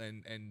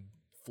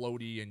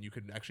floaty, and you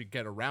could actually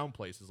get around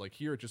places. Like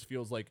here it just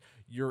feels like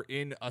you're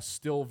in a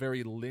still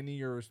very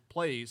linear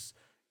place,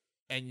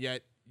 and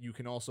yet you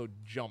can also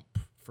jump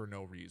for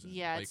no reason.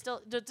 Yeah, like, it's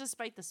still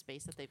despite the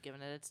space that they've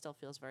given it, it still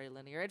feels very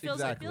linear. It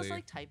feels Exactly.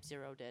 like Type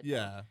 0 did.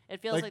 yeah.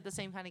 It feels Like- like the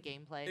same kind of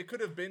gameplay. It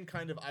could have been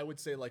kind of, I would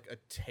say, like a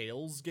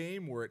Tales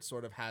game where it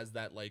sort of has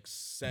that like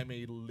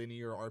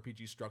semi-linear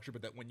RPG structure,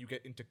 but that when you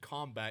get into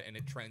combat and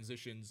it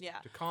transitions Yeah,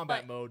 to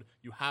combat but- mode,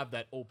 you have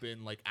that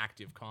open, like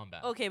active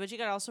combat. Okay, but you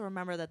gotta also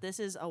remember that this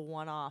is a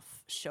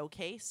one-off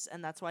showcase,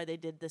 and that's why they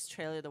did this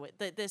trailer the way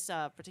this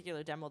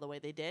particular demo the way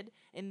they did.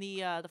 In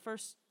the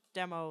first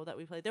demo that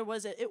we played, it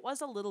was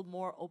a little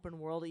more open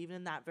world, even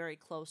in that very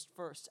close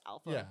first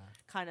alpha Yeah.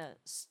 kind of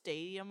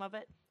stadium of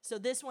it. So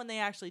this one, they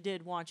actually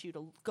did want you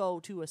to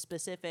go to a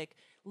specific.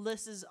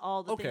 This is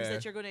all the things Okay.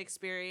 that you're going to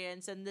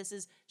experience, and this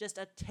is just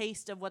a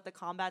taste of what the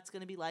combat's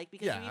going to be like.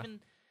 Because you Yeah.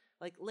 even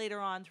like later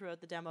on throughout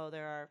the demo,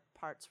 there are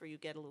parts where you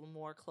get a little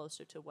more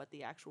closer to what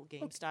the actual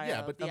game style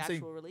yeah, of but the I'm saying-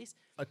 actual release.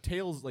 A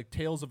Tales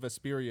of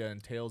Vesperia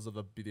and Tales of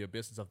the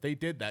Abyss and stuff, they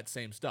did that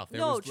same stuff. There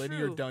No, was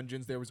linear true.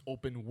 dungeons, there was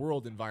open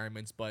world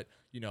environments, but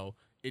you know,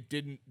 it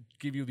didn't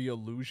give you the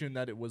illusion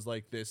that it was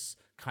like this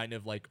kind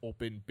of like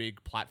open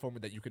big platformer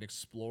that you can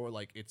explore.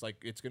 Like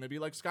it's gonna be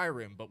like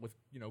Skyrim, but with,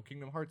 you know,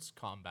 Kingdom Hearts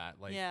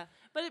combat. Like Yeah,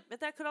 but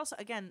that could also,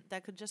 again,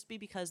 that could just be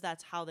because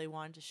that's how they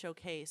wanted to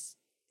showcase,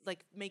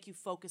 like make you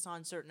focus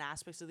on certain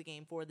aspects of the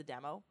game for the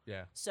demo.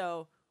 yeah.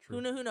 So True.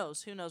 who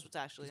knows what's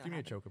actually Just give going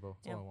me to a happen. chocobo.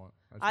 That's Yeah. all I want.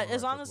 I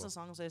just want a As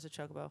long chocobo. as there's a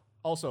chocobo.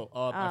 Also,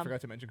 I Um, forgot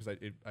to mention because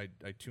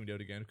I tuned out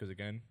again because,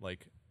 again,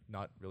 like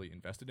not really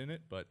invested in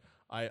it, but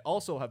I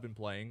also have been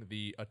playing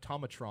the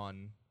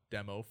Automatron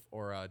demo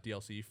or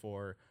DLC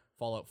for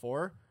Fallout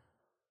 4.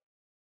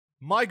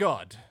 My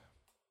God,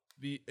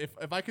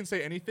 if I can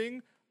say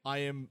anything, I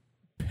am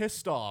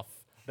pissed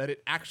off that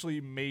it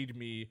actually made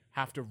me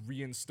have to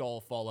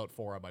reinstall Fallout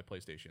 4 on my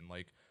PlayStation.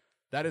 Like,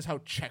 that is how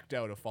checked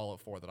out of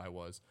Fallout 4 that I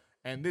was.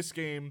 And this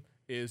game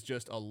is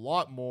just a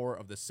lot more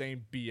of the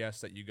same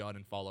BS that you got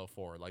in Fallout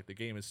 4. Like, the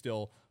game is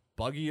still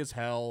buggy as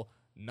hell.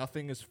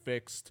 Nothing is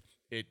fixed.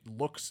 It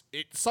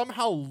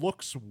somehow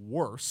looks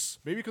worse.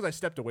 Maybe because I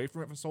stepped away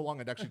from it for so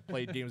long, I'd actually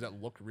played games that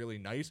looked really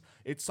nice.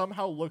 It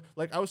somehow looked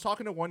like I was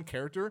talking to one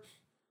character,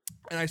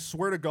 and I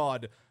swear to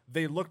God,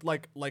 they looked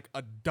like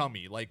a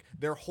dummy. Like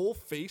their whole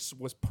face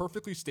was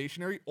perfectly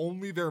stationary,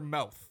 only their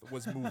mouth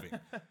was moving.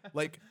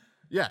 Like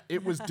Yeah,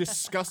 it was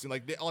disgusting.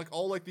 Like they, like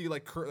all like the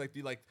like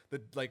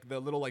the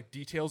little like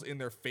details in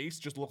their face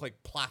just look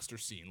like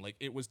plasticine. Like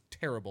it was It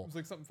terrible. was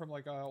like something from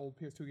like an old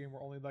PS2 game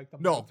where only like the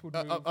No, mouth would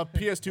move. a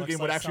PS2 Looks game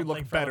would like actually something look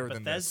from a better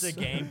than Bethesda this.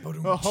 game.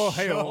 Oh,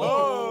 hey,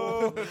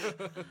 oh.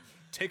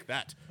 Take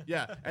that.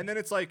 Yeah. And then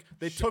it's like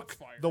they took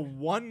fired. the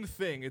one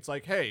thing. It's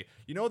like, hey,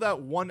 you know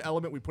that one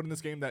element we put in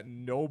this game that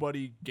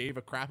nobody gave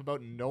a crap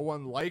about and no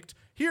one liked?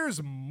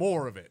 Here's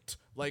more of it.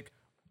 Like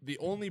the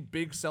only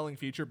big selling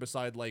feature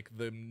beside like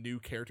the new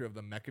character of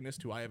the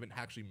Mechanist, who I haven't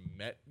actually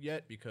met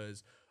yet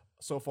because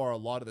so far a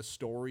lot of the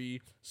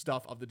story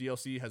stuff of the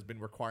DLC has been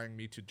requiring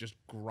me to just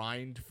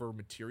grind for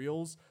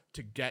materials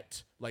to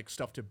get like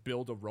stuff to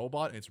build a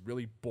robot, and it's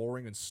really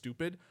boring and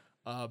stupid.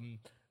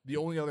 The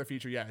only other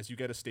feature, is you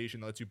get a station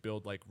that lets you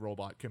build like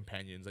robot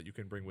companions that you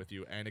can bring with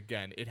you. And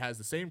again, it has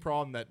the same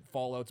problem that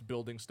Fallout's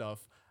building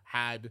stuff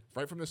had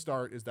right from the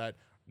start, is that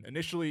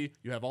initially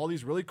you have all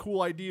these really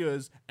cool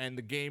ideas and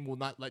the game will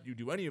not let you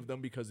do any of them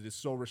because it is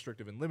so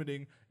restrictive and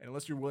limiting. And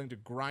unless you're willing to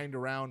grind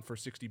around for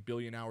 60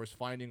 billion hours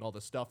finding all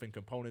the stuff and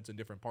components and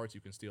different parts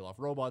you can steal off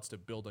robots to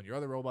build on your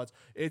other robots,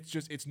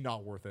 it's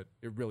not worth it.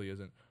 It really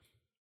isn't.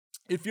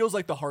 It feels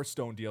like the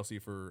Hearthstone DLC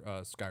for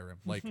Skyrim.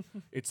 Like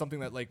it's something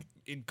that, like,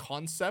 in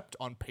concept,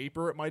 on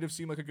paper, it might have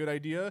seemed like a good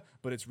idea,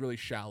 but it's really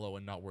shallow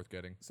and not worth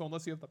getting. So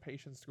unless you have the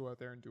patience to go out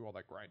there and do all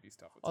that grindy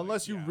stuff, it's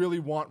Unless you really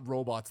want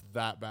robots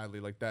that badly,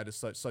 like that is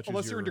such.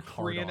 unless as you're into hard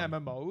Korean on.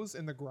 MMOs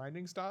and the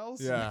grinding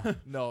styles. Yeah,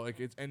 no, like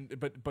it's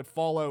but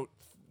Fallout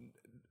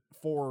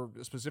 4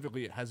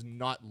 specifically, it has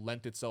not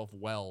lent itself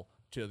well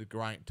to the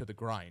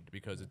grind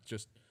because it's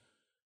just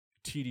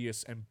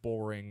tedious and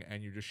boring,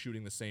 and you're just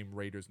shooting the same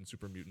raiders and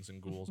super mutants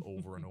and ghouls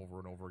over and over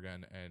and over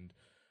again, and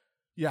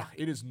yeah,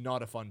 it is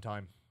not a fun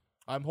time.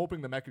 I'm hoping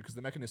because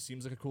the Mechanist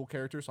seems like a cool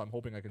character, so I'm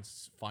hoping I can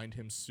find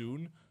him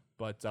soon.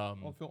 But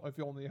Well, if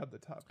you only had the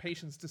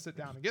patience to sit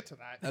down and get to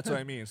that. that's what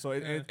I mean. So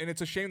and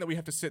it's a shame that we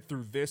have to sit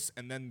through this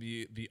and then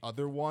the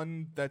other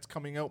one that's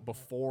coming out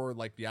before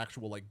like the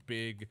actual like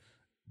big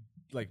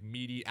like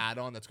meaty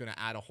add-on that's going to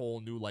add a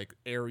whole new like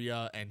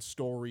area and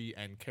story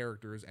and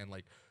characters and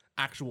like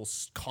actual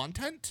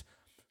content.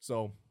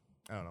 So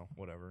I don't know,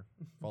 whatever.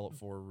 Fallout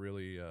 4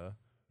 really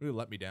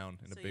let me down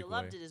in a So big you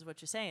loved way. it, is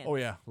what you're saying. Oh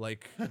yeah,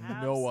 like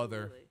no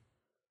other. Absolutely.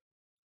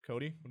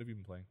 Cody, what have you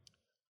been playing?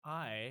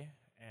 I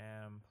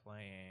am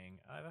playing.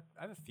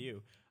 I have a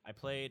few. I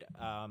played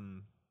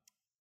Hyrule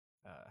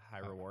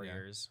yeah.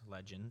 Warriors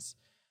Legends.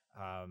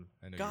 I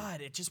know God,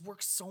 it just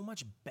works so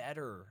much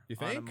better. You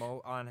think?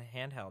 on a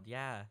handheld?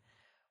 Yeah.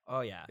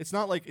 Oh yeah. It's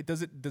not like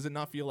does it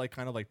not feel like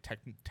kind of like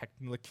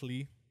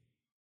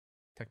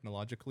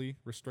technologically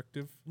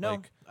restrictive? No,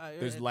 Like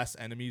there's less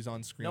enemies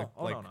on screen. No,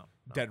 like no.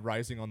 Dead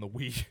Rising on the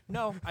Wii.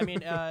 No, I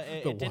mean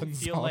it The didn't one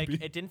feel like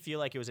zombie. it didn't feel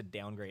like it was a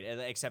downgrade,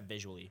 except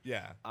visually.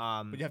 Yeah.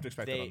 But you have to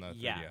expect they, it on the 3DS.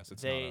 Yeah,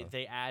 It's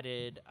they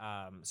added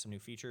some new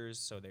features.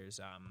 So there's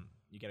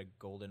you get a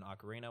golden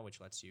ocarina, which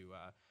lets you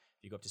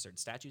if you go up to certain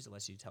statues, it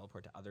lets you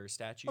teleport to other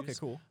statues. Okay,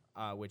 cool.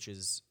 Which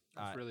is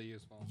That's really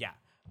useful. yeah.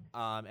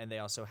 And they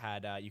also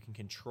had you can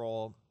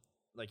control.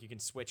 Like you can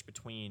switch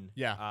between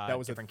Yeah, that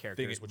was a different thing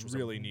characters, it which was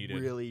really a needed.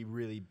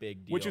 really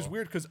big deal. Which is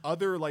weird because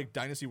other like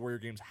Dynasty Warrior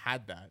games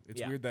had that. It's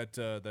Yeah. weird that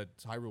that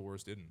Hyrule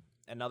Wars didn't.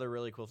 Another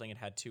really cool thing it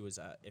had too is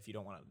if you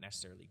don't want to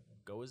necessarily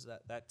go as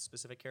that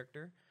specific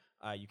character,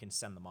 you can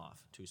send them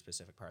off to a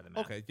specific part of the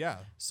map. Okay, yeah.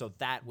 So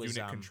that was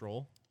Unit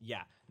control.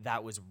 Yeah,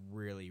 that was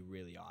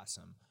really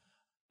awesome.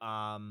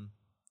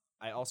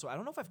 I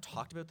don't know if I've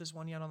talked about this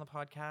one yet on the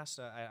podcast.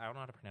 I don't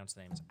know how to pronounce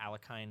the name. It's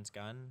Alakine's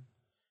Gun.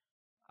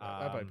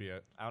 That might be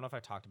it. I don't know if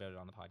I've talked about it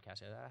on the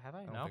podcast yet. Have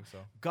I? I don't No. think so.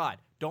 God,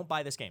 don't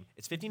buy this game.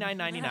 It's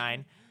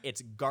 $59.99.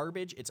 It's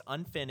garbage. It's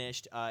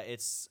unfinished.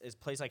 It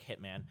plays like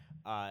Hitman.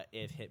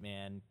 If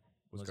Hitman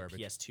was garbage.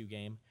 a PS2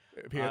 game,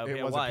 It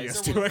it was a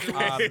was. PS2 There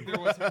game. There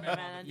was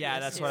Hitman. yeah,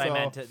 that's PS2. what I So-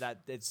 meant.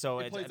 It's so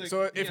It it's plays like-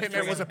 So if PS2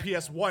 Hitman was a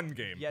PS1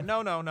 game. yeah,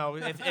 no.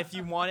 If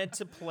you wanted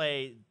to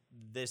play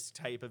this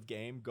type of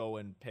game, go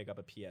and pick up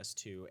a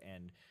PS2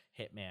 and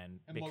Hitman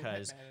And load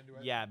because Hitman into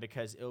it.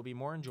 because it'll be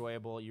more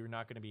enjoyable. You're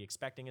not going to be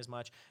expecting as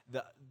much.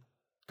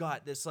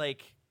 This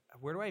like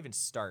where do I even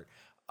start?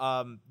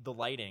 The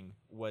lighting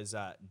was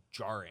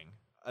jarring.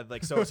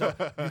 So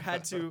you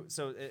had to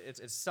it's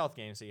a stealth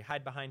game, so you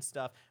hide behind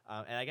stuff,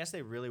 and I guess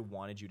they really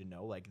wanted you to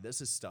know like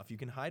this is stuff you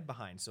can hide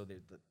behind. So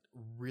the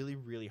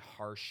really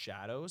harsh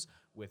shadows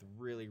with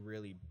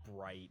really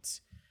bright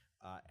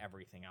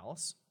everything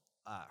else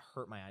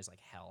hurt my eyes like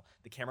hell.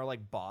 The camera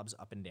like bobs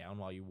up and down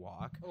while you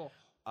walk. Oh.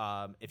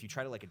 If you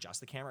try to like adjust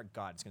the camera,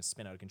 God, it's gonna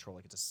spin out of control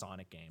like it's a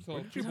Sonic game. So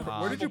Where did you, people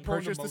where did you burn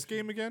purchase this emotion.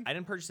 game again? I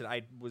didn't purchase it.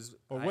 I was.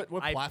 Or I-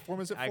 what I-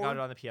 platform is it for? I got it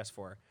on the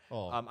PS4.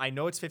 Oh. I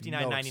know it's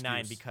 $59.99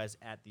 excuse. because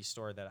at the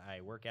store that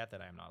I work at,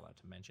 that I am not allowed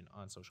to mention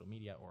on social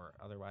media or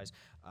otherwise,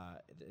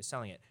 is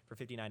selling it for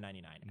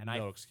 $59.99. And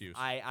No excuse.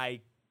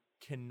 I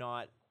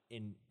cannot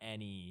in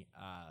any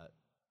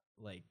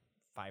like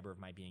fiber of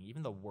my being,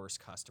 even the worst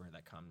customer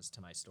that comes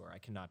to my store, I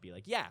cannot be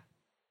like, yeah,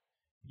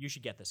 you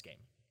should get this game.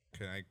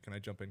 Can I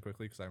jump in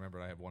quickly because I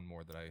remember I have one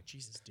more that I.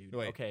 Jesus, dude.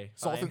 Wait, Okay,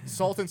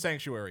 Salt and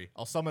Sanctuary.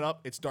 I'll sum it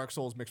up. It's Dark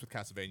Souls mixed with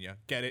Castlevania.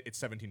 Get it? It's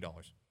 $17.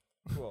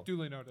 cool.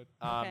 Duly noted.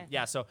 Okay.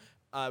 Yeah, so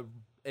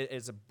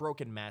it's a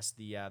broken mess.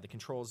 The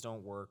controls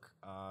don't work.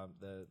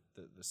 The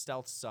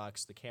stealth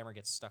sucks. The camera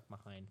gets stuck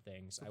behind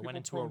things. I went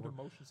into a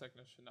motion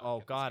sickness. Should not oh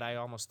get this god, game. I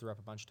almost threw up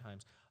a bunch of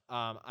times.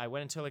 I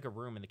went into like a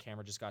room and the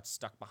camera just got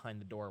stuck behind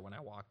the door when I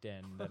walked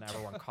in. Then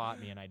everyone caught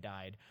me and I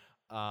died.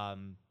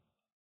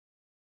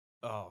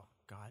 Oh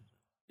god,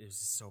 it was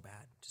just so bad,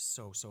 just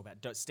so bad.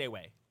 Stay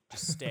away,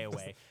 just stay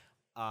away.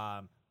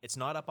 It's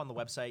not up on the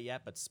website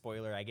yet, but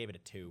spoiler, I gave it a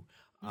 2.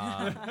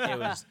 It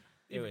was.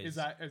 Is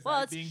that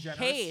Well, being it's generous?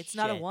 hey, it's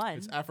not a Shit. 1.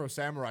 It's Afro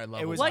Samurai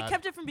level. was- What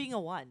kept it from being a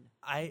 1?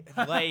 I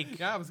like.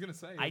 Yeah, I was gonna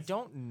say. I it's-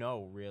 don't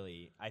know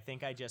really. I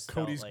think I just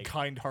Cody's felt like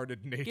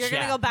kind-hearted nature. You're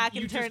gonna Yeah. go back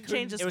You and just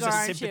change the it was scar, a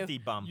aren't sympathy you?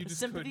 bump. You just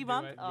Sympathy couldn't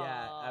bump? do it.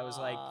 Yeah, I was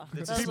like, Aw.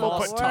 it's That's a People the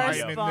put small time worst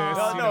in bump.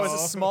 this. No, no, it was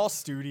know? a small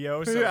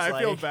studio. So Yeah, it's I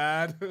feel like-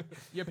 bad.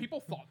 Yeah,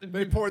 people thought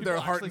They poured their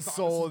people heart actually and thought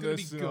soul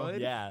this in was gonna this. be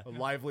good. Yeah.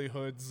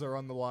 Livelihoods are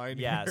on the line.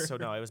 Yeah, here. so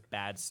no, it was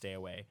bad. Stay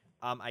away.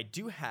 I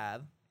do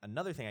have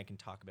another thing I can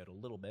talk about a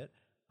little bit.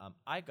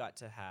 I got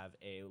to have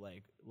a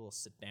little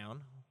sit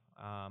down,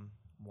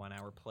 1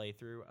 hour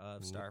playthrough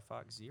of Star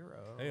Fox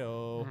Zero.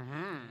 Heyo.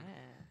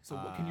 So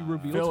what can you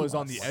reveal? Phil to is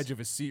on us? the edge of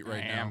his seat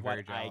right I now. am.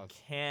 What Very I jealous.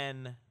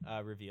 can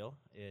reveal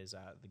is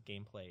the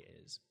gameplay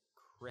is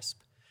crisp.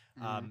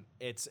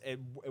 It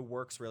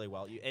works really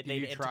well. Did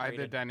you try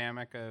the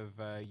dynamic of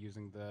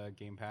using the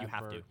gamepad? You have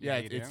for, to. Yeah,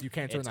 you it's do? you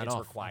can't turn It's that off.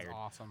 required. That's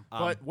awesome.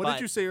 But what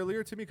did you say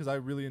earlier to me? Because I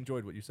really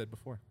enjoyed what you said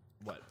before.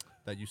 What?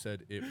 That you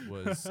said it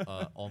was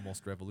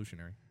almost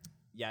revolutionary.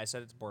 Yeah, I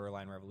said it's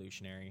borderline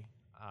revolutionary.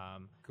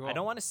 Cool. I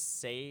don't want to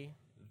say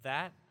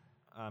that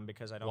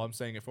because I don't. Well, I'm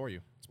saying it for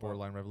you. It's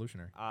borderline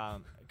revolutionary.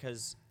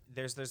 Because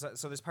there's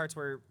parts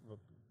where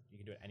you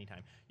can do it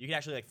anytime. You can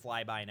actually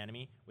fly by an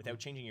enemy without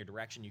changing your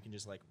direction. You can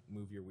just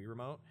move your Wii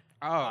remote.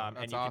 Oh, and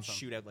that's you awesome. can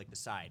shoot out the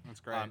side. That's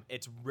great.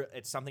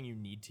 It's something you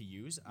need to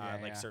use.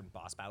 Yeah. Certain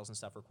boss battles and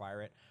stuff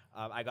require it.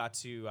 I got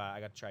to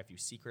try a few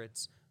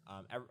secrets.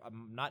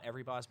 Not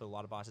every boss, but a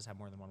lot of bosses have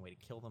more than one way to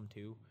kill them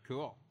too.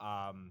 Cool.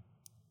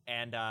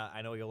 And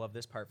I know you'll love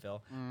this part,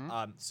 Phil.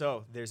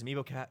 So there's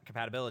amiibo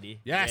compatibility.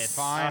 Yes, with-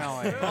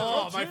 Finally.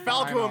 Oh, my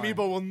Falco Finally.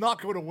 amiibo will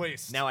not go to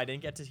waste. Now I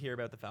didn't get to hear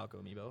about the Falco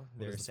amiibo.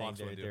 They're does the saying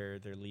Fox one do?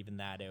 they're leaving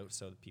that out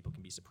so that people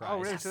can be surprised. Oh,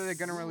 really? So they're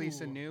gonna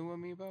release a Ooh. new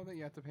amiibo that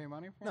you have to pay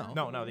money for?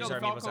 No, these the are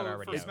amiibos that Falco are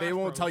already for out. Smash They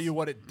won't Bros. tell you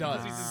what it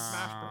does. Because he's in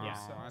Smash Bros. Yeah.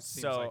 so. That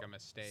seems So- like a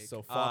mistake.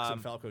 So Fox and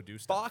Um, Falco do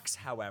stuff. Fox,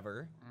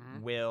 however,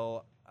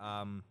 will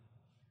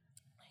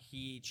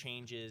he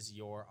changes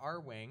your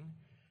R-wing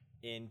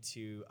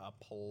into a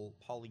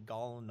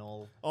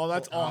polygonal. Oh,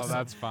 that's oh, awesome.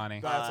 that's funny.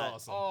 That's Uh,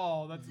 awesome.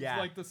 Oh, that's Yeah.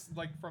 like this,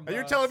 like from. Are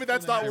you the telling me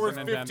that's not Super worth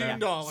Nintendo.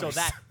 $15? So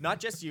that not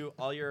just you,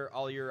 all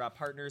your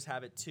partners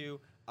have it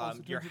too.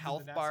 Also Your turns into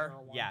health the bar,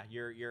 NASCAR one. yeah,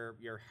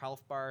 your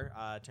health bar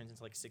turns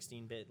into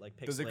 16-bit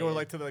pixelated. does it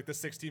go to the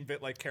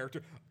 16-bit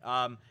character?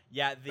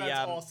 Yeah,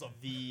 That's awesome.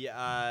 The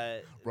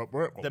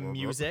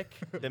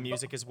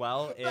music as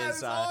well That is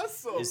is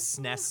awesome. is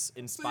SNES So you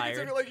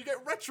inspired. get you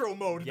get retro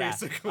mode Yeah,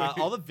 basically.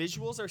 all the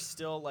visuals are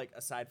still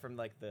aside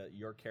from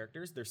your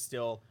characters, they're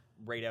still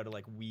right out of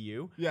Wii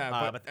U. Yeah,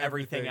 but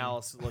everything everything-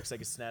 else looks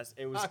like a SNES.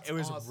 It was That's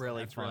awesome.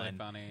 really That's fun. really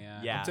funny.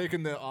 Yeah. Yeah. I'm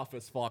taking the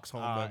Office Fox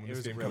home then when It this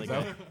was game really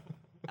comes good.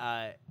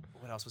 out.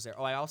 What else was there?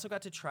 Oh, I also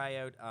got to try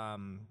out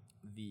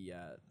the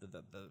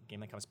game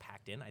that comes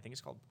packed in. I think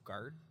it's called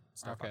Guard.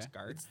 Star Fox Okay.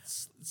 Guard.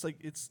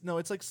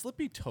 It's like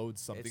Slippy Toad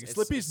something. It's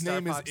Slippy's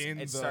Star name Fox- is in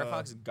it's the. Star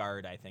Fox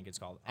Guard, I think it's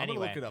called. I'm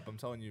Anyway, gonna look it up. I'm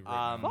telling you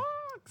right now.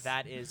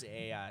 that is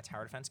a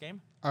tower defense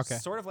game. Okay.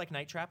 Sort of like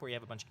Night Trap, where you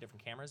have a bunch of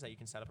different cameras that you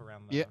can set up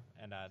around. Yeah.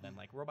 And then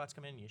robots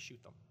come in and you shoot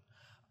them.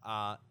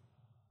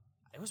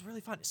 It was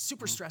really fun.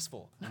 Super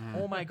stressful.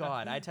 Oh my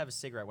god! I had to have a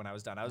cigarette when I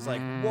was done. I was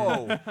like,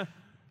 whoa,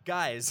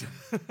 guys.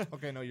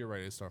 Okay, no, you're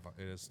right. It's Star Fox.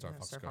 It is Star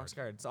Fox. Star Guard. Fox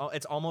Guard.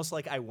 It's almost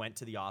like I went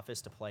to the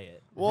office to play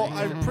it. Well,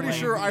 I'm pretty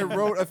sure I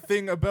wrote a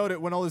thing about it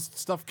when all this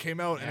stuff came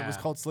out, and it was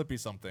Yeah. called Slippy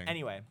something.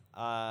 Anyway,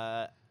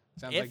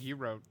 Sounds If- like you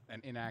wrote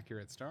an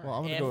inaccurate story. Well,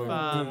 I'm gonna If, go to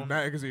the um,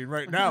 magazine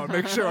right now and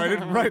make sure I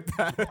didn't write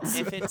that.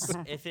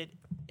 if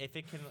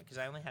it can, because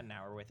I only had an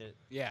hour with it.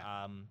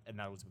 Yeah. And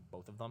that was with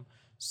both of them.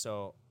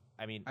 So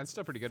I mean, That's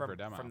still pretty good from, for a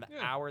demo. From the Yeah.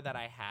 hour that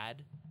I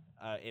had,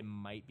 it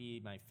might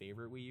be my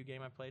favorite Wii U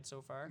game I played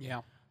so far.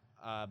 yeah.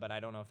 But I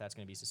don't know if that's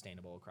going to be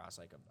sustainable across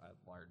a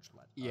large.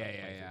 Yeah,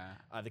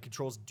 playthrough. The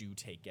controls do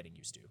take getting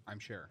used to. I'm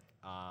sure.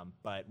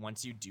 But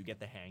once you do get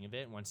the hang of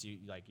it, once you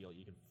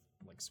you can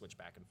switch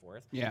back and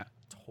forth. Yeah.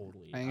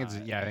 Totally. I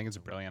think it's a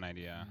brilliant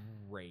idea.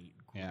 Great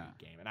Yeah.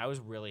 game. And I was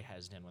really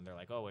hesitant when they're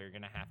like, "Oh, well, you're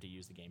gonna have to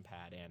use the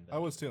gamepad and the I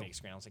was too. big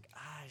screen." I was like,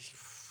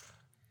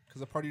 Because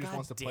the party just God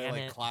wants to play damn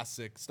like it.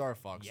 classic Star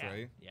Fox, yeah,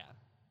 right? yeah,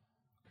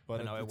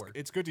 But no, it it's, worked.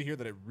 it's good to hear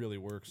that it really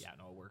works. yeah.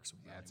 No, it works.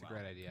 Yeah, really it's a well.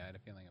 great idea. I had a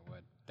feeling it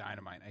would.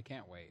 Dynamite. I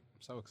can't wait.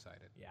 I'm so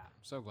excited. Yeah,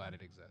 I'm so glad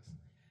it exists.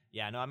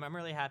 yeah. No, I'm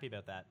really happy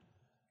about that.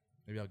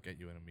 Maybe I'll get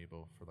you an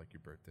amiibo for like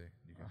your birthday.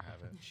 You can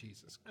have it,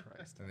 Jesus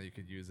Christ. and then you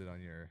could use it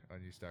on your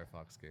Star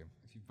Fox game.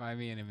 If you buy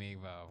me an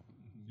amiibo,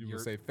 You will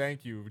say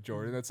thank you,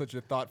 Jordan. That's such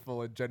a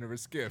thoughtful and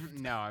generous gift.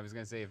 No, I was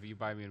gonna say if you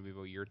buy me an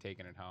amiibo, you're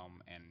taking it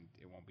home and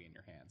it won't be in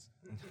your hands.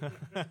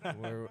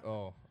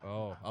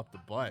 Up the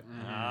butt.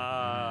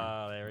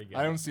 Ah, there we go.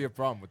 I don't see a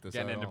problem with this.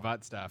 Getting at into all.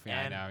 butt stuff.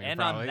 Yeah, And, I know. You're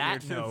and on probably-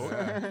 that you're- note,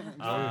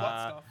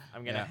 stuff.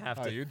 I'm gonna Yeah. have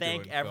How to you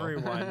thank doing, Phil?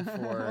 everyone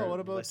for Oh, what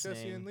about listening.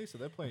 Jesse and Lisa?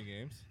 They're playing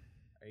games.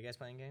 Are you guys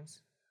playing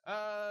games?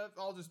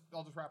 I'll just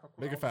wrap up.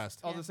 Make it fast.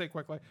 I'll just say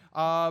quickly.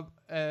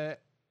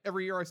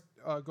 Every year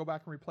I go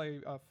back and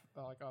replay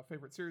like a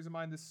favorite series of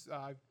mine.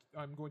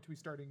 I'm going to be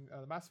starting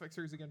the Mass Effect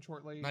series again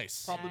shortly.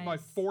 Nice. Probably my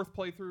Nice. 4th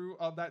playthrough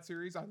of that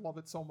series. I love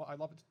it so much. I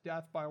love it to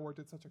death. BioWare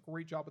did such a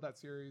great job with that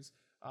series.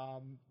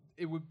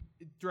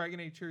 Dragon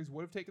Age series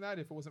would have taken that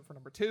if it wasn't for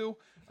number 2.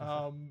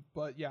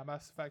 But yeah,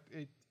 Mass Effect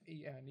and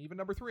even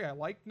number 3. I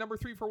liked number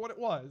 3 for what it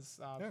was.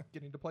 Yeah.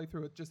 Getting to play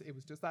through it, it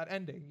was just that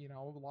ending. You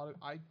know,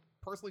 I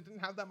personally didn't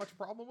have that much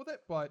problem with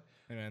it, but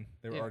Hey man,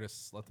 they were Yeah.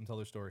 artists. Let them tell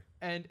their story.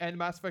 and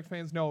Mass Effect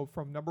fans know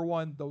from number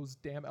 1 those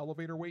damn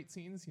elevator wait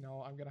scenes. You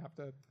know, I'm gonna have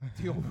to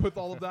deal with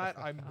all of that.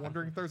 I'm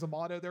wondering if there's a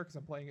mod out there because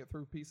I'm playing it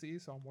through PC,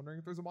 so I'm wondering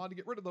if there's a mod to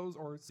get rid of those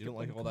or You skip don't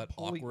like them all that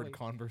completely. awkward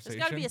conversation.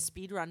 There's got to be a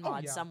speedrun Oh,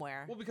 mod yeah.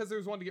 somewhere. Well, because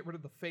there's one to get rid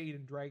of the fade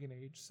in Dragon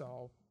Age,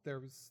 so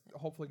there's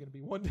hopefully going to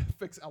be one to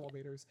fix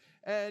elevators.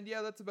 And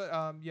yeah, that's about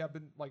I've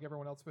been like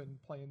everyone else been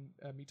playing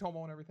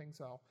Miitomo and everything.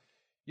 So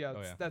yeah,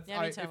 Oh, yeah. that's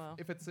Yeah, if, Miitomo.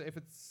 if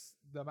it's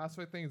the Mass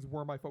Effect thing is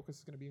where my focus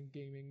is going to be in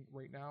gaming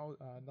right now.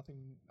 I'm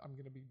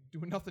going to be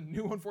doing nothing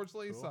new,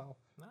 unfortunately. Cool. So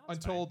No, that's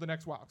until fine. the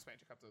next WoW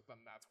expansion comes out, then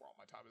that's where all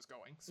my time is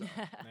going. So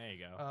There you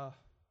go.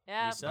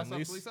 yeah, Lisa? that's up,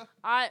 Lisa? Lisa.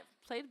 I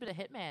played a bit of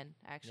Hitman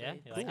actually. Yeah?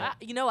 You like I-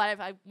 you know what?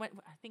 I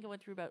think I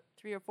went through about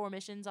 3 or 4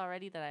 missions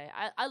already. That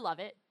I love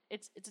it.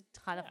 It's a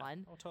ton of Yeah.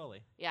 fun. Oh,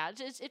 totally. Yeah,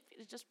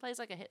 it just plays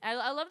like a hit. I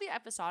love the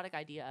episodic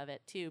idea of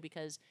it too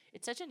because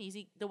it's such an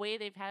easy the way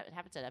they've have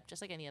it set up,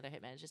 just like any other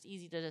Hitman. It's just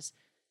easy to just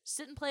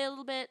sit and play a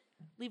little bit,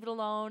 leave it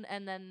alone,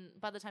 and then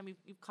by the time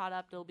you've caught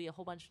up, there'll be a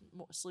whole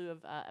slew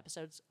of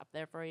episodes up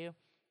there for you.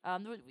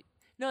 We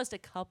noticed a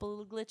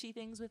couple of glitchy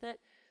things with it,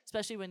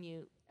 especially when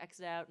you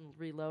exit out and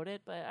reload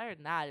it. But other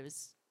than that, it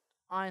was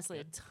honestly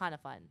a ton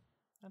of fun.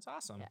 That's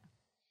awesome. Yeah.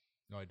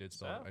 No, I did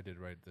spell. So? I did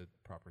write the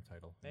proper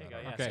title. There you Not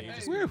go. Yeah. our- So Okay. you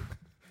just, Woo.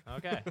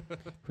 okay.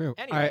 Whew.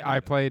 Anyway. I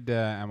played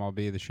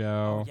MLB The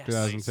Show Oh, yes.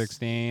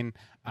 2016.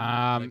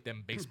 Like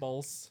them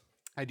baseballs.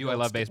 I do. I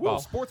love Woo, baseball.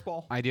 sports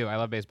ball. I do. I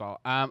love baseball.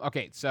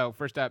 Okay, so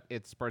first up,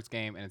 it's a sports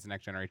game and it's the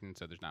next generation,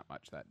 so there's not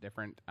much that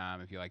different.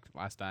 If you liked it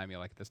last time,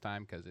 you'll like it this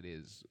time because it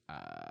is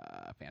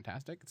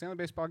fantastic. It's the only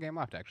baseball game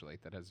left, actually,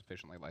 that has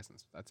officially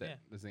licensed. That's it. Yeah.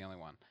 This is the only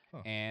one,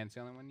 Huh. and it's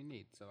the only one you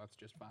need, so that's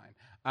just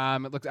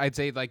fine. It looks. I'd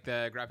say like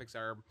the graphics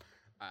are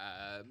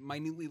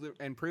minutely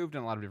improved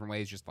in a lot of different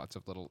ways. Just lots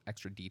of little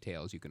extra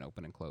details. You can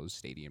open and close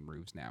stadium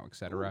roofs now,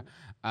 etc.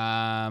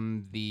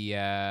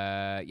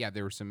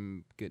 There were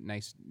some good,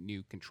 nice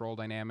new control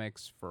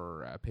dynamics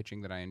for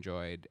pitching that I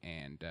enjoyed,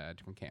 and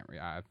different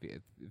camera.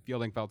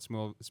 Fielding felt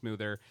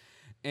smoother.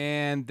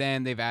 And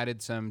then they've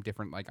added some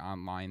different like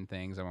online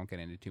things. I won't get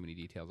into too many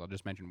details. I'll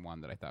just mention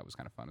one that I thought was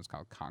kind of fun. It's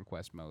called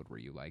Conquest Mode, where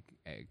you like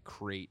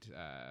create.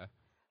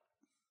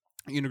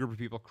 You and a group of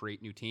people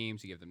create new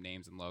teams. You give them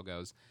names and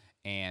logos,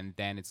 and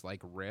then it's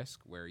like Risk,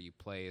 where you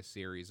play a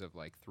series of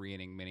like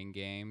 3-inning mini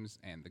games,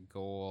 and the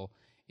goal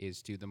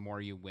is to the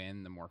more you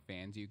win, the more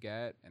fans you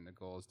get, and the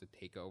goal is to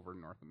take over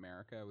North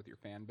America with your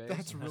fan base.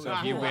 That's really so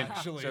if you cool, win.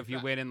 actually. So if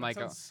you win in like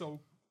that a sounds so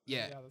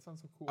yeah. that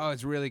sounds so cool. Oh,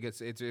 it's really good.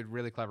 It's a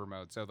really clever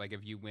mode. So like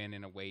if you win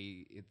in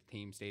away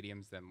team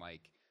stadiums, then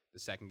like the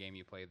second game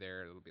you play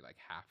there, it'll be like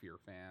half your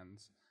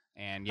fans.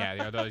 And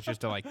yeah, that was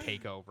just to like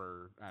take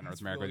over North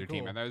America really with your team.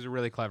 cool. And that was a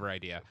really clever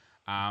idea.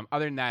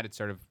 Other than that, it's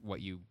sort of what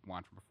you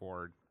want from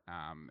before.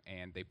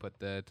 And they put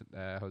the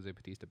Jose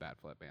Bautista bat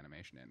flip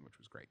animation in, which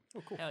was great.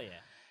 Oh, cool. Hell yeah.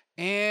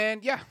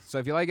 And yeah, so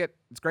if you like it,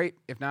 it's great.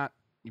 If not,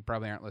 you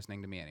probably aren't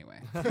listening to me anyway.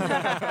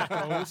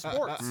 Go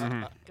sports.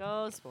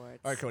 Go sports.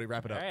 All right, Cody,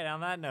 wrap it All up. right.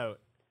 On that note,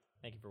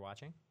 thank you for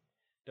watching.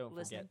 Don't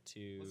Listening. forget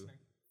to Listening.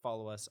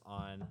 follow us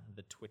on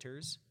the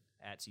Twitters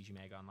at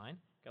CGMag Online.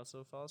 You can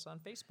also follow us on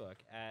Facebook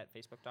at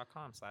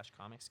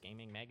facebook.com/Comics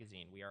Gaming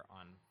Magazine. We are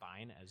on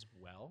Vine as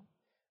well.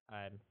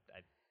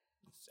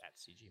 It's at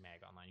CG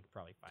Mag Online. You can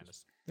probably find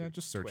us. Yeah, through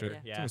just search Twitter. it.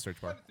 It's in Yeah. the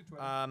search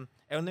bar.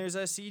 And there's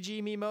a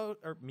CG Miitomo.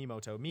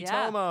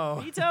 Yeah.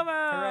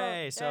 Miitomo.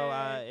 Hooray! So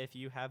Yay. if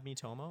you have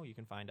Miitomo, you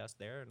can find us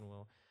there, and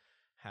we'll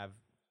have.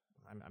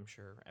 I'm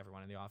sure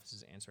everyone in the office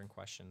is answering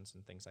questions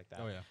and things like that.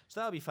 Oh, yeah. So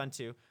that'll be fun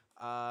too.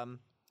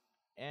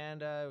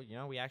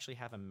 We actually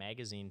have a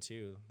magazine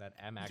too. That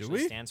M Do actually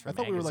we? stands for I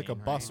thought we were like a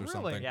magazine, bus right? or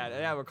Really? something.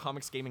 Yeah, we're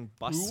Comics Gaming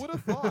Bus. Who would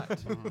have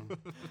thought?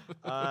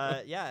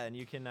 And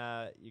you can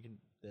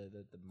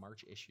the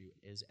March issue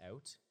is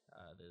out.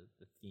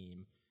 The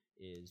theme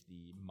is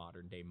the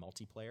modern day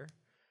multiplayer.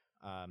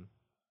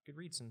 Good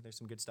reads, and there's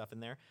some good stuff in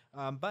there.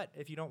 But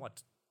if you don't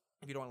want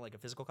like a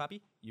physical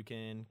copy, you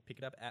can pick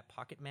it up at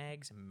Pocket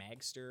Mags,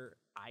 Magster,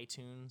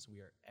 iTunes. We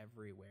are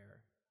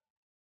everywhere.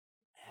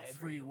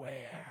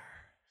 everywhere.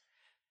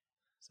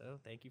 So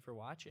thank you for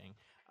watching.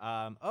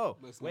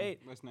 Listening.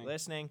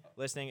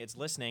 It's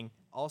listening.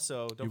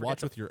 Also, You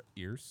watch with your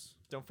ears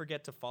don't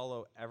forget to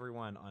follow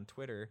everyone on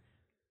Twitter.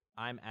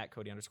 I'm at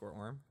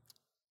Cody_Orm.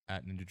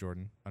 at Ninja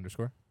Jordan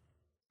 _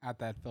 At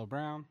that Phil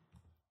Brown.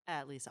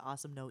 At Lisa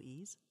Awesome, no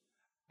E's.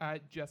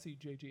 At Jesse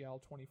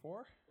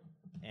JGL24.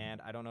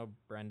 And I don't know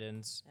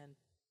Brendan's, And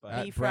but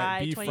At B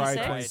Fry B Fry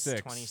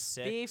 26.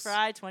 26. B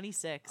Fry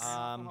 26.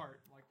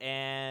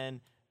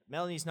 And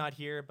Melanie's not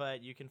here,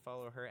 but you can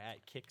follow her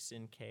at Kicks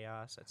in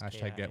Chaos. That's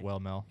Hashtag get well,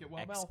 Mel. Get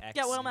well, Mel.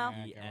 Get well, Mel.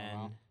 Yeah, get well,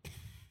 Mel.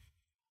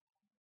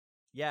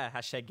 Yeah,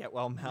 hashtag get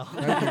well, Mel.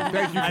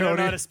 Thank you, I don't know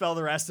Cody. how to spell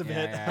the rest of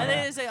Yeah, it. yeah, I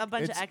think there's a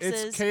bunch of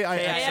X's. It's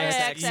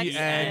KIXXEN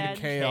KIXXEN.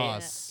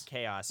 chaos.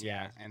 Chaos,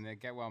 yeah. And the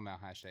Get Well Mel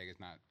hashtag is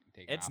not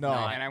taken It's off.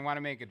 not. And I want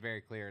to make it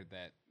very clear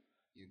that,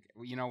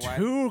 you know what?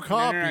 2 No,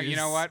 copies. you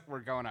know what? We're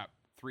going up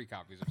 3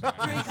 copies of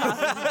something. 3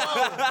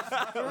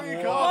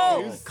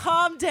 Whoa, copies.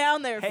 calm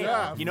down there, Hey,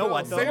 Phil. you know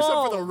what, though? Save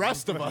some for the Whoa.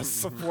 rest of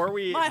us. Before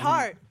we My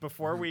heart.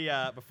 before we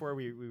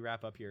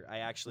wrap up here,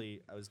 I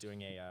was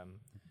doing a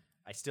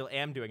I still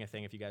am doing a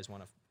thing if you guys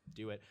want to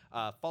do it.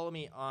 Follow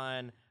me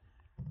on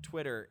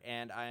Twitter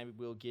and I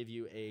will give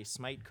you a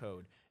Smite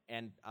code.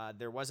 And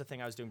there was a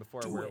thing I was doing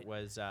before where it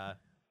was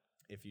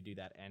if you do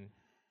that, and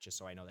just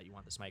so I know that you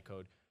want the Smite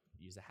code,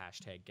 use the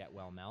hashtag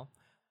GetWellMel.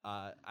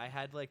 I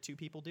had like 2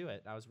 people do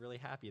it. I was really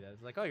happy that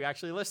it's like, oh, you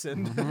actually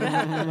listened.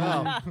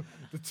 Wow.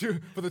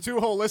 For the 2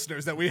 whole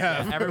listeners that we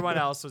have. Everyone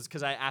else was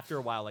because after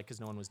a while, like, because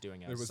no one was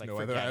doing it. I There was like, no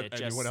forget other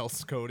it, anyone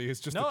else, Cody. It's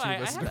just No, the 2 I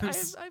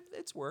listeners.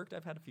 it's worked.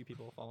 I've had a few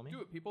people follow me.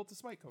 Do it, people. It's a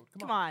Smite code.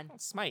 Come on.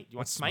 Smite. You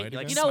want What's Smite? Smite You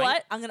like again? You know Smite?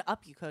 what? I'm going to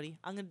up you, Cody.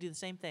 I'm going to do the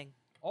same thing.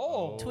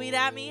 Oh. Tweet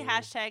at me,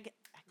 hashtag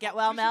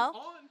GetWellMel.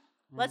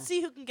 Let's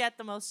see who can get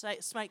the most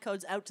Smite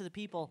codes out to the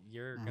people.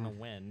 You're gonna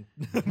win,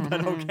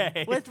 but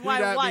okay. With Tweet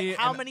my at what? me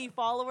How and- many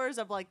followers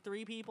of like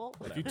 3 people?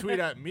 If you tweet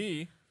at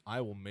me,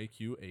 I will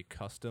make you a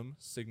custom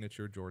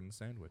signature Jordan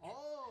sandwich.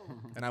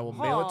 And I will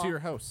mail it to Oh. your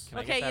house. Can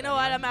I get Okay, that you know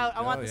what? anyway? I'm out.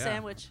 I want Oh, the yeah.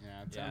 sandwich.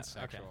 Yeah, it Yeah, sounds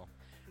okay. sexual.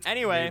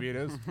 Anyway, Maybe it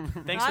is. thanks No, I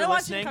for don't want you to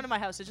listening, come to my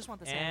house. I just want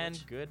the sandwich.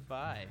 and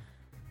goodbye.